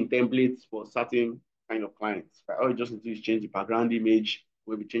can be in templates for certain kind of clients. Right? All you just need to do is change the background image,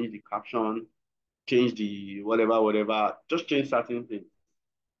 maybe change the caption, change the whatever, just change certain things,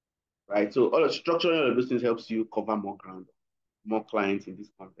 right? So all the structuring all of those things helps you cover more ground, more clients in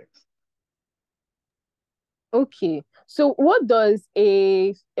this context. Okay. So what does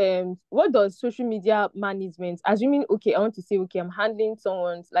social media management, assuming okay, I want to say okay, I'm handling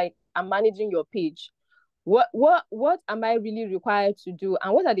someone's, like I'm managing your page. What am I really required to do?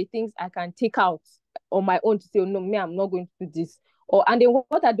 And what are the things I can take out on my own to say, oh, no, me, I'm not going to do this? Or and then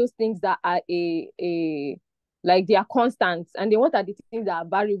what are those things that are a like they are constants? And then what are the things that are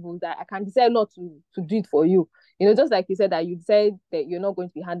variables that I can decide not to do it for you? Just like you said that you said that you're not going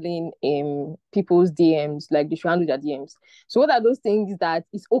to be handling people's DMs, like they should handle their DMs. So what are those things that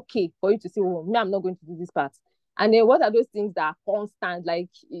is okay for you to say, oh, me, I'm not going to do this part? And then what are those things that are constant, like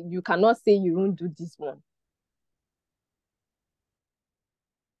you cannot say you won't do this one?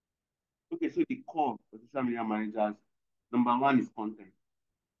 Okay, so the core for social media managers, number one is content,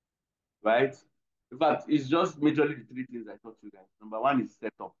 right? In fact, it's just majorly the three things I taught you guys. Number one is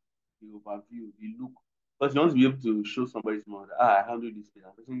setup, the overview, the look. Because you want to be able to show somebody small, I handle this thing.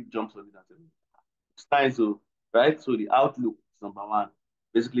 And the person jumps on it and says, it's nice, so, right? So the outlook is number one.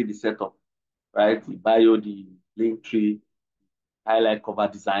 Basically the setup, right? The bio, the link tree, highlight cover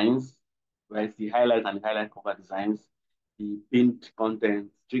designs, right? The highlight and the highlight cover designs, the pinned content,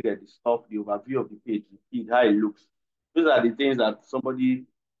 trigger the stuff, the overview of the page, the feed, how it looks. Those are the things that somebody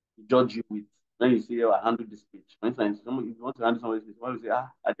judge you with when you say, oh, I handle this page. For instance, if you want to handle somebody's page, you say,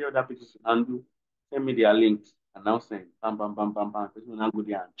 I tell other pages to handle, send me their links, and now send, bam, bam, bam, bam, bam. Person will now go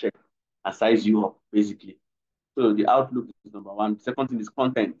there and check and size you up, basically. So the outlook is number one. The second thing is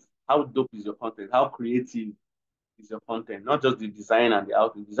content. How dope is your content? How creative is your content? Not just the design and the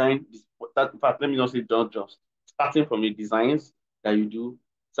outlook. Design, in fact, let me not say don't just. Starting from the designs that you do,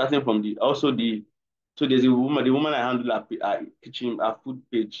 starting from so there's the woman I handle her kitchen, her food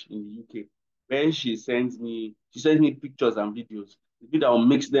page in the UK. When she sends me pictures and videos. The video will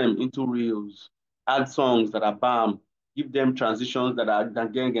mix them into reels, add songs that are bam, give them transitions that are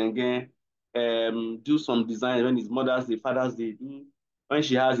gang, gang, gang, do some design when it's Mother's Day, Father's Day, when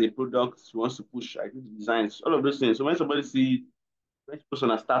she has a product she wants to push, I do the designs, all of those things. So when she posts on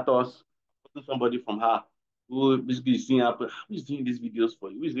her status, somebody from her who basically is seeing her, who is doing these videos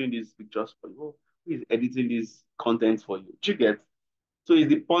for you, who is doing these pictures for you, who is editing this content for you. Do you get? So it's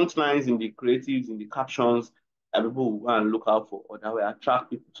the punchlines in the creatives, in the captions that people will go and look out for, or that will attract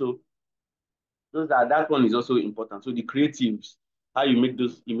people. So that one is also important. So the creatives, how you make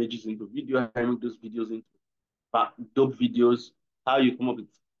those images into video, how you make those videos into dope videos, how you come up with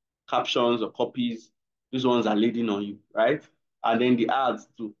captions or copies. These ones are leading on you, right? And then the ads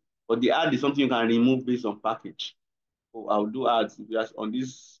too. But the ad is something you can remove based on package. Oh, I'll do ads. If you're on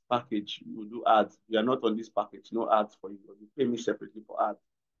this package, you will do ads. If you're not on this package, no ads for you. You pay me separately for ads,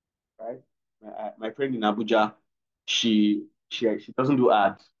 right? My friend in Abuja, she doesn't do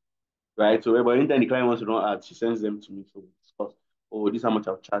ads, right? So, but anytime the client wants to run ads, she sends them to me. So we discuss, oh, this is how much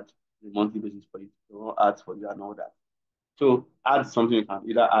I'll charge on a monthly basis for you to run ads for you and all that. So add something you can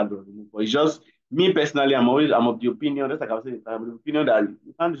either add or remove. But it's just me personally, I'm of the opinion, just like I was saying, I'm of the opinion that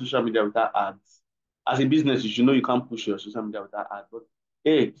you can't do social media without ads. As a business, you should know you can't push your social media without ads. But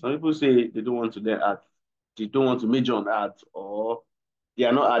hey, some people say they don't want to do ads, they don't want to major on ads, or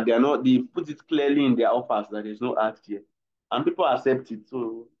they put it clearly in their offers that there's no ads here. And people accept it.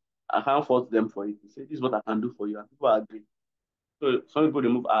 So I can't fault them for it. They say this is what I can do for you. And people agree. So some people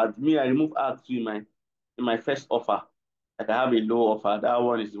remove ads. Me, I remove ads too in my first offer. Like I have a low offer. That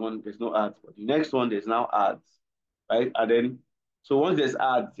one is the one there's no ads. But the next one there's now ads, right? And then so once there's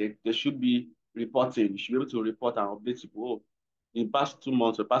ads, there should be reporting. You should be able to report and update people. Oh, in the past 2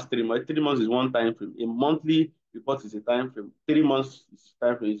 months or past 3 months, 3 months is one time frame. A monthly report is a time frame. 3 months is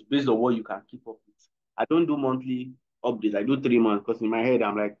time frame. It's based on what you can keep up with. I don't do monthly updates. I do 3 months because in my head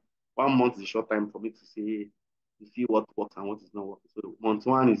I'm like 1 month is a short time for me to say to see what works and what is not working. So month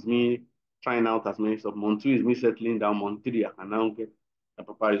one is me trying out as many stuff. Month two is me settling down. Month three, I can now get a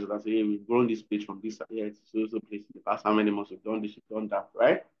proper result and say, hey, we've grown this page from this here to so place in the past how many months we've done this, we've done that,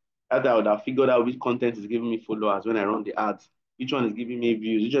 right? That I would have figured out which content is giving me followers when I run the ads. Which one is giving me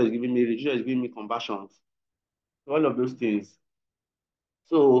views? Which one is giving me reach? Which one is giving me conversions? So all of those things.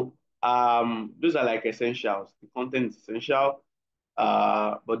 So those are like essentials. The content is essential,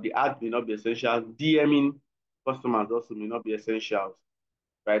 but the ad may not be essential. DMing customers also may not be essentials,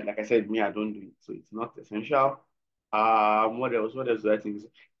 right? Like I said, me, I don't do it, so it's not essential. What else? What else do I think is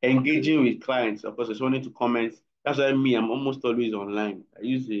engaging with clients? Of course, responding to comments. That's why me, I'm almost always online.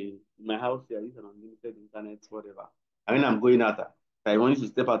 In my house here, I use an unlimited internet, whatever. I mean, I'm going out. I want to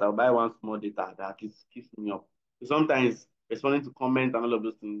step out, I'll buy one small data that keeps me up. So sometimes responding to comments and all of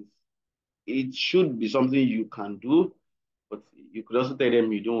those things, it should be something you can do, but you could also tell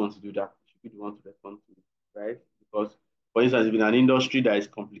them you don't want to do that. You should be the one to respond to it, right? Because, for instance, if in an industry that is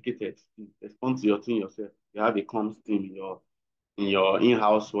complicated, you respond to your team yourself. You have a comms team in your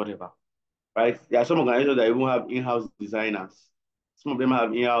in-house, whatever, right? There are some organizations that even have in-house designers. Some of them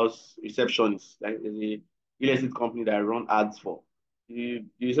have in-house receptionists. Like there's a real estate company that I run ads for. The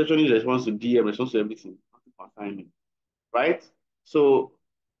receptionist responds to DM, responds to everything. Nothing concern me, right? So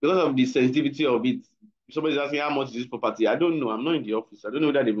because of the sensitivity of it, if somebody's asking how much is this property, I don't know. I'm not in the office. I don't know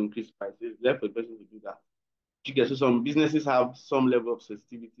whether they've increased prices. It's left for the person to do that. You get, so some businesses have some level of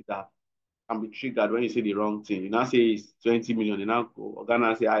sensitivity that can be triggered when you say the wrong thing. You now say it's 20 million, you now go,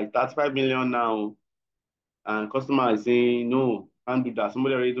 Ghana say, it's 35 million now. And customer is saying, no, can't do that.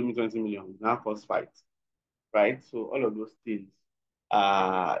 Somebody already told me 20 million. You now cause fight, right? So all of those things,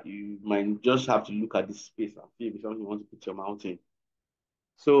 you might just have to look at this space and see if it's something you want to put your mouth in.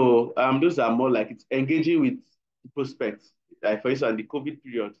 So those are more like it's engaging with prospects. Like for instance, the COVID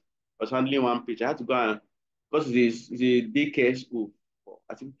period, I was handling one page. I had to go and because it's a daycare school for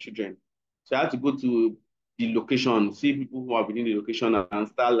I think children. So I had to go to the location, see people who are within the location and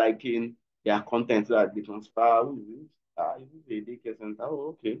start liking their content so that they transfer. Oh, is this a daycare center?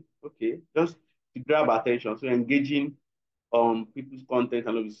 Oh, okay, okay. Just to grab attention. So engaging people's content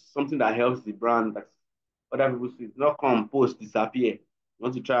and it's something that helps the brand that other people see. Not come post disappear. You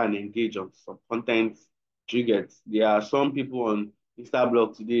want to try and engage on some content triggers. There are some people on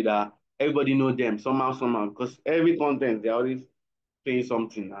Instablog today that everybody know them somehow because every content they're always saying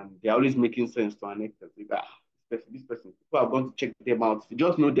something and they're always making sense to an extent. Like, this person, people are going to check them out. You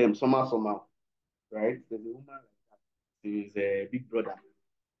just know them somehow, right? There's a woman like that. She's a big brother.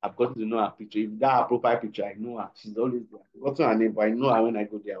 I've got to know her picture. If that her profile picture, I know her. She's always there. What's her name? But I know her when I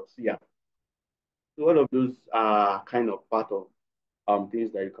go there. I'll see her. So all of those are kind of part of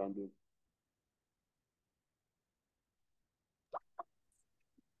things that you can do.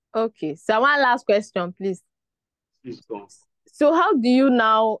 Okay, so one last question, please. Please go on. So how do you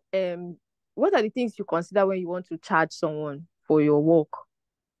now what are the things you consider when you want to charge someone for your work?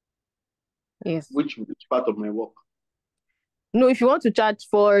 Yes. Which part of my work? No, if you want to charge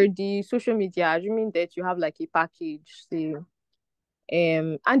for the social media, assuming that you have like a package, say,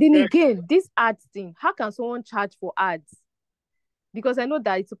 and then again, this ads thing, how can someone charge for ads? Because I know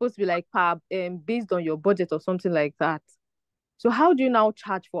that it's supposed to be like based on your budget or something like that. So how do you now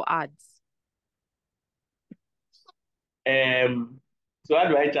charge for ads? So how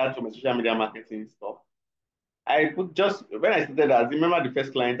do I charge for my social media marketing stuff? I put just when I started as remember the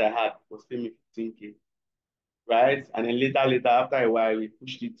first client I had was paying me 15K, right? And then later, after a while, we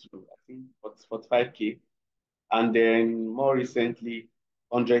pushed it to I think 45K. And then more recently,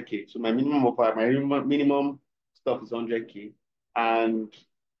 100K. So my minimum stuff is 100K. And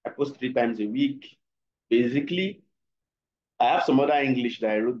I post 3 times a week. Basically, I have some other English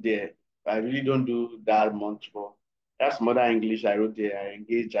that I wrote there. I really don't do that much, but I have some other English I wrote there. I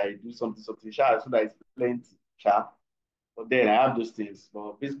engage, I do something, so that it's plenty, sharp. But then I have those things.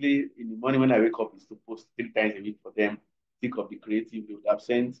 But basically, in the morning when I wake up, is to post 3 times a week for them. Think of the creative. They would have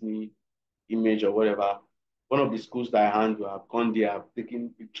sent me image or whatever. One of the schools that I handle, I've gone there, I've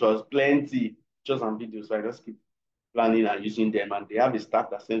taken pictures, plenty, pictures and videos. So I just keep planning and using them. And they have a staff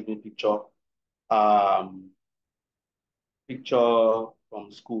that sends me um, picture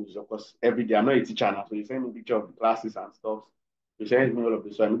from schools. Of course, every day. I'm not a teacher now, so they send me picture of the classes and stuff. They send me all of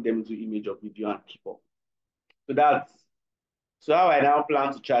this, so I make them into image or video and keep up. So that's so how I now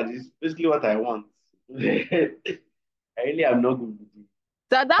plan to charge is basically what I want. I really am not good with it.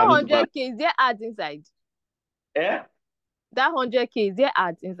 So that 100K, is there ads inside? Yeah? That 100K, is there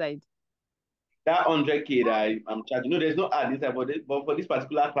ads inside? That 100K that I'm charging, no, there's no ad inside, but for this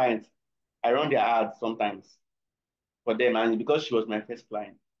particular client, I run their ads sometimes for them, and because she was my first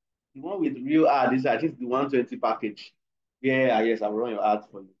client. The one with real ad is I think the 120 package. Yeah, yes, I will run your ads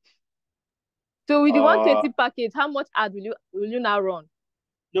for you. So with the 120 package, how much ad will you now run?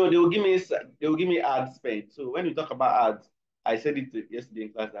 No, they will give me ad spend. So when we talk about ads, I said it yesterday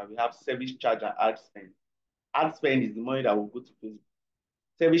in class that we have service charge and ad spend. Ad spend is the money that will go to Facebook.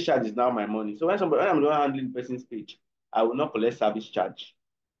 Service charge is now my money. So when I'm not handling the person's page, I will not collect service charge.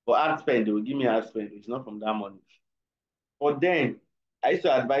 For ad spend, they will give me ad spend. It's not from that money. But then I used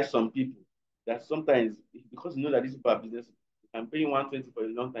to advise some people that sometimes because you know that these people are business, I'm paying 120 for a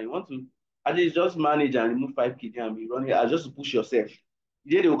long time. You want to at least just manage and remove 5K and be running just to push yourself.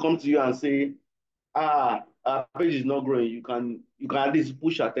 Then they will come to you and say, our page is not growing. You can at least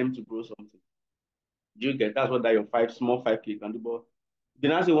push attempt to grow something. Do you get that's what that your small 5K can do? But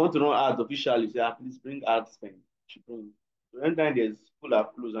then as you want to run ads officially, say, please bring ad spend. So anytime there's school are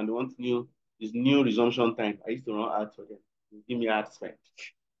closed and they want new resumption time, I used to run ads for them. They give me ads spend.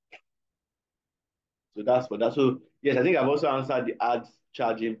 So that's for that. So yes, I think I've also answered the ads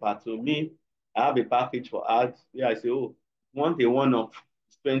charging part. So me, I have a package for ads where I say, oh, want a one-off,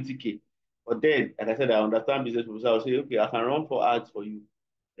 it's 20K. But then, like I said, I understand business people. So I'll say, okay, I can run for ads for you.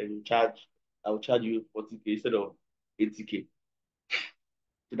 And I'll charge you 40K instead of 80K.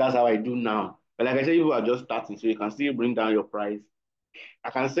 So that's how I do now. But like I said, you are just starting, so you can still bring down your price. I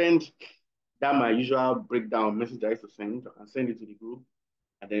can send that my usual breakdown message I used to send. I can send it to the group,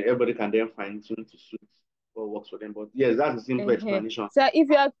 and then everybody can then fine tune to suit what works for them. But yes, that's the simple explanation. So Ads if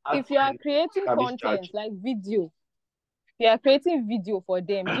you are and creating service content charge. like video, if you are creating video for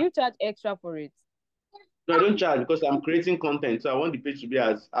them, do you charge extra for it? No, I don't charge because I'm creating content, so I want the page to be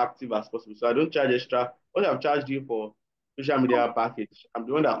as active as possible. So I don't charge extra. What I've charged you for social media package, I'm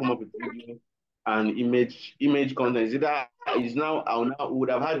the one that come up with video and image content. Is now I will now would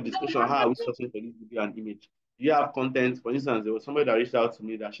have had a discussion on how are we sourcing for this video and image. Do you have content? For instance, there was somebody that reached out to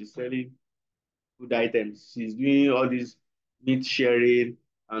me that she's selling food items. She's doing all these meat sharing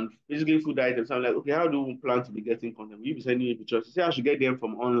and basically food items. So I'm like, okay, how do we plan to be getting content? Will you be sending me pictures? She said I should get them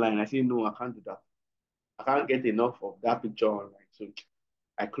from online. I say no, I can't do that. I can't get enough of that picture online. So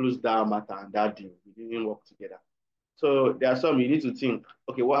I closed that matter and that deal. We didn't work together. So there are some you need to think,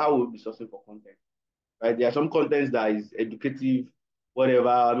 okay, how will we be sourcing for content? Right? There are some contents that is educative,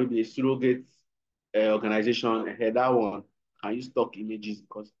 whatever, maybe a surrogate organization. That one, can you stock images?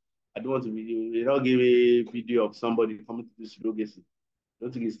 Because I don't want to video, they don't give a video of somebody coming to do surrogacy. I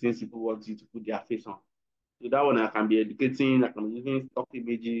don't think it's things people want you to put their face on. So that one I can be educating, I can be using stock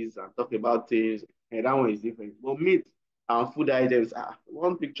images and talk about things. And that one is different. But meat and food items, I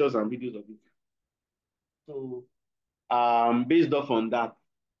want pictures and videos of it. So based off on that,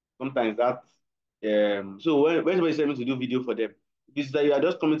 sometimes that so when somebody sends me to do video for them, if it's that you are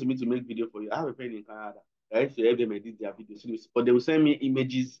just coming to me to make video for you. I have a friend in Canada. I used to help them edit their videos. But they will send me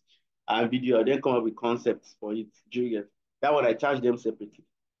images and video, and then come up with concepts for it. Do you get that one? I charge them separately.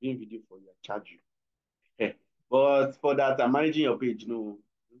 Doing video for you, I charge you. Yeah. But for that, I'm managing your page. No,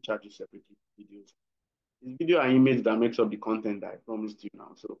 I don't charge you separately. Videos. It's video and image that makes up the content that I promised you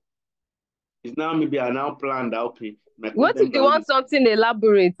now. So it's now maybe I now plan that okay, my What if content they can want be. something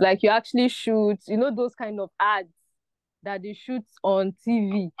elaborate, like you actually shoot, those kind of ads that they shoot on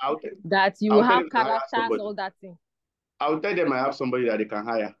TV, I'll tell, that you I'll tell have them to hire characters, somebody. all that thing? I'll tell them I have somebody that they can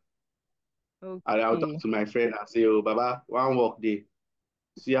hire. And I'll talk Okay. to my friend and say, oh, Baba, one work day,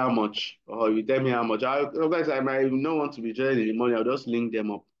 see how much, or you tell me how much. Sometimes I might not want to be joining in the morning. I'll just link them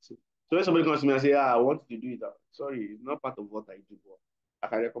up. So when somebody comes to me and say, I want you to do it, sorry, it's not part of what I do. But I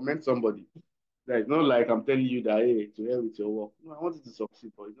can recommend somebody. It's not like I'm telling you that, hey, to hell with your work. No, I want you to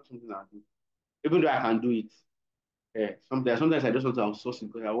succeed, but it's not something I do. Even though I can do it, yeah, sometimes I just want to outsource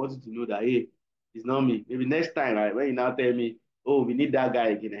it because I want you to know that, hey, it's not me. Maybe next time, right, when you now tell me, oh, we need that guy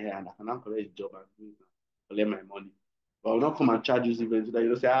again, and I can now collect the job and do it now, collect my money. But I will not come and charge you even so that you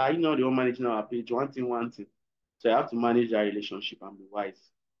don't say, you know, the one managing our page, one thing, one thing. So I have to manage that relationship and be wise.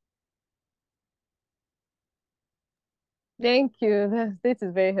 Thank you. This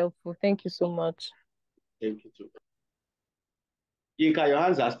is very helpful. Thank you so much. Thank you too. Yinka, your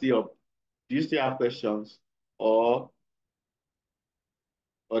hands are still up. Do you still have questions? Or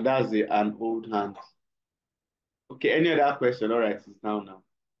that's an old hand? Okay, any other question? All right, it's now.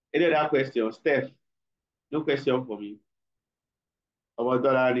 Any other question? Steph, no question for me. About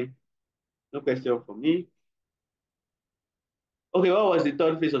Dolari, no question for me. Okay, what was the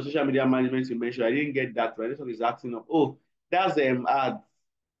third phase of social media management you mentioned? I didn't get that right. This one is asking of, oh, that's ads.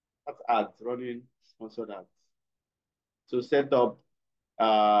 That's ads, running sponsored ads. So set up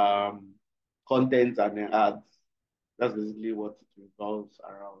content and then ads. That's basically what it revolves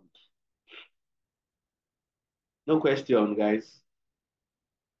around. No question, guys.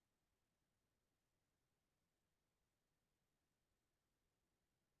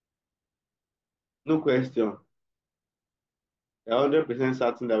 No question. I'm 100%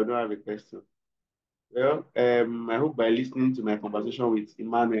 certain that we don't have a question. Well, I hope by listening to my conversation with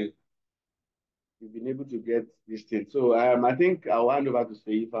Emmanuel, you've been able to get this thing. So I think I'll hand over to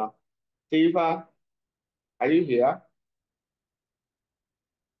Seifa. Seifa, are you here?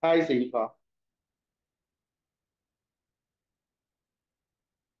 Hi, Seifa.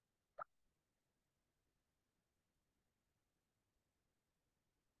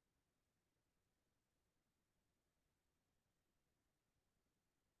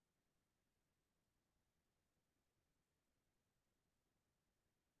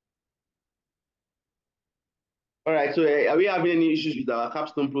 All right, so are we having any issues with our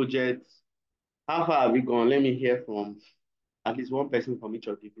capstone project? How far have we gone? Let me hear from at least one person from each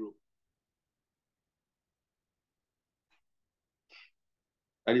of the group.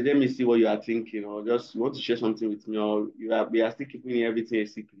 And let me see what you are thinking, or just you want to share something with me, or we are still keeping everything a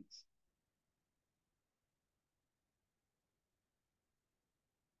secret.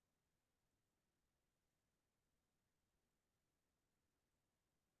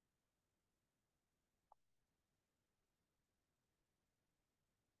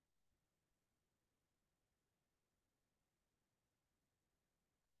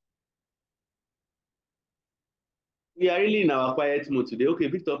 We are really in our quiet mode today. Okay,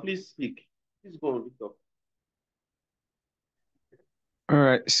 Victor, please speak. Please go on, Victor. All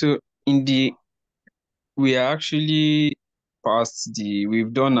right. So we are actually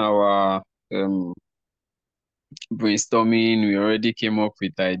we've done our brainstorming. We already came up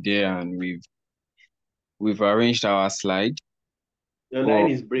with the idea and we've arranged our slide. Your line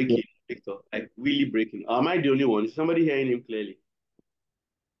is breaking, Victor, like really breaking. Am I the only one? Is somebody hearing him clearly?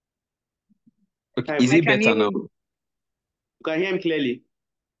 Okay, is it better now? You can hear him clearly?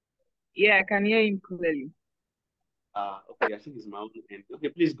 Yeah, I can hear him clearly. Okay, I think it's my own end. Okay,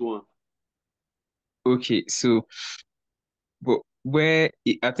 please go on. Okay, so but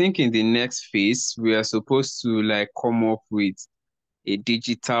I think in the next phase we are supposed to like come up with a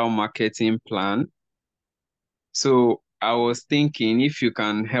digital marketing plan. So I was thinking if you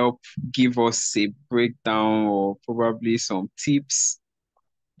can help give us a breakdown or probably some tips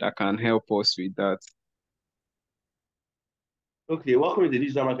that can help us with that. Okay, welcome to the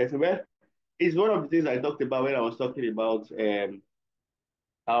digital marketing. Well, it's one of the things I talked about when I was talking about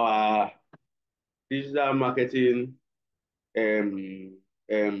our digital marketing um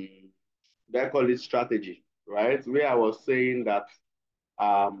um I call it strategy, right? Where I was saying that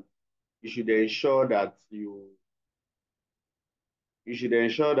um you should ensure that you should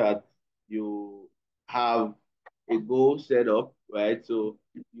ensure that you have a goal set up, right? So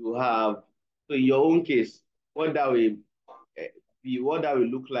you have, so in your own case, what that will what that will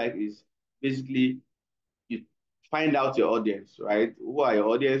look like is basically you find out your audience, right? Who are your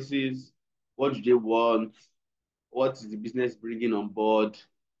audiences? What do they want? What is the business bringing on board?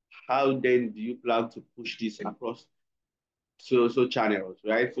 How then do you plan to push this across so channels,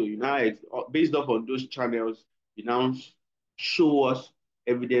 right? So you now, based off on those channels, you now show us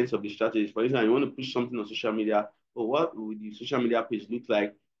evidence of the strategies. For instance, you want to push something on social media, but what would the social media page look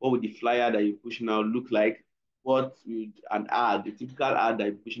like? What would the flyer that you're pushing out look like? What would an ad, the typical ad that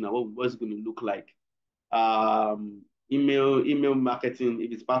you're pushing out, what's it going to look like? Email marketing,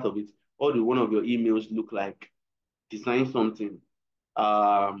 if it's part of it, what do one of your emails look like? Design something.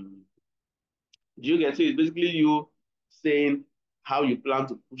 Do you get it? It's basically you saying how you plan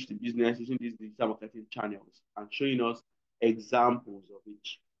to push the business using these digital marketing channels and showing us examples of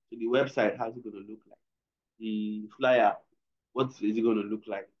each. So the website, how's it going to look like? The flyer, what is it going to look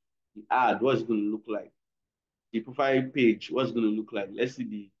like? The ad, what's it going to look like? The profile page, what's it going to look like? Let's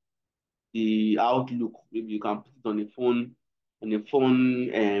see the outlook. Maybe you can put it on a phone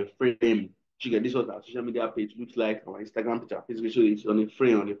frame. You get this what our social media page looks like, our Instagram page, our Facebook, so it's on a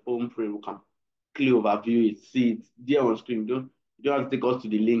frame, on a phone frame. We can clearly overview it, see it there on screen. You don't have to take us to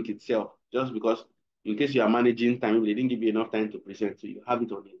the link itself, just because in case you are managing time, they didn't give you enough time to present, so you have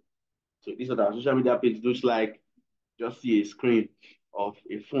it on it. So this is what our social media page looks like. Just see a screen of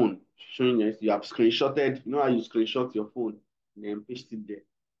a phone showing you have screenshotted. You know how you screenshot your phone and then paste it there.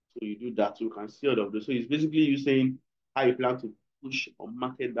 So you do that, so you can see all of those. So it's basically you saying how you plan to push or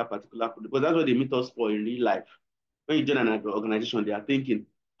market that particular product. Because that's what they meet us for in real life. When you join an organization, they are thinking,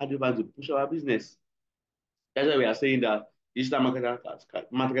 how do you plan to push our business? That's why we are saying that digital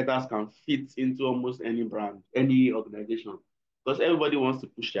marketers can fit into almost any brand, any organization, because everybody wants to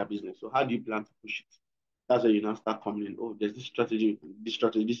push their business. So how do you plan to push it? That's where you now start coming in. Oh, there's this strategy, this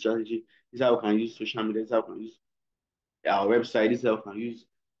strategy, this strategy. This is how we can use social media. This is how we can use our website. This is how we can use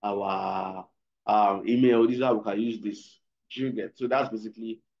our email. This is how we can use this. You get, so that's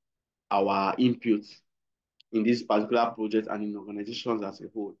basically our input in this particular project and in organizations as a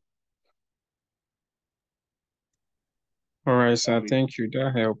whole. All right, sir. Thank you.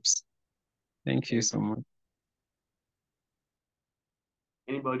 That helps. Thank you so much.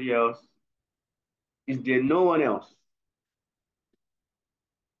 Anybody else? Is there no one else?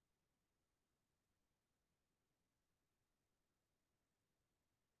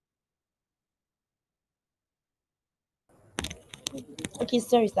 Okay,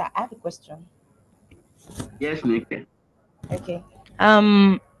 sorry, sir. I have a question. Yes, Nick. Okay.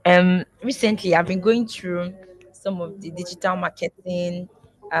 Recently I've been going through some of the digital marketing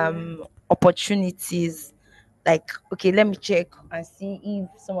opportunities like, okay, let me check and see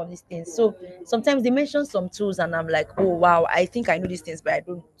if some of these things. So sometimes they mention some tools and I'm like, oh wow, I think I know these things, but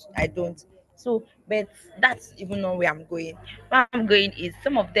I don't. So, but that's even not where I'm going. Where I'm going is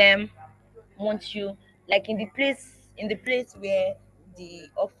some of them want you, like in the place where the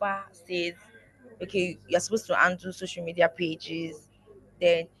offer says, okay, you're supposed to handle social media pages.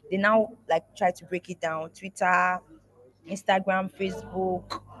 Then they now like try to break it down: Twitter, Instagram,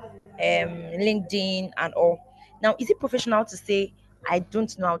 Facebook, LinkedIn, and all. Now, is it professional to say I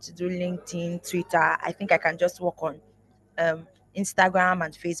don't know how to do LinkedIn, Twitter? I think I can just work on Instagram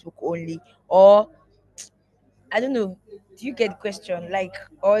and Facebook only, or I don't know. Do you get the question? Like,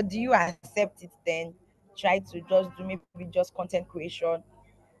 or do you accept it then? Try to just do maybe just content creation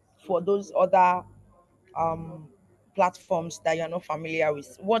for those other um platforms that you're not familiar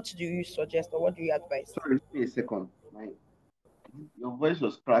with. What do you suggest or what do you advise? Sorry, give me a second. Your voice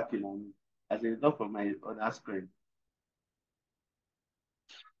was cracking on me as a result from my other screen.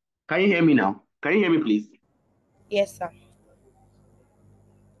 Can you hear me now? Can you hear me, please? Yes, sir.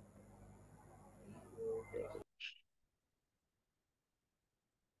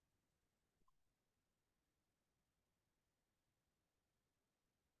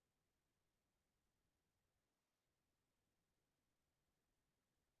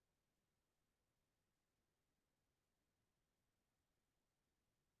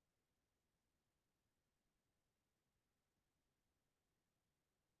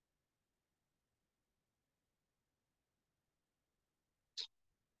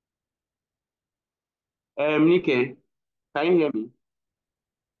 Nike, can you hear me?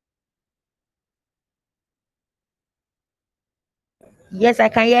 Yes, I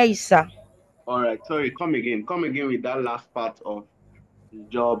can hear you, sir. All right, sorry, come again. Come again with that last part of the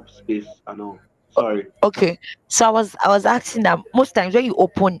job space and all. Sorry. Okay. So I was asking that most times when you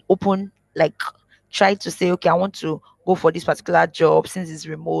open like try to say, okay, I want to go for this particular job since it's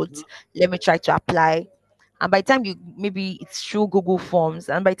remote, Mhm. let me try to apply. And by the time you maybe it's through Google Forms,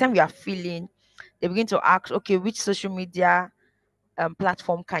 and by the time you are filling, they begin to ask, okay, which social media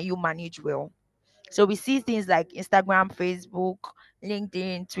platform can you manage well? So we see things like Instagram, Facebook,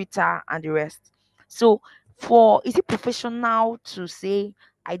 LinkedIn, Twitter, and the rest. So for is it professional to say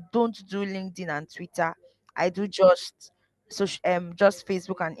I don't do LinkedIn and Twitter, I do just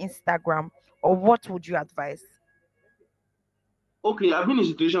Facebook and Instagram, or what would you advise? Okay, I've been in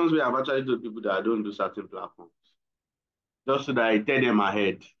situations where I've actually told people that I don't do certain platforms. Just so that I tell them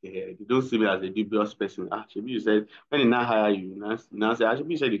ahead. They don't see me as a dubious person. Actually, you said when they now hire you, you now say,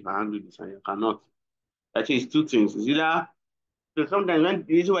 actually, you said you can handle this and you cannot. Actually, it's two things. It's either so sometimes when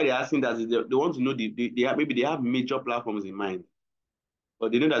the reason why they're asking that is they want to know they have, maybe they have major platforms in mind.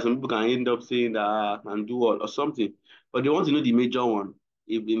 But they know that some people can end up saying that can do all or something. But they want to know the major one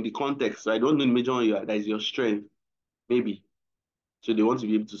if, in the context. So I don't know the major one that is your strength, maybe. So they want to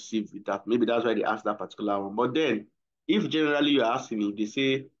be able to see with that. Maybe that's why they ask that particular one. But then, if generally you're asking, if they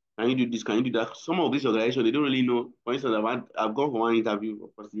say, can you do this, can you do that? Some of these organizations, they don't really know. For instance, I've gone for one interview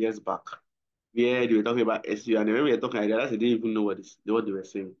of course, years back where they were talking about SEO, and when we were talking like that, they didn't even know what they were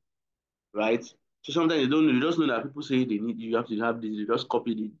saying, right? So sometimes they don't know. They just know that people say they need you have to have this. They just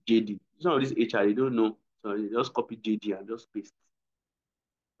copy the JD. Some of this HR, they don't know. So they just copy JD and just paste,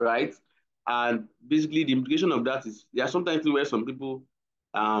 right? And basically, the implication of that is there are sometimes where some people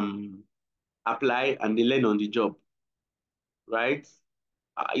um apply and they learn on the job, right?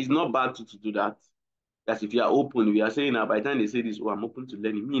 It's not bad to do that. That's if you are open. We are saying now by the time they say this, oh, I'm open to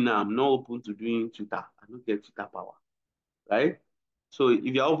learning. Me now, I'm not open to doing Twitter. I don't get Twitter power, right? So if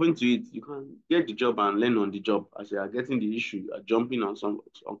you're open to it, you can get the job and learn on the job. As you are getting the issue, you are jumping on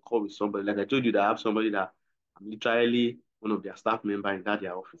call with somebody. Like I told you that I have somebody that I'm literally one of their staff member in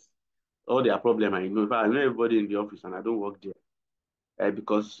their office. All their problem I know. In fact, I know everybody in the office and I don't work there.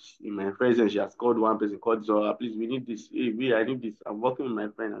 Because in my presence, she has called one person, called this, oh, please, we need this. Hey, I need this. I'm working with my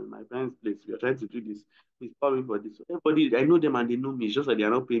friend and my friend's place. We are trying to do this. Please call me for this. So everybody, I know them and they know me. It's just that they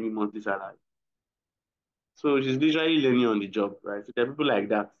are not paying me monthly salary. So she's literally learning on the job, right? So there are people like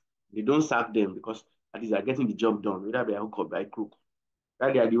that. They don't sack them because at least they're getting the job done, whether by hook or by crook.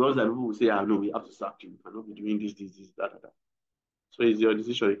 That they are the ones that people will say, no, we have to sack you. You cannot be doing this, that, that. So it's your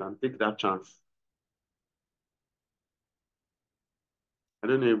decision. You can take that chance. I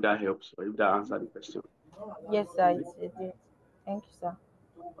don't know if that helps or if that answered the question. Yes, sir, it did. Thank you, sir.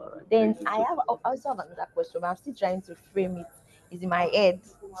 All right. Then Thank you. I also have another question, but I'm still trying to frame it. It's in my head,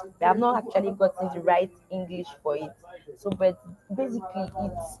 but I've not actually gotten the right English for it. So, but basically,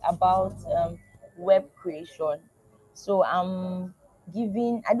 it's about web creation. So I'm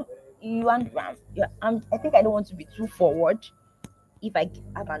giving. I don't. You and I think I don't want to be too forward. If I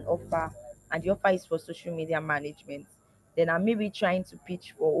have an offer and the offer is for social media management, then I'm maybe trying to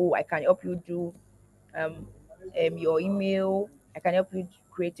pitch for, oh, I can help you do um, your email, I can help you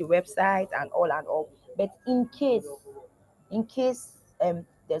create a website and all and all. But in case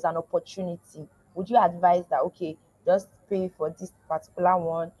there's an opportunity, would you advise that, okay, just pay for this particular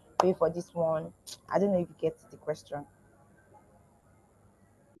one, pay for this one? I don't know if you get the question.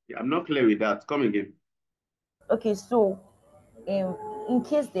 Yeah, I'm not clear with that. Come again. Okay, so in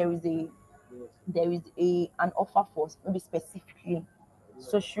case there is an offer for maybe specifically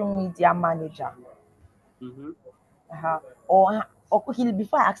social media manager, Mm-hmm. uh, or okay,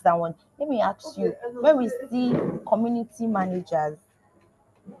 before I ask that one, let me ask you, when we see community managers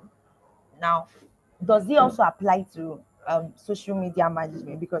now, does it also apply to social media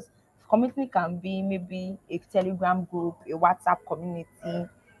management? Because community can be maybe a Telegram group, a WhatsApp community,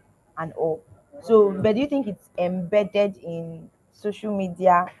 and all. So, but do you think it's embedded in social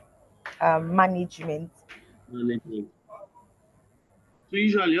media management? Management. So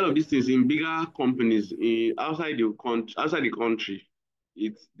usually all of these things in bigger companies outside the country,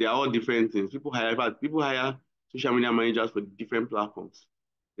 they are all different things. In fact, people hire social media managers for different platforms.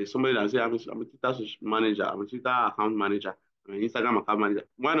 There's somebody that say I'm a Twitter manager, I'm a Twitter account manager, I'm an Instagram account manager.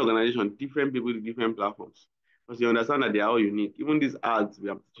 One organization, different people with different platforms. Because you understand that they are all unique. Even these ads we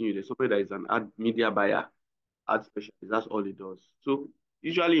are teaching you, there's somebody that is an ad media buyer, ad specialist. That's all it does. So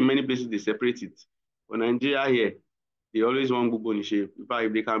usually in many places they separate it. For Nigeria here, they always want Google in shape. In fact,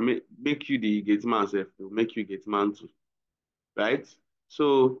 if they can make you the gate man self, they'll make you gate man too, right?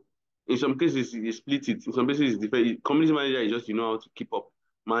 So in some cases they split it. In some places it's different. Community manager is just how to keep up,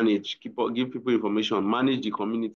 manage, keep up, give people information, manage the community.